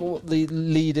can't remember what the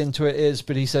lead into it is,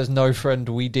 but he says, "No friend,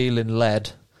 we deal in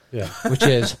lead." Yeah. Which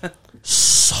is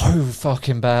so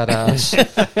fucking badass.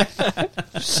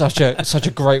 Such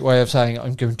a great way of saying,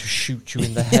 "I'm going to shoot you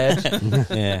in the head."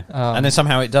 Yeah. And then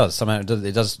somehow it does.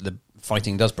 The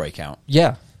fighting does break out.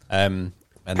 Yeah.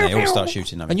 And they all start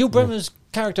shooting. And Yul Brynner's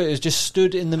character is just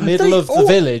stood in the middle of the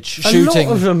village shooting. A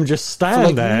lot of them just stand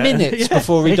for there minutes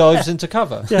before he dives into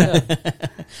cover. Yeah.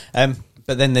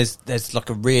 But then there's like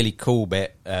a really cool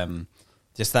bit,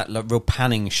 just that real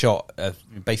panning shot of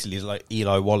basically like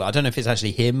Eli Wallach. I don't know if it's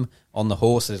actually him on the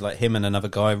horse. There's like him and another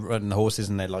guy riding the horses,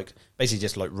 and they're like basically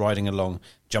just like riding along,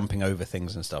 jumping over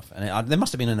things and stuff. And there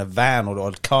must have been in a van or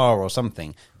a car or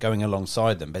something going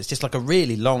alongside them. But it's just like a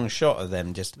really long shot of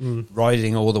them just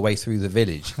riding all the way through the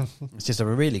village. It's just a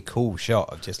really cool shot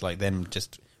of just like them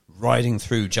just riding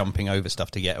through, jumping over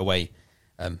stuff to get away.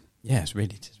 It's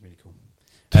really cool.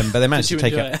 But they managed to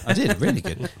take out. I did really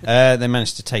good. They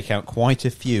managed to take out quite a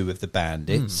few of the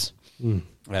bandits, to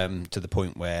the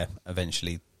point where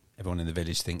eventually everyone in the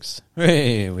village thinks,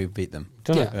 "Hey, we beat them."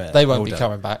 They won't be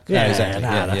coming back. Yeah, exactly.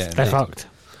 They're fucked.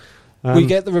 We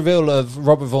get the reveal of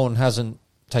Robert Vaughn hasn't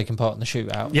taken part in the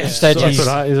shootout. Yes, Instead,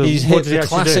 so he's hit the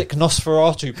classic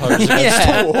Nosferatu pose against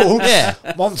the walls. Yeah.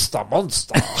 Monster.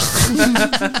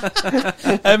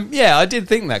 I did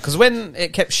think that, because when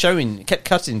it kept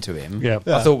cutting to him,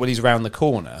 I thought, well, he's round the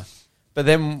corner. But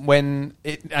then when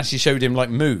it actually showed him like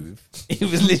move, he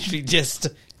was literally just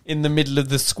in the middle of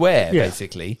the square,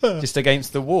 basically, just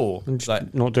against the wall. And just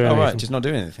like, not doing anything. Just not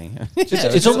doing anything.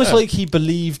 It's almost like he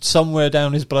believed somewhere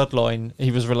down his bloodline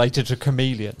he was related to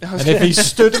Chameleon. And if he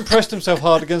stood and pressed himself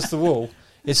hard against the wall,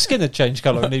 his skin had changed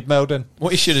colour and he'd meld in.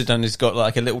 What he should have done is got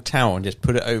like a little towel and just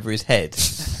put it over his head.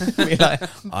 Be like,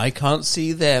 I can't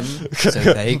see them, so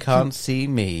they can't see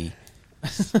me.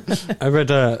 I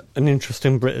read an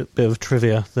interesting bit of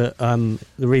trivia that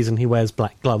the reason he wears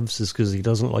black gloves is because he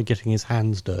doesn't like getting his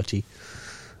hands dirty.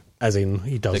 As in,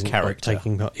 he doesn't like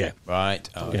taking part. Yeah. Right.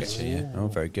 Oh, Yes. okay, yeah. Oh,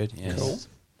 very good. Yes. Cool.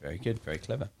 Very good. Very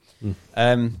clever.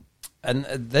 And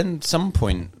then some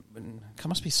point, there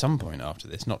must be some point after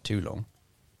this, not too long,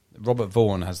 Robert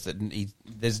Vaughn has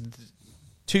there's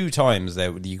 2 times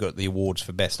there you got the awards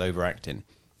for best overacting.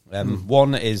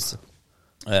 One is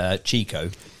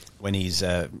Chico, when he's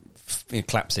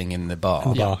collapsing in the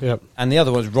bar. And the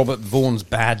other was Robert Vaughan's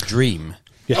Bad Dream.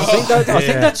 Yes. I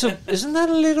think that's isn't that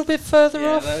a little bit further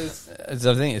off? I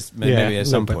think it's maybe at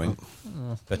some point.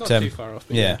 But Not too far off.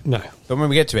 But No. But when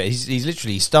we get to it, he's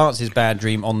literally starts his bad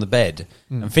dream on the bed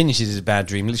and finishes his bad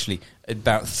dream literally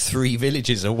about 3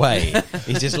 villages away.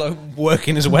 He's just like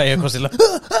working his way across it, like,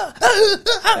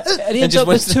 and he ends up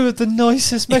with 2 of the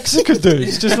nicest Mexican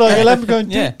dudes. Just like a lamb going,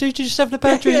 dude, you're just having a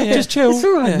bad dream. Just chill. It's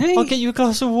all right, mate. I'll get you a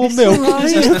glass of warm milk.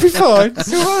 It'll be fine.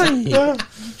 It's all right. Do you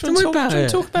want to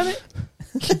talk about it?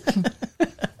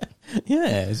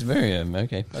 Yeah, it's very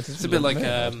okay. It's a bit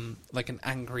like an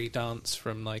angry dance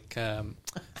from like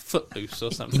Footloose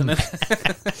or something.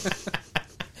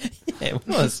 Yeah, it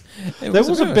was. There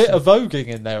was a bit of voguing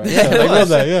in there. Yeah, They were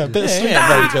there, a bit of sleep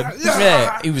voguing.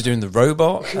 Yeah, he was doing the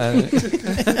robot. He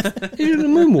did a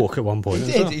moonwalk at one point.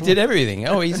 He did everything.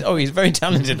 He's very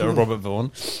talented, Robert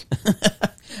Vaughn.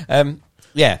 So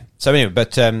anyway,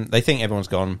 but they think everyone's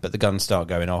gone, but the guns start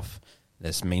going off.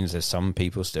 This means there's some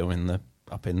people still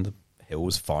up in the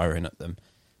hills firing at them.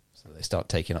 So they start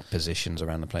taking up positions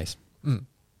around the place.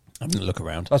 Having a look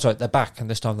around. That's right, they're back, and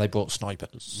this time they brought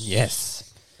snipers. Yes.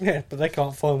 Yeah, but they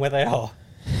can't find where they are.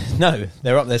 No,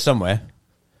 they're up there somewhere.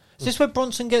 Is this where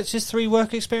Bronson gets his 3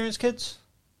 work experience kids?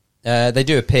 They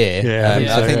do appear. Yeah,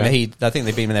 I think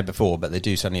they've been there before, but they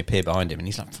do suddenly appear behind him, and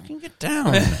he's like, "Fucking get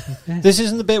down!" This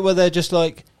isn't the bit where they're just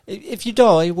like, "If you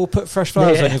die, we'll put fresh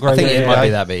flowers on your grave." I think it might be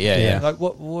that bit. Yeah. Like,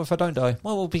 what if I don't die?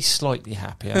 Well, we'll be slightly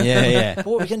happier. Yeah.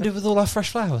 What are we going to do with all our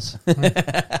fresh flowers?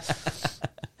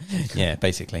 Yeah,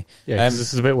 basically. Yeah, 'cause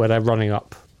this is a bit where they're running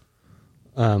up,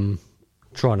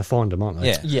 trying to find them, aren't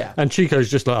they? Yeah. And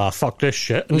Chico's just like, fuck this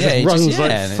shit, and Yeah, he just runs just-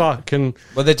 like and fuck. And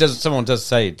Well, someone does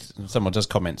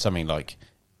comment something like,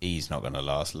 "He's not going to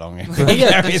last long."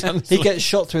 He gets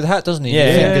shot through the hat, doesn't he?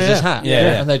 Yeah, He yeah, fingers his hat.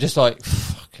 Yeah. And they're just like,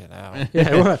 fuck fucking hell. Yeah,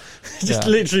 right. Just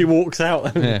literally walks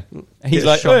out. Yeah. He's Get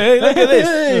like, shot. hey, look at this.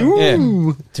 Hey, Yeah.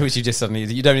 woo. To which you just suddenly,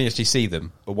 you don't actually see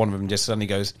them, but one of them just suddenly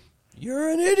goes, "You're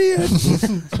an idiot."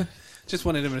 Just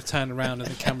wanted him to turn around and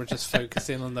the camera just focus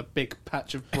in on the big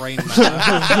patch of brain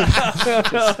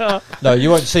matter. No, you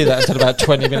won't see that until about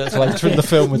 20 minutes later in the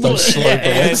film with those slow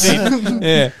bullets.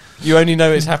 Yeah. You only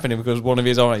know it's happening because one of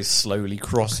his eyes slowly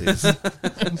crosses.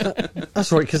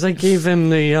 That's right, because they gave him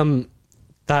the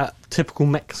that typical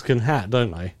Mexican hat,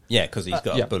 don't they? Yeah, because he's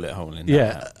got Yeah. a bullet hole in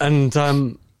Yeah, that.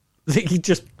 and he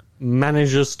just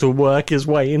manages to work his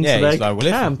way into Yeah, their he's like, well,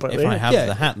 camp. if I have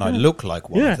the hat and I look like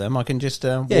one Yeah. of them, I can just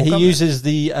walk Yeah, he up uses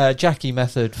the Jackie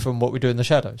method from What We Do in the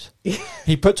Shadows.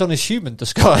 He puts on his human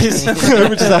disguise,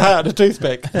 which is a hat and a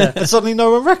toothpick, and suddenly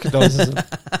no one recognises him.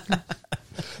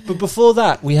 But before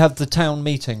that, we have the town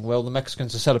meeting where all the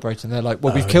Mexicans are celebrating. They're like,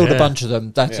 well, we've killed a bunch of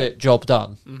them. That's it. Job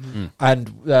done. And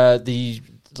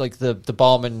the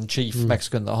barman chief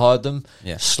Mexican that hired them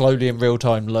Yeah. slowly in real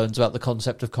time learns about the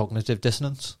concept of cognitive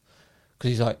dissonance. Because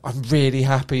he's like, I'm really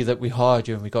happy that we hired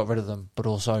you and we got rid of them, but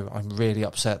also I'm really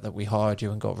upset that we hired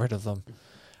you and got rid of them.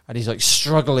 And he's like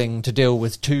struggling to deal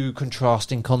with two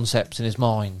contrasting concepts in his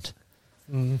mind.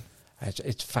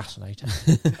 It's fascinating.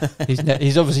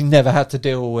 He's obviously never had to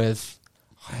deal with,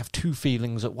 I have two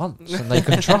feelings at once and they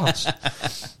contrast.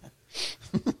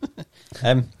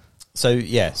 So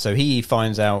he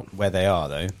finds out where they are,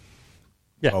 though.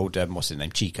 Yeah. Old, what's his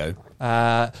name? Chico.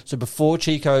 So before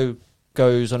Chico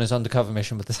goes on his undercover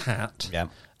mission with this hat, Yeah.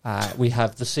 we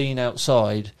have the scene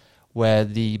outside where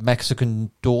the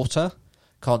Mexican daughter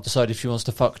can't decide if she wants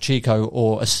to fuck Chico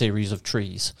or a series of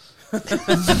trees.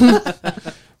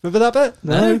 Remember that bit?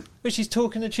 No. Where she's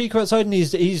talking to Chico outside and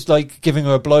he's like giving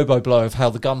her a blow-by-blow of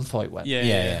how the gunfight went.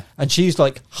 Yeah. And she's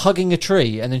like hugging a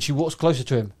tree and then she walks closer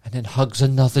to him and then hugs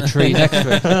another tree next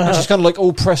to him. And she's kind of like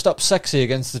all pressed up sexy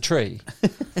against the tree.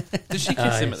 Does she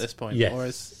kiss him at this point? yes. Or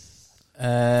is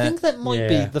I think that might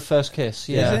be yeah. the first kiss.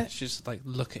 Yeah. she just like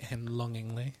look at him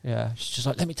longingly? Yeah. She's just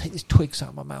like, let me take these twigs out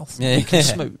of my mouth. Yeah. We can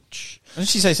smooch. Didn't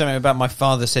she say something about my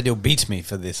father said he'll beat me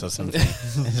for this or something?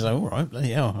 He's like, all right,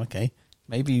 bloody hell, okay.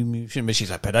 Maybe you shouldn't. But she's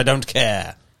like, but I don't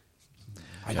care.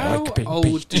 I How like being old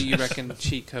beat. do you reckon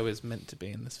Chico is meant to be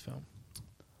in this film?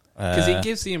 Because he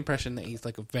gives the impression that he's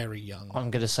like a very young.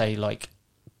 I'm going to say like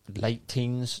late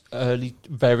teens,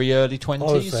 very early 20s.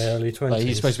 I would say early 20s. Like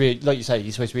he's supposed to be, like you say,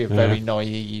 he's supposed to be a very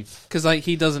naive. Because like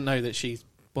he doesn't know that she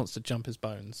wants to jump his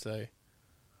bones. So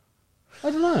I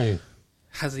don't know.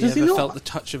 has he Does he ever not? felt the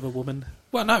touch of a woman?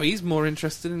 Well, no, he's more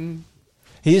interested in.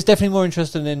 He is definitely more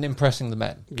interested in impressing the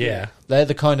men. Yeah. They're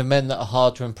the kind of men that are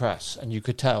hard to impress, and you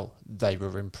could tell they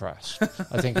were impressed.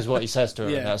 I think is what he says to her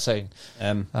in Yeah. that scene. Do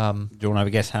you want to have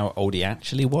a guess how old he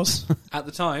actually was? At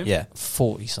the time, Yeah,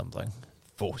 40 something.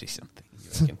 40 something. You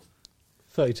reckon?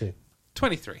 32.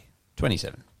 23.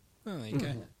 27. Oh, there you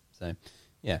go. So,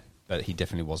 yeah, but he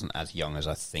definitely wasn't as young as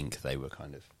I think they were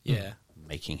kind of Yeah.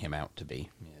 making him out to be.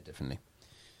 Yeah, definitely.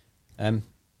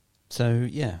 So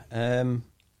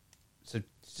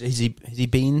has he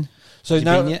been? So Has he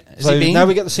now, been yet? Has he been? now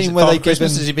we get the Is scene it where Father they give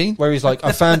Christmas? him, Has he been? where he's like,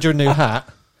 "I found your new hat,"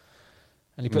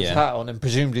 and he puts Yeah. the hat on, and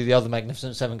presumably the other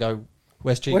Magnificent Seven go,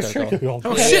 "Where's Chico Where's gone? Chico gone?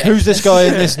 Oh shit! Who's this guy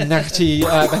in this natty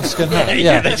Mexican hat?"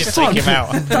 Yeah, They just take him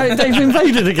out. They've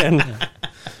invaded again.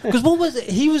 because what was it?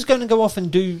 He was going to go off and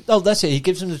do. Oh, that's it. He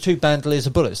gives him the 2 bandoliers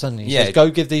of bullets, doesn't he? He Yeah. says, "Go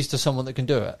give these to someone that can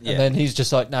do it." Yeah. And then he's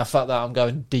just like, "Nah, fuck that. I'm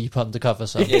going deep undercover."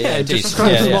 So Yeah, just indeed.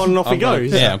 grabs them on and off he I'm gonna-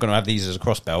 goes. Yeah, I'm going to have these as a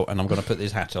cross belt, and I'm going to put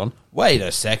this hat on. Wait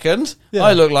a second, Yeah.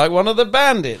 I look like one of the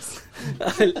bandits.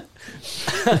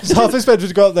 it's half expensive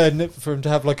to go up there and for him to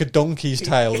have like a donkey's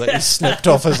tail that he's snipped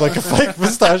off as like a fake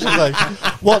moustache. He's like,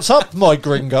 "What's up, my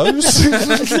gringos?"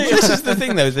 This is the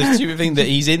thing, though. The stupid thing that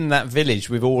he's in that village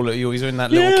with all. He's in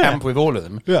that little Yeah. camp with all of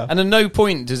them, Yeah. and at no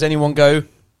point does anyone go,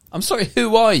 "I'm sorry,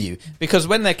 who are you?" Because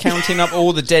when they're counting up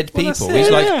all the dead Well, that's people, it, he's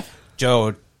yeah. like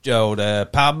Joe,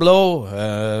 Pablo,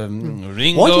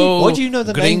 Ringo. Why do you know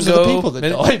the names of the Gringo. people that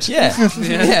died? Yeah,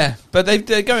 yeah. But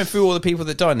they're going through all the people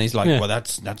that died, and he's like, Yeah. "Well,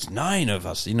 that's 9 of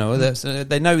us." You know,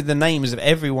 they know the names of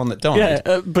everyone that died.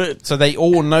 Yeah, but So they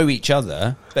all know each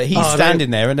other, but he's Oh, standing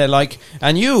there and they're like,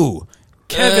 "And you,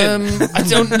 Kevin." I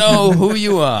don't know who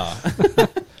you are."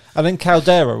 And then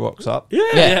Caldera rocks up.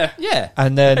 yeah. Yeah.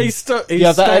 And then He you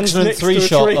have that stands excellent next to 3 a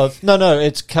shot tree. of no,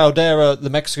 it's Caldera, the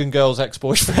Mexican girl's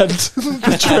ex-boyfriend,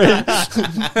 the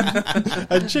tree,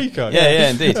 and Chico. Yeah,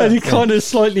 indeed. And he kind of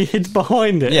slightly hides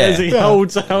behind it Yeah. as he Yeah.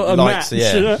 holds out a Lights,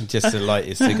 match. You know? just to light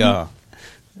his cigar.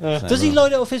 Does he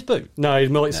light it off his boot? No, he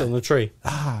lights it on the tree.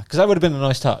 Because that would have been a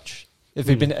nice touch if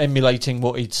he'd been emulating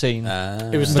what he'd seen.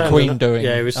 It was McQueen standing up. doing,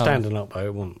 Yeah, he was standing up though.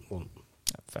 It wasn't.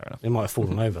 Fair enough. It might have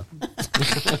fallen over.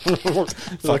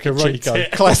 Like a right Chico.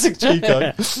 tit. Classic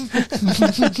Chico.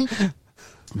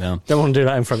 Yeah. Don't want to do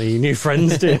that in front of your new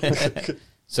friends, do you?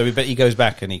 So he goes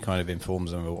back and he kind of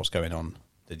informs them of what's going on.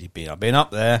 That I've been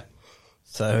up there.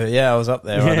 So yeah, I was up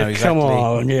there. I know exactly come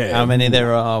on, yeah. how many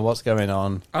there are, what's going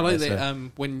on. I like Yeah,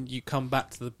 that when you come back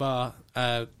to the bar,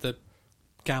 the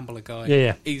gambler guy,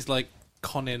 Yeah. he's like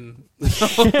conning all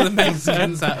the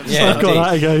Mexicans out of Yeah, I've stuff. got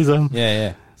that. It goes,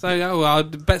 Yeah. So, I'll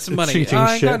bet some money. Cheating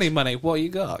I ain't shit. got any money. What you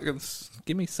got?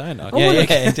 Give me cyanide. Yeah,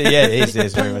 it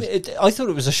is very much. I thought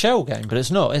it was a shell game, but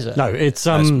it's not, is it? No, it's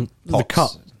It's the pots.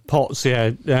 cut pots.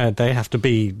 Yeah, they have to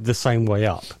be the same way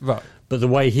up. Right. But the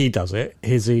way he does it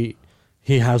is he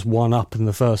has one up in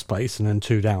the first place and then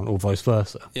two down, or vice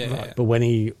versa. Yeah. But when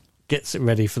he gets it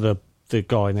ready for the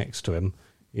guy next to him,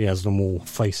 he has them all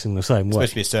facing the same It's way.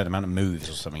 supposed to be a certain amount of moves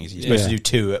or something. He's supposed to do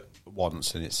two at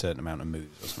once, and it's a certain amount of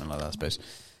moves or something like that, I suppose.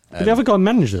 But the other guy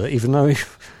manages it, even though he...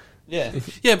 Yeah.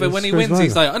 Yeah, but when he Screws wins,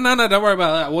 he's over. like, oh, no, don't worry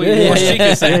about that. What's Yeah.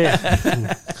 Chico saying?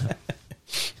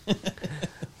 Yeah.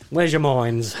 Where's your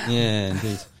minds? Yeah,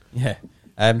 indeed.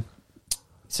 Yeah.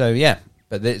 So yeah,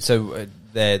 but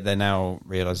they now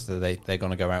realise that they're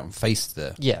going to go out and face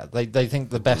the Yeah, they think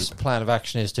the best plan of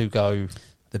action is to go.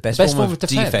 the best, Best form form of of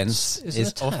defence defence is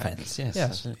is an attack. offence. Yes.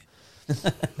 Yes.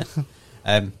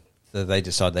 Absolutely. So they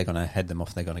decide they're going to head them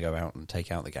off. They're going to go out and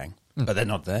take out the gang, but they're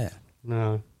not there.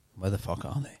 No. Where the fuck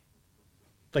are they?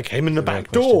 They came in the Real back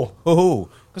question. door. Oh,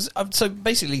 because so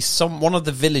basically, one of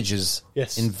the villagers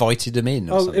Yes. invited them in.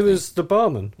 Or Oh, something. it was the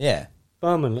barman. Yeah.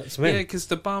 Barman lets him Yeah, in. because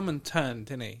the barman turned,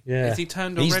 didn't he? Yeah. Is he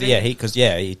turned He's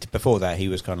already? before that he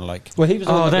was kind of like Well, he was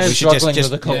Oh, the one that there's- was we should struggling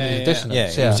just- with the cognitive yeah.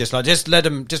 dissonance. he was just like just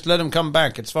let them come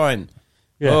back. It's fine.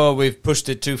 Yeah. Oh, we've pushed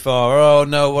it too far. Oh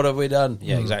no, what have we done?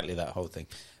 Yeah, exactly that whole thing.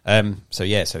 So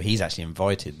he's actually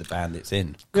invited the bandits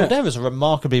in. Caldeira's a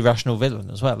remarkably rational villain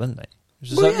as well, isn't he? It's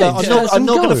just Well, like, yeah, "Look, just I'm lets not, I'm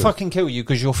them not going to go." fucking kill you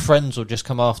because your friends will just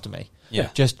come after me. Yeah.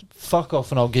 Just fuck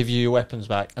off and I'll give you your weapons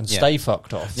back and Yeah. stay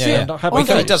fucked off. Yeah, See, yeah. I'm not happy Well,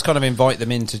 with he it. does kind of invite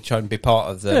them in to try and be part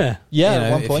of the. Yeah. Yeah, you know,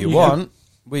 at one if point you you want,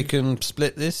 we can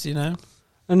split this. You know.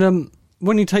 And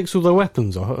when he takes all their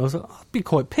weapons off, I was like, I'd be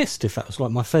quite pissed if that was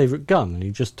like my favourite gun and he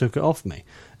just took it off me.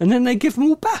 And then they give them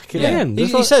all back at the end. He,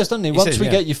 It's he like- says, doesn't he? Once says, we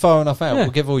yeah. get you far enough out, Yeah.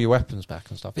 we'll give all your weapons back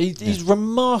and stuff. He's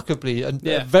remarkably a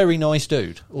Yeah. very nice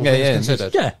dude, all Yeah, things yeah,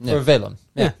 considered, yeah. for a villain.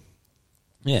 yeah.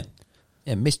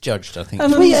 Yeah, misjudged. I think.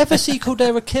 And Did we ever see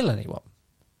Caldera kill anyone?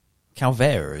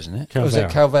 Calvera, isn't it? Or was it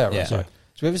Calvera? Yeah. Sorry.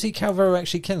 Did we ever see Calvera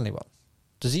actually kill anyone?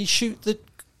 Does he shoot the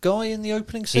guy in the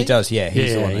opening scene? He does. Yeah, he's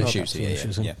Yeah, the one yeah, that okay. shoots it. Yeah, Yeah,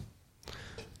 shoots yeah, him.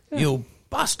 yeah. You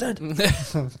bastard.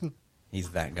 He's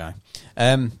that guy.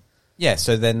 Yeah.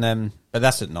 So then, but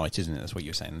that's at night, isn't it? That's what you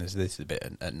were saying. This is a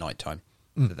bit at night time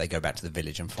that they go back to the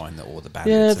village and find that all the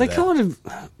bandits. Yeah, are they there. kind of...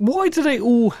 Why do they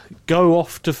all go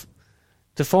off to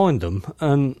find them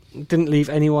and didn't leave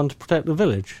anyone to protect the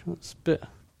village? That's a bit...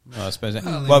 Well, I suppose.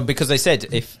 Well, because they said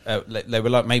if they were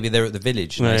like maybe they're at the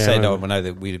village, and Yeah, they yeah, said, maybe. "Oh, well, no,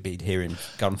 that we'd be hearing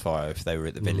gunfire if they were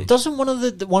at the village." Doesn't one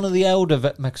of the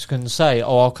elder Mexicans say,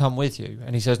 "Oh, I'll come with you,"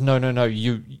 and he says, "No,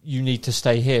 you need to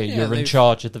stay here. Yeah, You're in they've-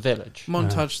 charge of the village."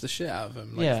 Montage the shit out of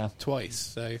him twice,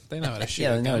 so they know how to shoot.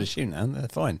 Yeah, a they know how gun. to shoot now. They're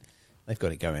fine. They've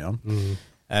got it going on.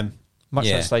 Much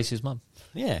yeah. like Stacey's mum.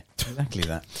 Yeah, exactly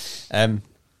that.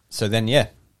 So then,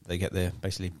 they get there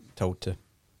basically told to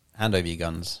hand over your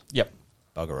guns, Yep.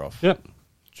 bugger off. Yep.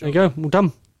 There you go. All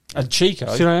done. And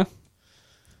Chico, See you later.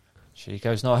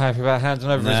 Chico's not happy about handing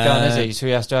over his No. gun, is he? So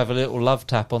he has to have a little love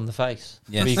tap on the face.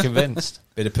 Yes. Be convinced.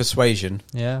 Bit of persuasion.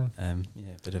 Yeah.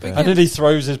 Bit of. And then he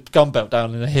throws his gun belt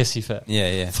down in a hissy fit.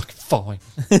 Yeah. Fucking fine.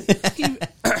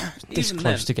 This Even close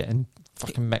then, to getting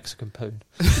fucking Mexican poon.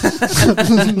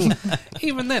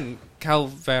 even then,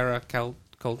 Caldera,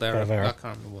 Calvera. I can't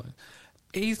remember what.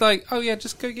 He's like, oh yeah,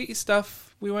 just go get your stuff.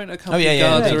 We won't accompany yeah,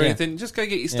 guards yeah, or yeah. anything. Just go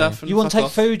get your stuff. And You want to fuck take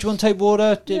off. food? You want to take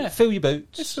water? Yeah. Fill your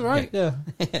boots. It's all right. Yeah.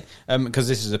 Because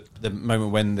this is the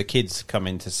moment when the kids come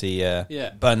in to see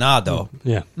Yeah. Bernardo,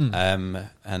 Yeah. and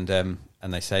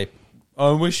they say,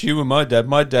 "I wish you were my dad.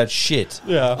 My dad's shit."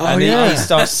 Yeah. Oh, And yeah. he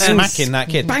starts smacking that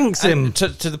kid, Spanks And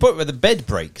him. to the point where the bed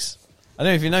breaks. I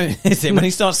don't know if you noticed it. When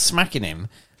he starts smacking him,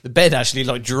 the bed actually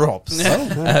like drops.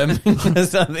 So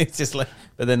it's just like,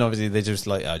 but then obviously they're just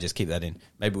like, "Oh, just keep that in.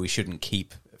 Maybe we shouldn't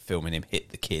keep filming him hit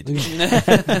the kid."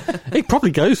 He probably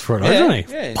goes for it, doesn't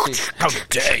he? Yeah. How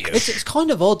dare you? It's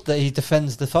kind of odd that he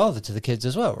defends the father to the kids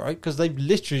as well, right? Because they've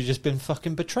literally just been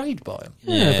fucking betrayed by him.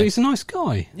 Yeah, but he's a nice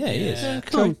guy. Yeah, he is. Yeah.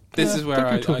 Come on. This is where Don't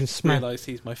I go talking smack. realised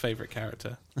he's my favourite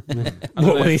character.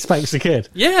 What, when he spanks the kid?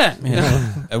 Yeah.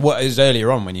 What is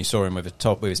earlier on when you saw him with his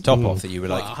top off that you were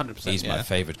like, Well, 100%, he's my yeah.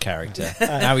 favourite character.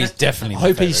 Now he's definitely. I My hope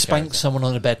he favourite spanks someone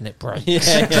on a bed and it breaks.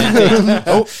 character.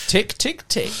 Oh, tick, tick,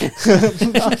 tick.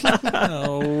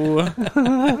 Oh,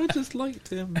 I just liked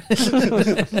him.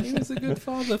 He was a good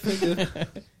father figure.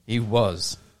 He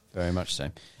was very much so.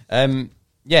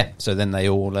 Yeah. So then they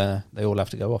all have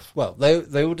to go off. Well,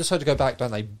 they all decide to go back,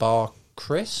 don't they? Bar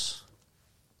Chris.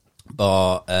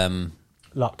 Bar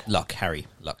Luck. Harry.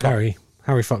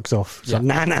 Harry fucks off. It's like,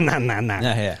 nah.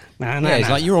 Yeah. Nah, He's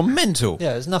like, you're all mental.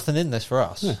 Yeah, there's nothing in this for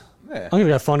us. I'm going to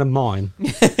go find a mine.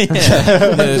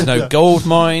 There's no gold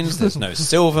mines. There's no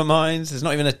silver mines. There's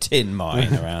not even a tin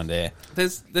mine around here.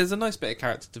 There's a nice bit of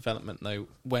character development though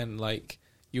when like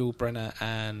Yul Brynner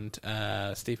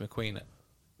and Steve McQueen,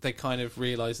 they kind of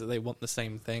realise that they want the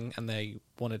same thing and they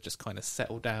want to just kind of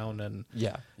settle down and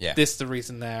Yeah. this is the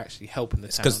reason they're actually helping the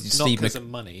town, 'cause not Steve because Mc- of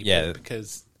money, yeah. but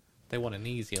because they want an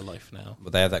easier life now.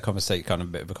 But they have that conversation, kind of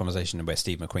a bit of a conversation where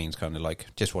Steve McQueen's kind of like,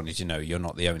 just wanted you to know you're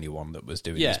not the only one that was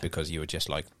doing Yeah. this because you were just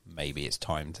like, maybe it's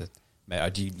time to.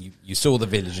 You saw the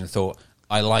village and thought,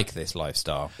 I like this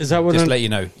lifestyle. Is that what just an- let you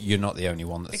know you're not the only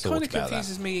one that It thought kind of about that.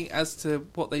 confuses me as to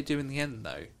what they do in the end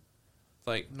though.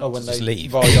 Like, Oh, when Just they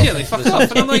leave. ride yeah, off they into fuck the off,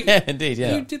 and I'm like, Yeah, indeed,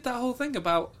 yeah. you did that whole thing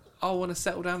about I want to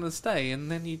settle down and stay, and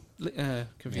then you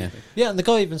confuse me. Yeah, and the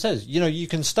guy even says, you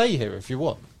can stay here if you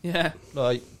want. Yeah,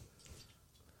 Like,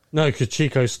 No, because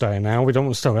Chico's staying now. We don't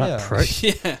want to stay with that Yeah.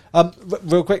 prick. yeah.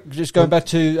 real quick, just going back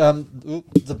to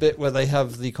the bit where they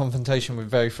have the confrontation with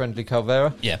very friendly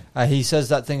Calvera. Yeah. He says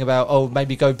that thing about,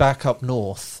 maybe go back up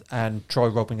north and try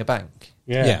robbing a bank.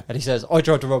 Yeah. Yeah. And he says, I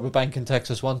tried to rob a bank in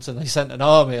Texas once and they sent an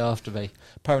army after me.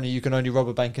 Apparently you can only rob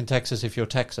a bank in Texas if you're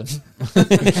Texan.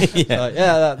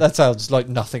 That sounds like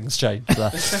nothing's changed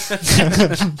there.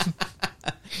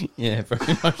 Yeah,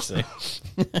 very much so.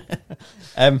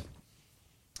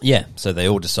 Yeah, so they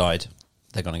all decide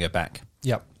they're going to go back.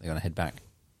 Yep. They're going to head back.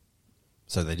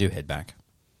 So they do head back.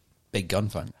 Big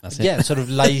gunfight. That's it. Yeah, sort of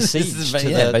lay siege is- to,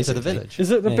 yeah, the basically. village. Is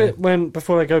it the Yeah. bit when,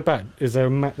 before they go back, is there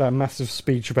that massive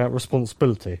speech about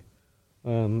responsibility?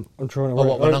 I'm trying to...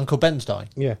 When Uncle Ben's dying?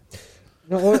 Yeah.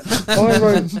 No,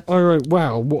 I wrote,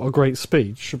 wow, what a great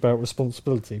speech about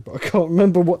responsibility, but I can't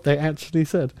remember what they actually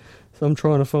said, so I'm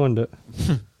trying to find it.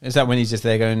 Is that when he's just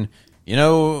there going,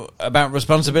 about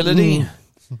responsibility?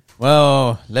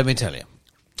 Well, let me tell you.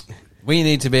 We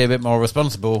need to be a bit more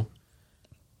responsible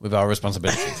with our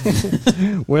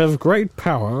responsibilities. With great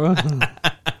power...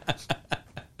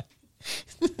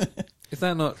 Is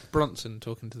that not Bronson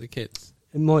talking to the kids?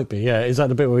 It might be, yeah. Is that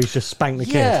the bit where he's just spanked the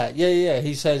kid? Yeah.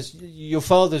 He says, your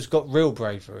father's got real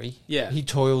bravery. Yeah. He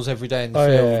toils every day in the Oh,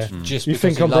 field. yeah. Just You because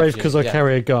think he I'm loves brave you. because I Yeah.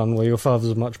 carry a gun, where your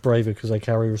father's much braver because they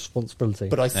carry responsibility.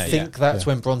 But I think that's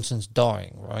when Bronson's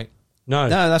dying, right? No,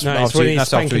 that's it's after when he- he's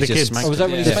that's after spanking he the just kids. smacked Oh, was that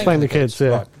when Yeah. he Spank the kids,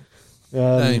 yeah.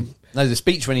 Right. No, the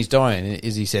speech when he's dying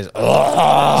is he says,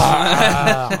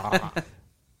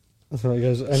 That's right, he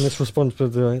goes, and this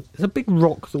responsibility, it's a big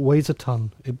rock that weighs a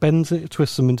ton. It bends it,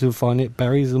 twists them into a fine, it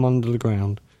buries them under the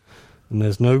ground. And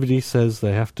there's nobody says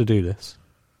they have to do this.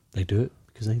 They do it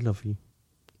because they love you.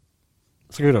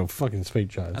 It's a good old fucking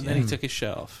speech, guys. And then he took his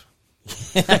shirt off.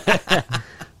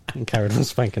 And carried on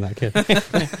spanking that kid.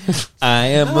 I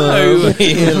am a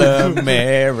real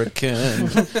American.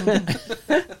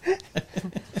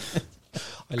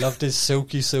 I loved his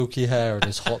silky hair and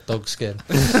his hot dog skin.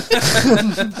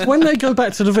 When they go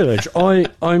back to the village,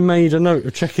 I made a note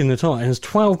of checking the time. There's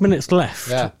 12 minutes left.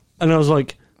 Yeah. And I was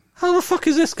like, how the fuck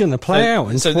is this going to play out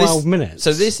in 12 minutes?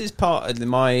 So this is part of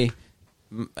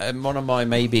one of my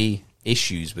maybe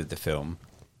issues with the film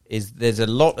is there's a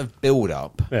lot of build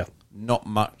up. Yeah. Not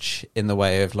much in the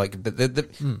way of like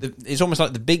it's almost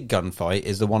like the big gunfight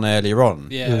is the one earlier on.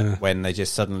 Yeah. When they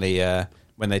just suddenly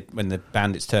when the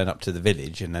bandits turn up to the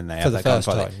village and then they For have the that first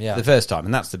gunfight. time, yeah. The first time,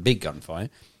 and that's the big gunfight.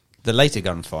 The later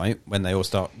gunfight when they all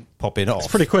start popping off. It's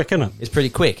pretty quick, isn't it? It's pretty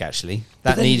quick actually.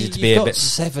 That But then needed to you've be a got bit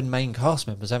 7 main cast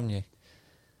members, haven't you?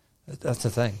 That's the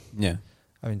thing. yeah.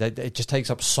 I mean, it just takes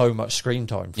up so much screen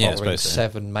time Yeah, I following suppose so.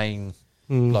 7 main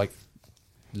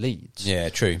leads. Yeah,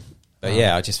 true. But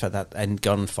yeah, I just felt that end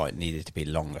gunfight needed to be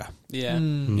longer. Yeah.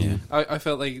 Yeah. I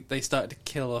felt they started to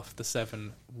kill off the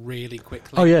 7 really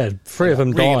quickly. Oh, yeah. 3 of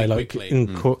them Really die, like, quickly.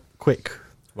 in quick.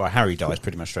 Well, Harry dies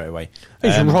pretty much straight away. He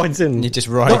just rides in. He just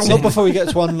rides Not in. before he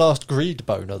gets one last greed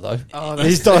boner, though. Oh, that's-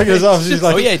 He's dying as after he's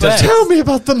like, Oh, yeah, he does. tell me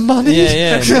about the money.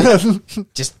 Yeah, yeah.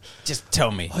 just tell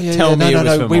me. Oh, yeah, tell me it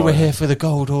was for we were more. here for the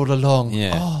gold all along.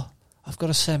 Yeah. Oh, I've got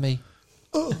a semi.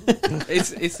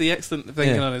 it's the excellent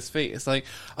thinking Yeah. on his feet. It's like,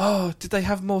 oh, did they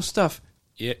have more stuff?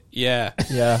 Yeah. Yeah.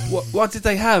 What did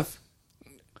they have?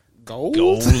 Gold?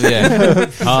 Gold, yeah.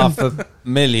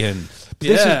 $500,000.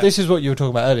 This is what you were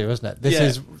talking about earlier, wasn't it? This Yeah.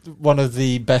 is one of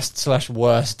the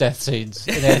best/worst death scenes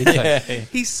in anything.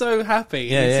 He's so happy.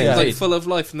 Yeah, He yeah, seems like indeed. full of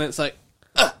life, and then it's like,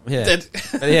 Yeah. dead.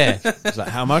 But yeah. It's like,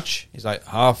 how much? He's like,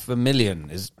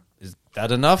 $500,000. Is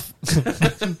that enough?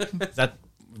 Is that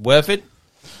worth it?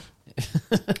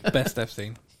 Best death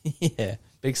scene. Yeah,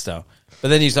 big style. But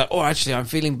then he's like, oh, actually, I'm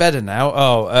feeling better now.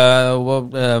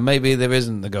 Oh, maybe there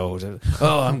isn't the gold.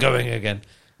 Oh, I'm going again.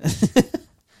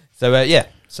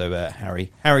 So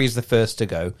Harry's the first to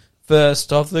go.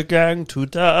 First of the gang to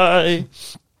die.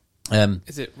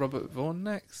 Is it Robert Vaughn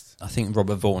next? I think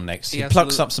Robert Vaughan next. He He has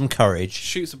plucks to- up some courage.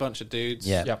 Shoots a bunch of dudes.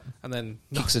 Yeah. Yep. And then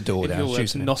Kicks the door in down, your words,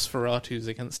 shoots him. Nosferatu's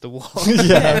against the wall. He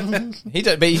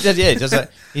does, but he does. Yeah, he does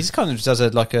that. He just kind of does a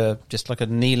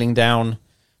kneeling down,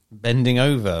 bending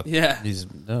over. Yeah.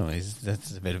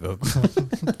 That's a bit of a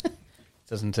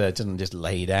doesn't just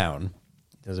lay down.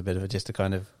 He does a bit of just a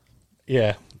kind of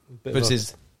Yeah.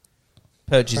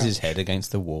 perches his head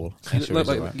against the wall. You Make sure look he's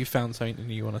like all right. you found something and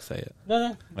you want to say it.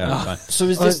 No. Well, fine. So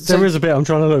is this There is a bit I'm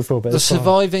trying to look for, but the it's fine.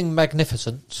 surviving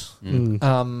Magnificent?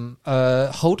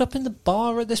 Mm. Hold up in the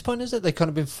bar at this point, is it? They've kind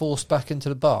of been forced back into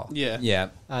the bar. Yeah. Yeah.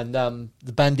 And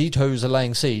the banditos are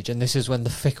laying siege, and this is when the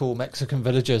fickle Mexican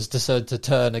villagers decide to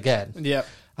turn again. Yeah.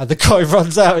 And the guy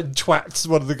runs out and twats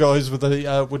one of the guys with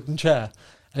a wooden chair.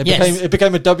 And Yes. it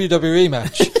became a WWE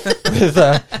match. with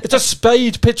it's a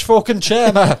spade, pitchfork, and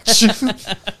chair match.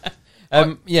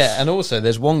 Yeah, and also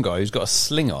there's one guy who's got a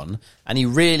sling on, and he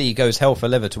really goes hell for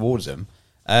leather towards him.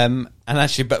 And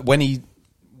actually, but when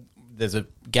there's a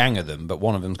gang of them, but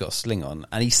one of them's got a sling on,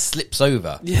 and he slips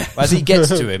over. Yeah. As he gets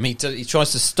to him, he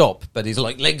tries to stop, but his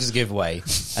legs give way,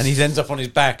 and he ends up on his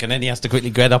back, and then he has to quickly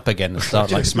get up again and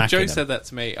start smacking Joe him. said that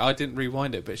to me. I didn't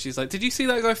rewind it, but she's like, "Did you see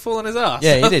that guy fall on his ass?"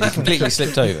 Yeah, he did. He completely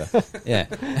slipped over. Yeah,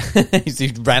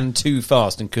 he ran too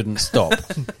fast and couldn't stop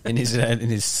in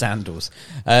his sandals.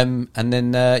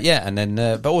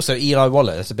 But also Eli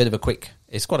Waller. That's a bit of a quick.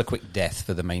 It's quite a quick death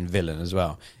for the main villain as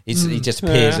well. He just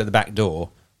appears at the back door,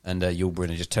 and Yul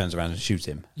Brynner just turns around and shoots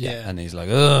him. Yeah. And he's like,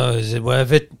 "Oh, is it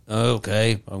worth it?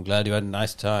 Okay, I'm glad you had a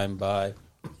nice time. Bye."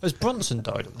 Has Bronson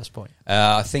died at this point?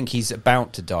 I think he's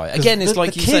about to die again. It's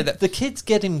like you say that. The kids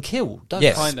get him killed, don't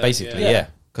Yes, Kind of, basically, yeah. yeah.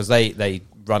 Because they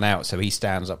run out, so he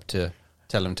stands up to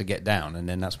tell him to get down, and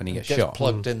then that's when he they? gets Gets shot.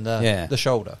 plugged in the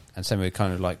shoulder. And same with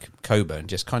kind of like Coburn,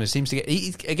 just kind of seems to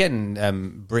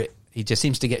get... Brit, he just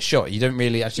seems to get shot. You don't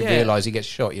really actually Yeah. realise he gets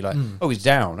shot. You're like, oh, he's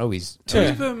down. Oh, he's... Two Yeah,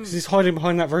 of them, 'cause he's hiding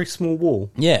behind that very small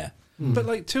wall. Yeah. but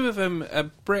like two of them,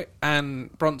 Britt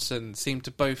and Bronson, seem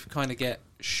to both kind of get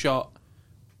shot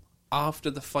after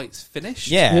the fight's finished.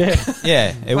 Yeah.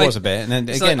 Yeah, it Like, was a bit. And then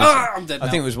it's again, like, I'm dead I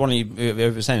now. think it was one of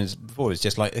you were saying before, it's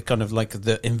just like kind of like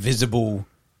the invisible...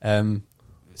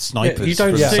 snipers Yeah, you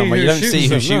don't from see somewhere. who You don't shoots see who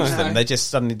them, shoots no. them. They just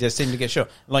suddenly just seem to get shot.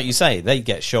 Like you say, they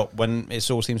get shot when it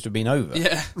all seems to have been over.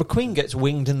 Yeah. McQueen gets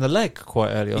winged in the leg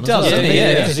quite early on. He does, as well, doesn't he?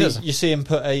 doesn't Yeah, Because he does. you see him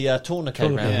put a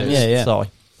tourniquet around Tourniquet. his Yeah. thigh.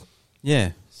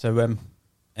 Yeah. So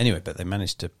anyway, but they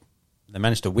managed to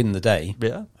win the day.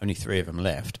 Yeah. Only 3 of them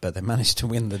left, but they managed to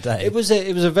win the day. It was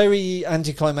a very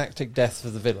anticlimactic death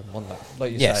for the villain, wasn't it?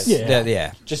 Like you yes, say.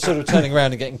 yeah. Just sort of turning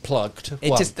around and getting plugged.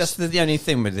 That's the only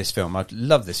thing with this film. I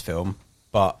love this film,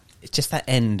 but it's just that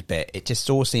end bit. It just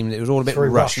all seemed it was all a bit Very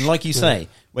rushed. And rushed. like you say,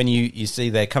 when you see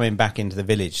they're coming back into the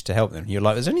village to help them, you're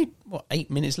like, there's only 8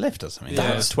 minutes left or something.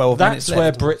 Yeah. That's 12 minutes That's where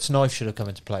left. Britt's knife should have come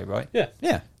into play, right? Yeah.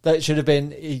 Yeah. That should have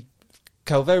been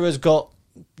Calvera's got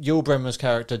Yul Brynner's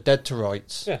character dead to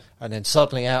rights, Yeah. and then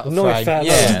suddenly out of Knife frame, out.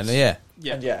 Yeah.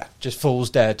 Yeah. just falls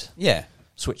dead. Yeah.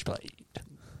 Switchblade.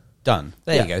 Done.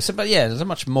 There Yeah. you go. So, but yeah, there's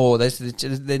much more. There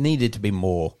needed to be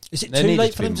more. Is it There too needed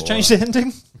late for be them to more. change the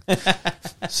ending?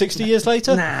 60 years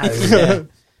later? Yeah.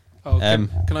 Oh, Um,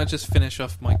 can I just finish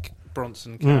off my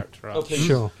Bronson character up?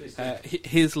 Sure.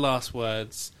 His last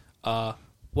words are,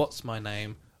 "What's my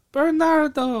name?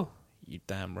 Bernardo." You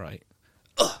damn right.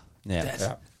 Yeah. That's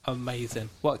amazing.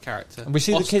 What a character. And we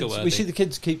see Oscar-worthy. the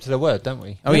kids keep to their word, don't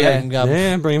we? Oh, yeah. And,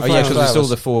 Yeah, bring Oh yeah, because we saw flowers.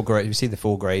 the 4 graves. We see the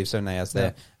 4 graves, don't they? As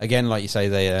they're again, like you say,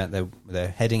 they're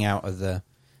heading out of the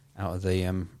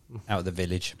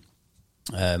village.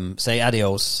 Say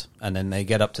adios, and then they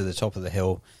get up to the top of the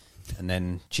hill, and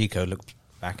then Chico looks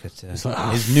back at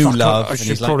like, his new fuck, love, I and should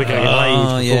he's like, probably get laid "Oh,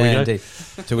 before we yeah, go." indeed."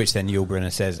 To which then Yul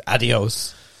Brynner says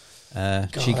adios.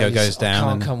 Chico Guys, goes down. I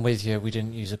can't and, come with you. We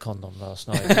didn't use a condom last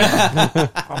night.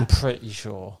 I'm pretty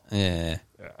sure. Yeah.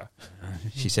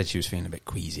 She said she was feeling a bit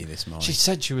queasy this morning. She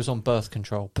said she was on birth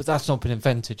control, but that's not been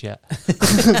invented yet. She's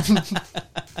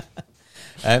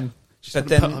but gonna put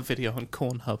then a video on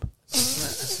Cornhub.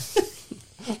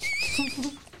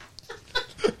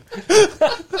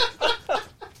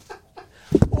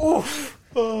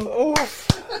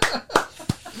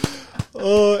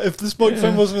 Oh, if the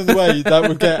microphone wasn't in the way, that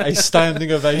would get a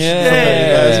standing ovation Yeah. from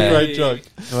me. That was a great joke.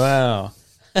 Wow.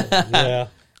 Yeah.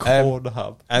 Corn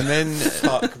hub. And then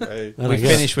Fuck me. And we I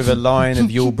guess- finish with a line of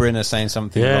Yul Brynner saying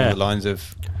something Yeah. along the lines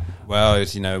of, well,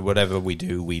 it's, whatever we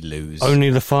do, we lose. Only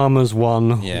the farmers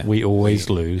won. Yeah. We always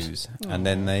lose. And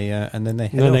then they head And then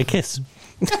off. they kiss.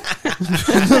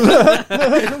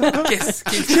 Kiss, kiss,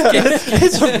 kiss.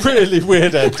 It's a really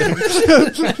weird ending.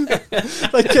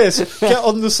 They kiss, get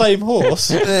on the same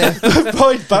horse,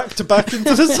 ride back to back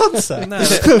into the sunset. No,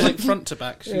 like front to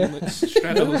back. She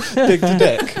straddles. Dig to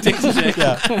dick. Dick to dick.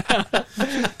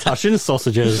 Yeah. Touching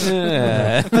sausages.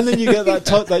 Yeah. And then you get that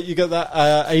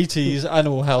 80s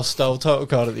Animal House style title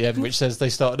card at the end, which says they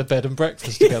started a bed and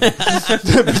breakfast together.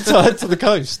 They retired to the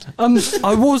coast.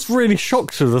 I was really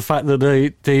shocked at the fact that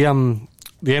the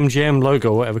MGM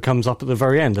logo or whatever comes up at the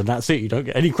very end, and that's it. You don't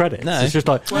get any credits. No. It's just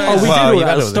like, Well, we did well, all you've that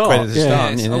had at all the the start. credits at the Yeah. start.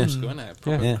 Yeah, it's Yeah. old school, isn't it?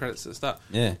 Proper Yeah. credits at the start.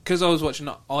 Yeah. Because I was watching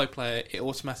iPlayer, it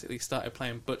automatically started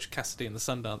playing Butch Cassidy and the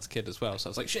Sundance Kid as well. So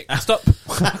I was like, shit, stop.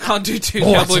 I can't do two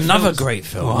Oh, cowboy it's another films. great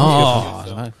film. Oh,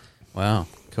 Oh, wow.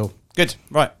 Cool. Good.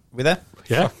 Right. We there?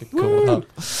 Yeah. Corn hub.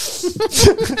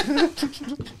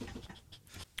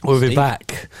 We'll be Steve?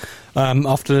 back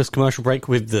after this commercial break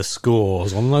with the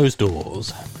scores on those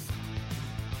doors.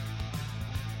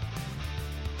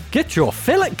 Get your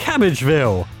fill at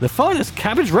Cabbageville, the finest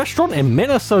cabbage restaurant in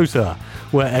Minnesota,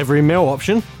 where every meal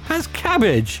option has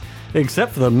cabbage,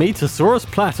 except for the Meatosaurus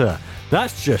platter.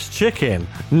 That's just chicken.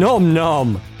 Nom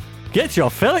nom. Get your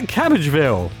fill at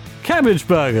Cabbageville. Cabbage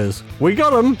burgers, we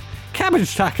got 'em.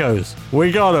 Cabbage tacos,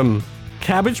 we got 'em.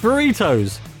 Cabbage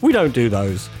burritos, we don't do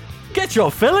those. Get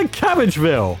your fill at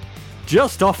Cabbageville.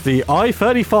 Just off the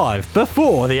I-35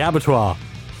 before the abattoir.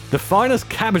 The finest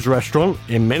cabbage restaurant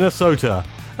in Minnesota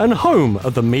and home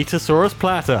of the Meatosaurus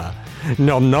platter.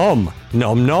 Nom nom,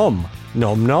 nom nom,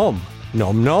 nom nom,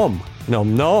 nom nom,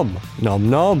 nom nom, nom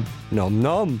nom, nom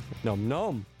nom, nom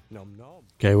nom, nom nom.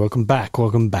 Okay, welcome back.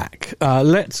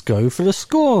 Let's go for the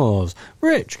scores.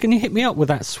 Rich, can you hit me up with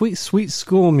that sweet, sweet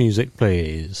score music,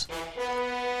 please?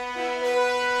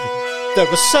 There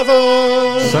were 7.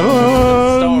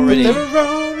 Already. There were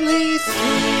only 3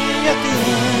 at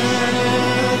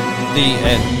The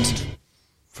end.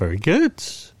 Very good.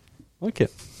 Like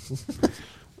it.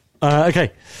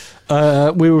 Okay.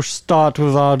 We will start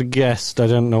with our guest. I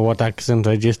don't know what accent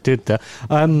I just did there.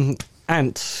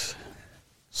 Ant,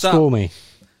 score me.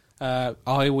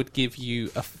 I would give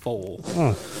you a 4.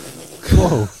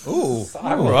 Whoa. Ooh.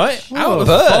 All right. Out of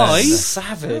Burn. 5.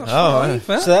 Savage. Oh,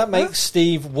 So that makes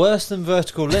Steve worse than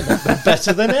Vertical Limit, but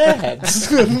better than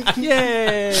Airheads.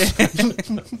 Yay!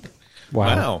 Wow.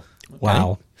 wow.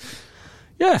 Wow.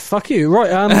 Yeah, fuck you.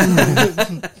 Right,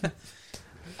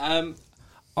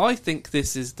 I think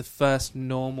this is the first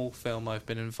normal film I've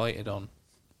been invited on.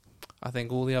 I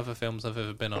think all the other films I've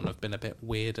ever been on have been a bit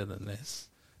weirder than this,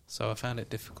 so I found it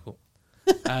difficult.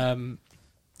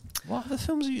 What other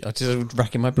films are you? I'm just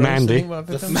racking my brains. Mandy. thinking what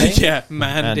other films- Yeah,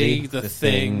 Mandy, The The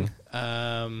Thing,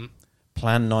 Plan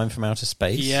 9 from Outer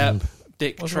Space. yep,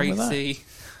 Dick What's wrong with that? Tracy.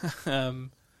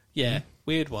 Yeah,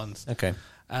 weird ones. Okay.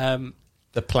 The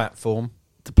The Platform.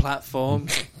 Platform.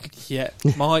 Yeah.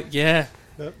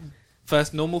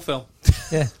 First normal film.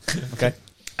 Yeah. Okay.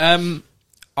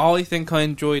 I think I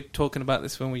enjoyed talking about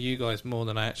this film with you guys more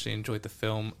than I actually enjoyed the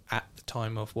film at the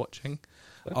time of watching.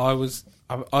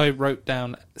 I wrote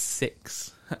down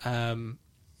 6. I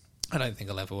don't think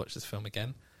I'll ever watch this film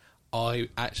again. I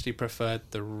actually preferred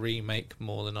the remake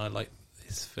more than I liked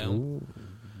this film. Ooh.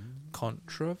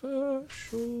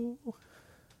 Controversial.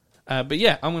 But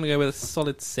yeah, I'm going to go with a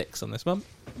solid 6 on this one.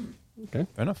 okay,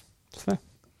 Fair enough. that's fair.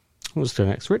 What's the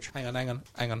next, Rich? Hang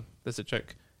on. There's a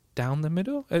joke. Down the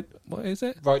middle? What is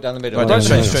it? Right down the middle. Right, down the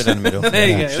straight, middle. straight down the middle. There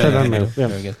you go. Straight down the middle. Yeah.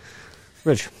 Very good.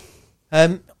 Rich.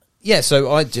 Yeah,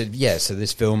 so I did. Yeah, so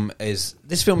this film is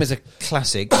a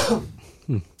classic.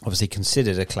 Obviously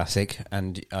considered a classic,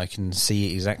 and I can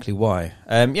see exactly why.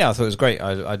 Yeah, I thought it was great.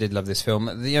 I did love this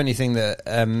film. The only thing that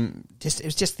it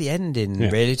was just the ending.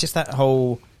 Yeah. Really, just that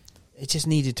whole. It just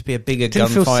needed to be a bigger Didn't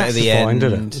feel gunfight at the satisfying, end.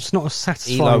 did it? It's not a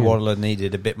satisfying. Eli end. Waller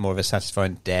needed a bit more of a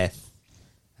satisfying death.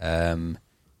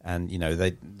 And you know,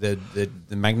 the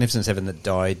Magnificent Seven that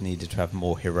died needed to have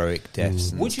more heroic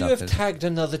deaths. And Would you stuff. have tagged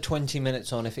another 20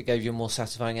 minutes on if it gave you a more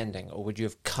satisfying ending, or would you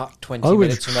have cut 20 I would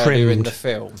minutes have from earlier in trimmed. the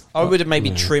film? I would have maybe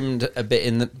trimmed a bit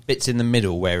in the bits in the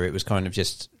middle where it was kind of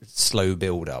just slow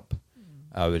build up.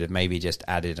 I would have maybe just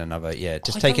added another,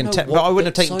 just I taken. don't know But I what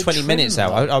wouldn't have bits taken I'd 20 minutes trim,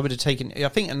 out. though. I would have taken, I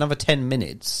think, another 10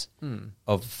 minutes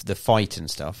of the fight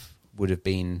and stuff would have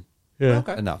been Yeah.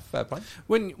 Okay. enough. Fair point.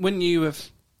 When you have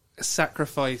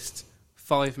sacrificed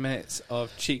 5 minutes of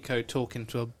Chico talking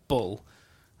to a bull.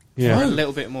 Yeah. For a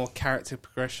little bit more character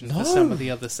progression for some of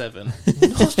the other 7.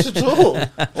 Not at all.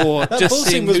 Or That just bull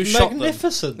seeing scene was who shot them.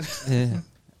 magnificent.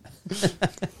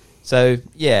 So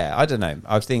yeah, I don't know.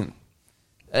 I think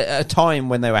at a time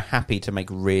when they were happy to make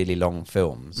really long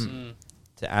films,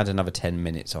 to add another 10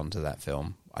 minutes onto that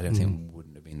film, I don't think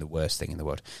wouldn't have been the worst thing in the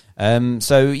world.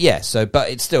 But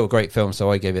it's still a great film,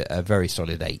 so I gave it a very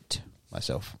solid 8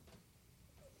 myself.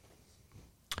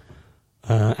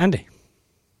 Andy.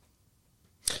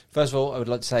 First of all, I would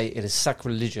like to say it is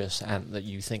sacrilegious and that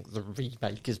you think the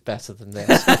remake is better than this.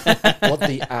 What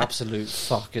the absolute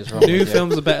fuck is wrong New with you?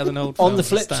 films are better than old films. On the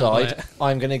flip stand by side, it.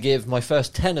 I'm going to give my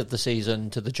first 10 of the season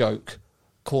to the joke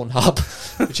Cornhub,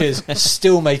 which is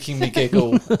still making me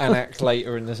giggle and act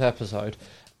later in this episode.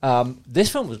 This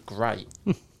film was great.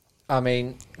 I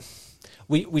mean,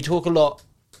 we talk a lot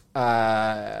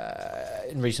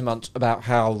in recent months about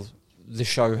how the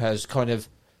show has kind of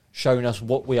shown us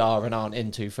what we are and aren't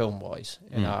into film-wise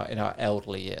in our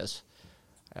elderly years.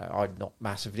 I'm not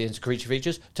massively into creature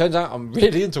features. Turns out I'm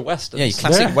really into westerns. Yeah, your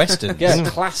classic westerns. Yeah,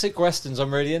 classic westerns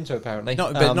I'm really into, apparently.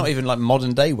 But not even like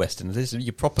modern day westerns. This is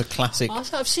your proper classic.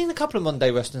 I've seen a couple of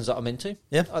Monday westerns that I'm into.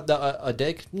 Yeah. That I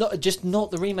dig. Not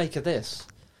the remake of this.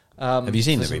 Have you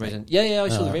seen for the some remake? reason. Yeah, I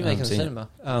saw Oh, the I remake in haven't the seen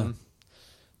cinema.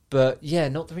 But yeah,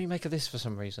 not the remake of this for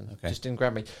some reason. Okay. Just didn't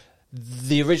grab me.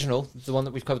 The original, the one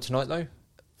that we've covered tonight, though,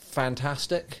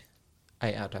 fantastic.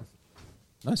 8 out of 10.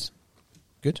 Nice.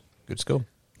 Good score.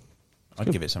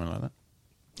 I'd give it something like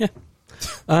that.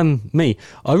 Yeah. Me.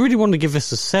 I really want to give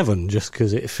this a 7 just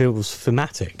because it feels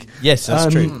thematic. Yes,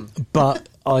 that's true. But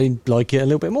I like it a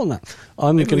little bit more than that.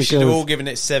 I'm Maybe going we to should go. have all given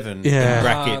it 7 Yeah. in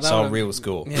brackets, that our would- real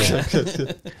score.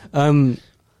 Yeah.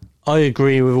 I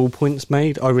agree with all points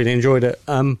made. I really enjoyed it.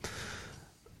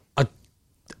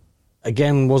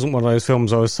 Again, wasn't one of those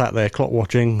films I was sat there clock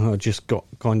watching. I just got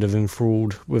kind of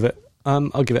enthralled with it.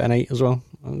 I'll give it an 8 as well.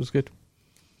 It was good.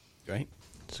 Great.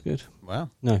 It's good. Wow.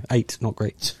 No, 8, not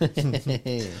great.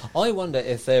 I wonder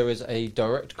if there is a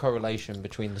direct correlation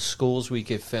between the scores we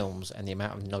give films and the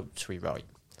amount of notes we write.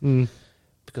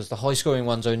 Because the high-scoring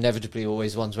ones are inevitably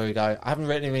always ones where we go, I haven't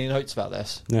written any notes about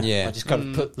this. Yeah. I just kind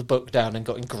of put the book down and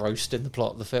got engrossed in the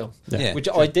plot of the film. Yeah. Which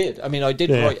I did. I mean, I did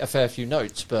Yeah. write a fair few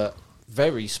notes, but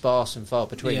very sparse and far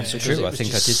between. Yeah, because it's true. It I was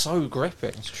think just I did. so gripping.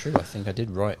 It's true. I think I did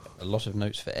write a lot of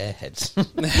notes for Airheads.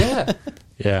 Yeah.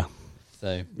 Yeah.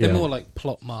 So They're Yeah. more like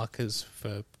plot markers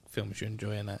for films you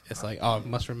enjoy in it. It's like, oh, I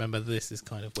must remember this is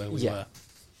kind of where we Yeah. were.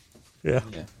 Yeah.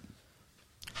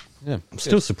 yeah. I'm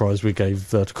still surprised we gave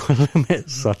Vertical Limit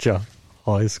such a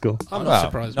high score. I'm Well, not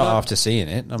surprised. Not No. after seeing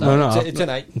it. No. It's an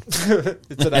 8.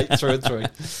 It's an 8 through and through.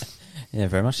 Yeah,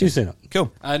 very much. You've seen it?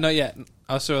 Cool. Not yet.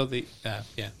 I saw the,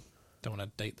 don't want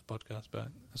to date the podcast, but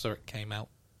I saw it came out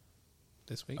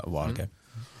this week. A while Mm-hmm. ago.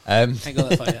 Ain't got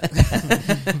that far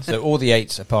yet. So all the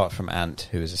 8s apart from Ant,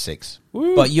 who is a 6.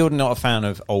 But you're not a fan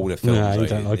of older films. No, you are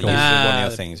don't you? like These older are one of Nah,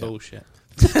 your things. bullshit.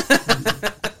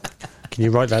 Can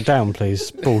you write that down,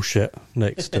 please? Bullshit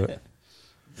next to it.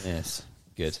 Yes.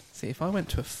 Good. See, if I went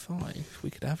to a 5, we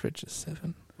could average a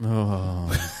 7.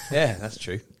 Oh. Yeah, that's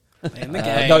true. In the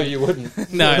game. No, you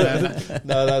wouldn't. no.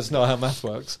 No, that's not how math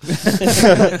works.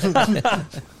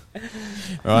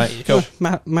 Right, cool.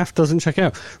 Math doesn't check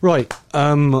out. Right.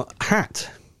 Hat.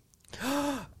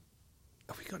 Have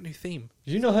we got a new theme?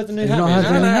 You not heard the new You've hat not music?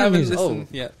 heard the new I hat haven't music? listened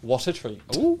yet. What a treat.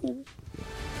 Ooh.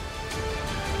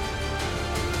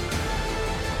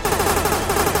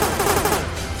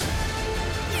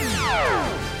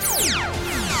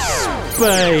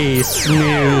 Space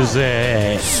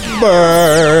music.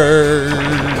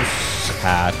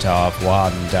 Hat of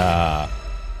Wonder.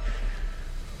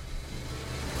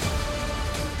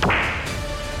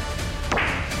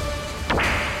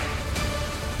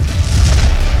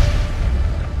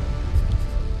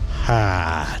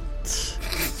 Hat.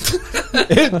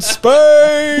 In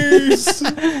space!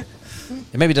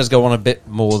 It maybe does go on a bit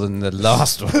more than the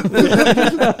last one.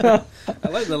 I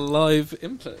like the live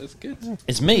input. It's good.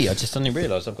 It's me. I just suddenly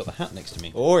realised I've got the hat next to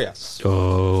me. Oh, yes.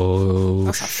 Oh,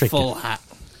 That's a shake full it. hat.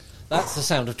 That's the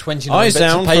sound of 29 I bits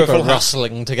sound of for a paper full hat.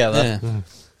 rustling together. Yeah.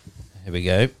 Here we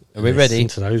go. Are we Listen ready?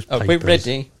 to those Are we papers.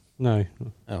 ready? No.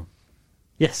 Oh.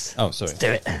 Yes. Oh, sorry.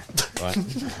 Do it. Right.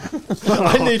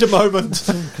 I need a moment.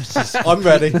 I'm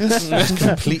ready. It's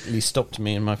completely stopped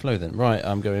me in my flow then. Right,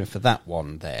 I'm going for that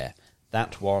one there.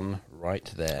 That one right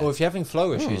there. Or if you're having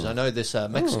flow issues, I know this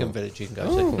Mexican village you can go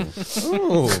to.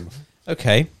 Oh.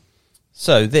 Okay.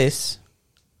 So this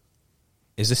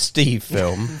is a Steve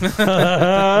film.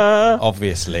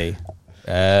 Obviously.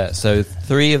 So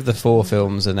 3 of the 4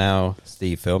 films are now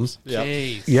Steve films. Yeah.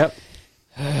 Jeez. Yep.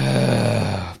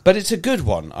 But it's a good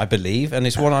one, I believe, and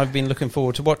it's one I've been looking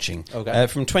forward to watching. Okay.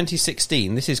 From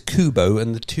 2016, this is Kubo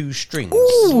and the Two Strings.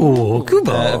 Ooh,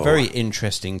 Kubo. A very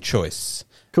interesting choice.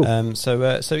 Cool.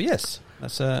 So yes,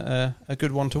 that's a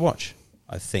good one to watch,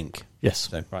 I think. Yes.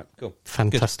 So, right, cool.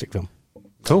 Fantastic film.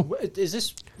 Cool. Is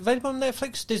this available on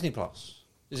Netflix? Disney Plus?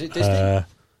 Is it Disney?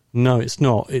 No, it's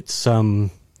not. It's shit.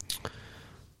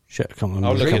 I can't remember.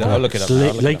 I'll look it up. I'll look it up.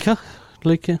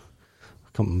 Leica. I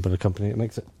can't remember the company that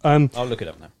makes it. I'll look it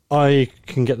up now. I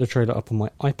can get the trailer up on my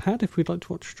iPad if we'd like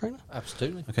to watch the trailer.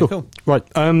 Absolutely. Okay, cool. Right.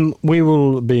 We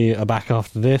will be back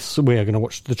after this. We are going to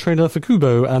watch the trailer for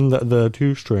Kubo and the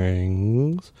Two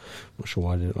Strings. Not sure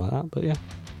why I did it like that, but yeah.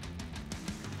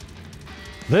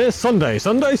 This Sunday.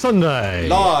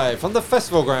 Live from the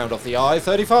festival ground of the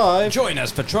I-35. Join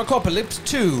us for Truckopolis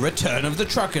 2 Return of the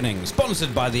Truckening,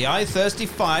 sponsored by the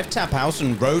I-35 Tap House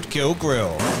and Roadkill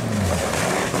Grill.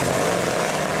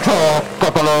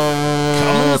 Come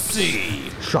and see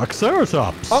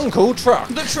Truckceratops. Uncle Truck.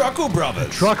 the Truckle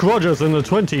Brothers. Truck Rogers in the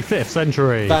 25th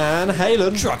century. Van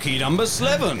Halen. Trucky number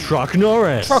 7. Truck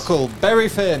Norris. Truckle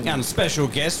Berryfin. And special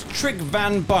guest Trick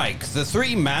Van Bike, the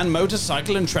 3-man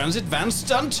motorcycle and transit van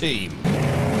stunt team.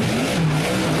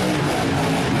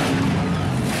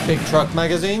 Big Truck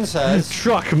Magazine says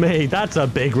Truck me. That's a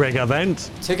big rig event.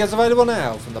 tickets available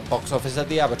now from the box office at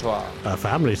the Abattoir. A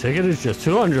family ticket is just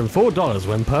 $204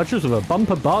 when purchased with a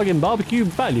bumper bargain barbecue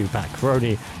value pack for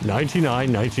only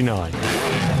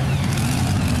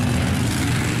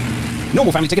 $99.99.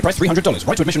 Normal family ticket price $300.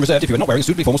 Right to admission reserved if you are not wearing a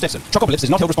suitably formal Stetson. Truckopolis is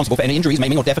not held responsible for any injuries,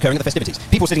 maiming, or death occurring at the festivities.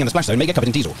 People sitting in the splash zone may get covered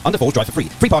in diesel. Under falls drive for free.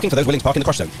 Free parking for those willing to park in the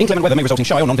crush zone. Inclement weather may result in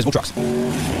shy or non-visible trucks.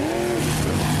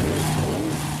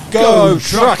 Go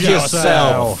truck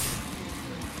yourself.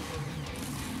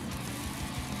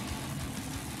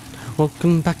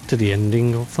 Welcome back to the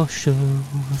ending of the show.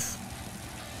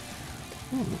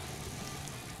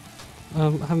 I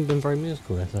haven't been very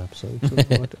musical this episode.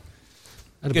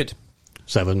 So Good.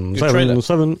 Seven.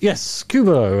 Yes,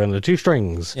 Kubo and the Two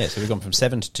Strings. Yeah, so we've gone from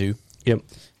 7 to 2. Yep.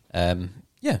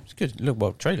 Yeah, it's good. Look,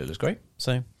 well, trailer looks great.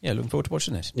 So, yeah, looking forward to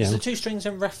watching this. Yeah. Is the two strings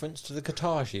in reference to the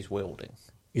guitar she's wielding?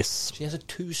 Yes. She has a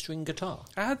 2-string guitar.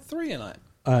 I had 3 in it.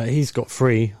 He's got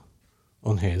 3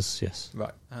 on his. Yes,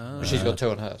 Right. She's got 2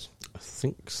 on hers. I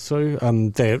think so.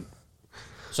 They're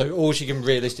So all she can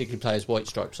realistically play is White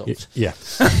Stripe songs. yeah.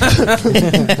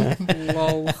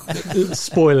 Lol.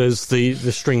 Spoilers: the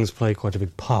strings play quite a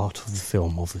big part of the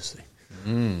film, obviously.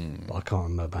 But I can't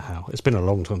remember how. It's been a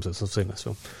long time since I've seen this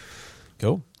film.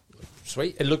 Cool.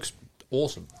 Sweet. It looks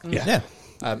awesome. Yeah.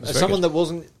 As very someone good. that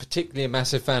wasn't particularly a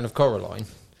massive fan of Coraline,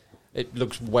 it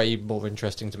looks way more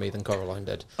interesting to me than Coraline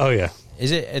did. Oh yeah.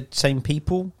 Is it the same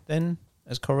people then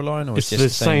as Coraline, or It's is it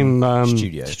just the same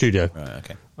studio? studio. Right,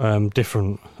 okay.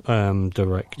 Different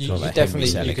director. You like definitely,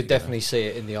 Henry you Selick, could definitely see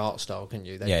it in the art style, couldn't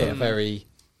you? They've Yeah, got yeah. a very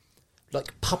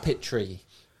like puppetry.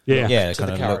 Yeah. Yeah, To kind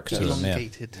the of look character. to them, yeah.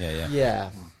 Elongated. Yeah. Yeah,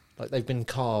 like they've been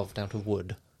carved out of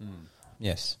wood.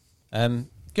 Yes.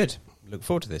 Good. Look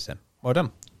forward to this then. Well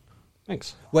done.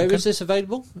 Thanks. Where is this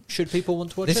available? Should people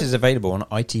want to watch This it? is available on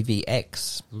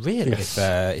ITVX. Really? If,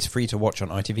 it's free to watch on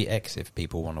ITVX if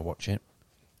people want to watch it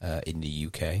in the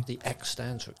UK. The X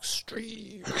stands for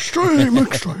extreme. Extreme.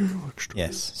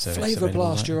 Yes. So it's Flavor available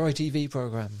blast right- your ITV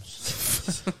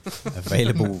programs.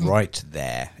 available right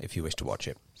there if you wish to watch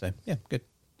it. So yeah, good.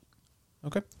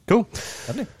 Okay, Cool.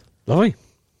 lovely. Lovely.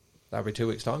 That'll be 2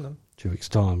 weeks' time then. 2 weeks'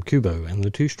 time, Kubo and the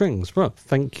Two Strings. Well,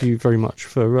 thank you very much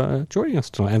for joining us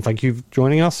tonight, and thank you for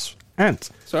joining us, Ant.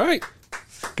 It's all right.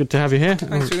 Good to have you here.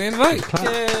 Thanks for the invite.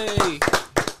 Yay.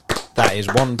 That is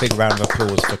one big round of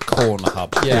applause for Corn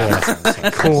Hub.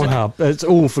 Yeah. Corn Hub. It's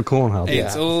all for Corn Hub.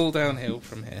 It's all downhill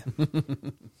from here.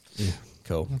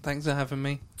 Cool. Thanks for having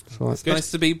me. That's right. It's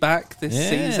nice to be back this Yeah,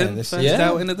 season. this First season.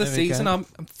 outing of the There we season. go. I'm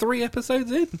 3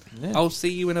 episodes in. Yeah. I'll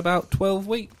see you in about 12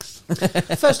 weeks.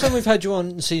 First time we've had you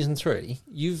on season 3,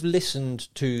 you've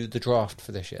listened to the draft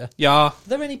for this year. Yeah. Are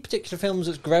there any particular films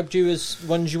that's grabbed you as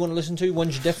ones you want to listen to,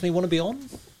 ones you definitely want to be on?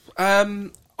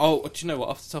 Oh, do you know what?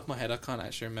 Off the top of my head, I can't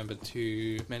actually remember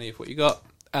too many of what you got.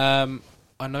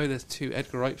 I know there's 2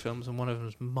 Edgar Wright films, and one of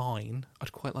them's Mine.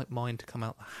 I'd quite like Mine to come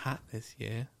out the hat this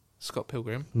year. Scott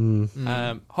Pilgrim.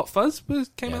 Hot Fuzz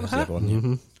came out the hat.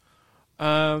 Mm-hmm.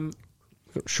 Um,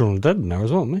 Got Shaun of the Dead in there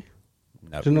as well, haven't we?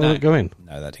 No, Didn't No. know that go in.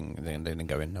 no, that didn't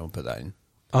go in. No one put that in.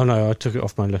 Oh no, I took it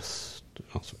off my list.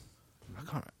 Oh, sorry. I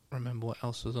can't remember what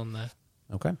else was on there.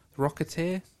 Okay.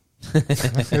 Rocketeer.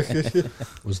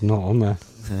 Was not on there.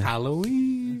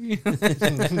 Halloween.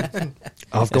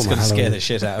 I've got It's my going to scare Halloween. the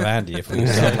shit out of Andy if we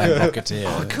start playing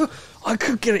Rocketeer. I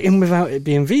could get it in without it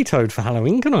being vetoed for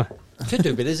Halloween, can I? Could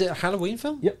do, but is it a Halloween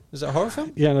film? Yep. Is it a horror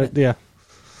film? Yeah, yeah.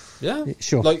 Yeah.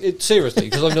 Sure. Like, seriously,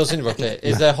 because I've not seen Rocketeer.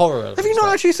 Is there horror? Have you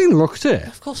not actually seen The Rocketeer?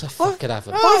 Of course I fucking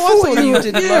haven't. I thought you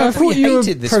didn't yeah, I like- thought you were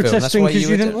hated this film, that's protesting why because you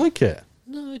you were didn't doing- like it.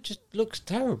 No, it just looks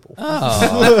terrible. That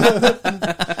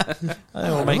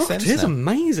all makes sense. It's now.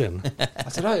 amazing. I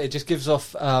don't know. It just gives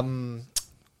off Flash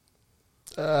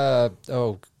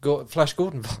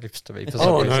Gordon vibes to me. For some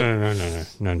Oh reason.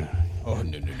 no. Oh,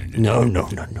 no.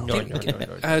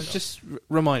 No. Just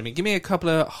remind me. Give me a couple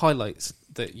of highlights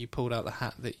that you pulled out the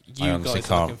hat that you I honestly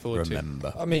guys are looking can't forward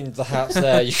remember. I mean, the hat's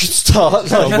there. You can start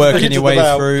Working your way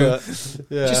about, through. but,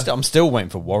 yeah. I'm still waiting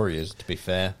for Warriors, to be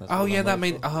fair. That's to. Oh what yeah, I'm that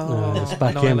waiting made it's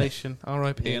back in. Annihilation.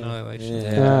 R.I.P. Annihilation.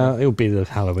 Yeah. It'll be the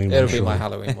Halloween It'll one. be my surely.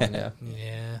 Halloween one, yeah.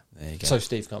 Yeah. for. There you go. So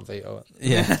Steve can't veto it.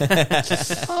 yeah.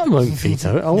 I won't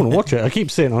veto it. I want to watch it. I keep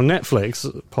seeing it on Netflix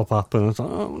pop up, and it's like,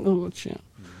 oh, I want to watch it.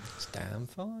 It's damn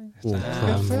fine.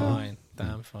 Damn fine.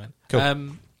 Damn fine. Cool.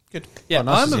 Good. Yeah, Well,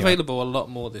 nice to I'm see you. available a lot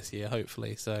more this year,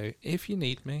 hopefully. So if you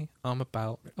need me, I'm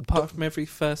about. Apart from every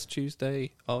first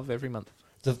Tuesday of every month.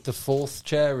 The fourth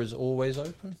chair is always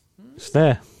open. It's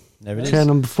there. There it Chair is.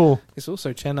 number 4. It's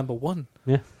also chair number 1.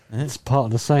 Yeah. It's part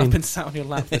of the I've same. been sat on your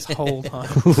lap this whole time.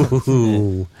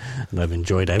 Ooh, and I've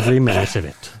enjoyed every minute of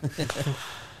it.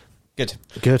 Good.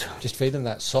 Good. Just feeling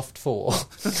that soft 4.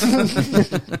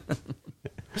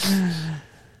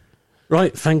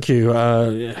 Right, thank you.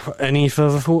 Any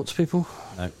further thoughts, people?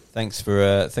 No. Thanks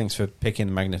for picking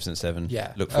the Magnificent Seven.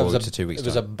 Yeah. Look That was forward to 2 weeks. It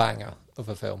was a time. banger of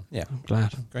a film. Yeah.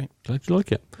 Glad. Great. Glad you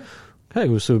like it. Okay,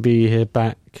 well, so we'll be here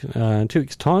back in 2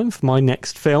 weeks' time for my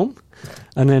next film.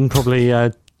 And then probably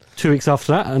 2 weeks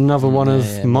after that, another one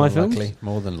of my films.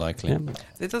 More than likely. Yeah.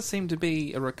 There does seem to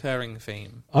be a recurring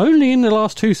theme. Only in the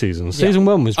last 2 seasons. Yeah. Season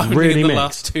 1 was Only really in the mixed.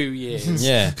 last 2 years.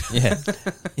 Yeah. Yeah.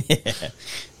 Yeah.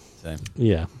 So,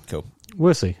 Yeah. cool.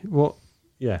 We'll see. What?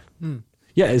 Yeah.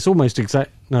 Yeah, it's almost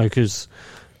exact. No, because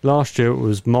last year it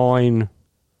was mine,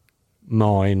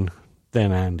 then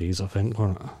Andy's, I think,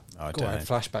 wasn't it? Oh, I God, don't I know. had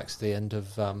flashbacks to the end of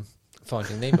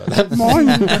Finding Nemo. Then. Mine,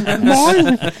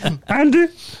 Andy,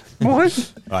 mine.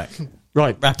 Right.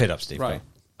 Right. Wrap it up, Steve. Right.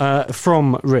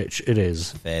 From Rich, it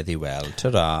is. Fare thee well.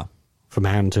 Ta-da. From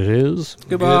Ant, it is.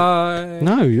 Goodbye.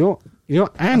 No, you're I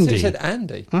thought Andy. you said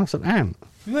Andy. No, I said Ant.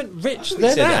 You went Rich, You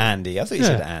then said Ant. Andy. I thought you Yeah.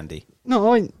 said Andy.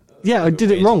 No, I did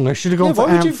it wrong. I should have gone Yeah, for why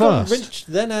would Ant you have gone first. Rich,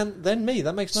 then Ant, then me?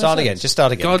 That makes no Start sense. again. Just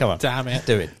start again. God Come on. damn it.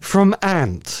 Do it. From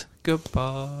Ant.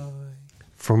 Goodbye.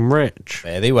 From Rich.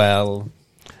 Fare thee well.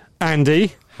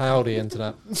 Andy. Howdy,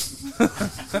 Internet.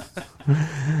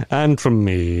 And from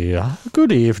me,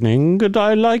 good evening. Good,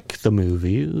 I like the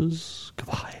movies.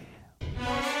 Goodbye.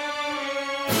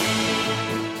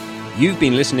 You've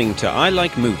been listening to I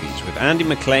Like Movies with Andy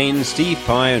McLean, Steve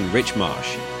Pye and Rich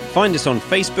Marsh. Find us on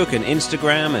Facebook and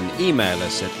Instagram and email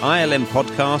us at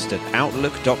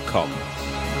ilmpodcast@outlook.com.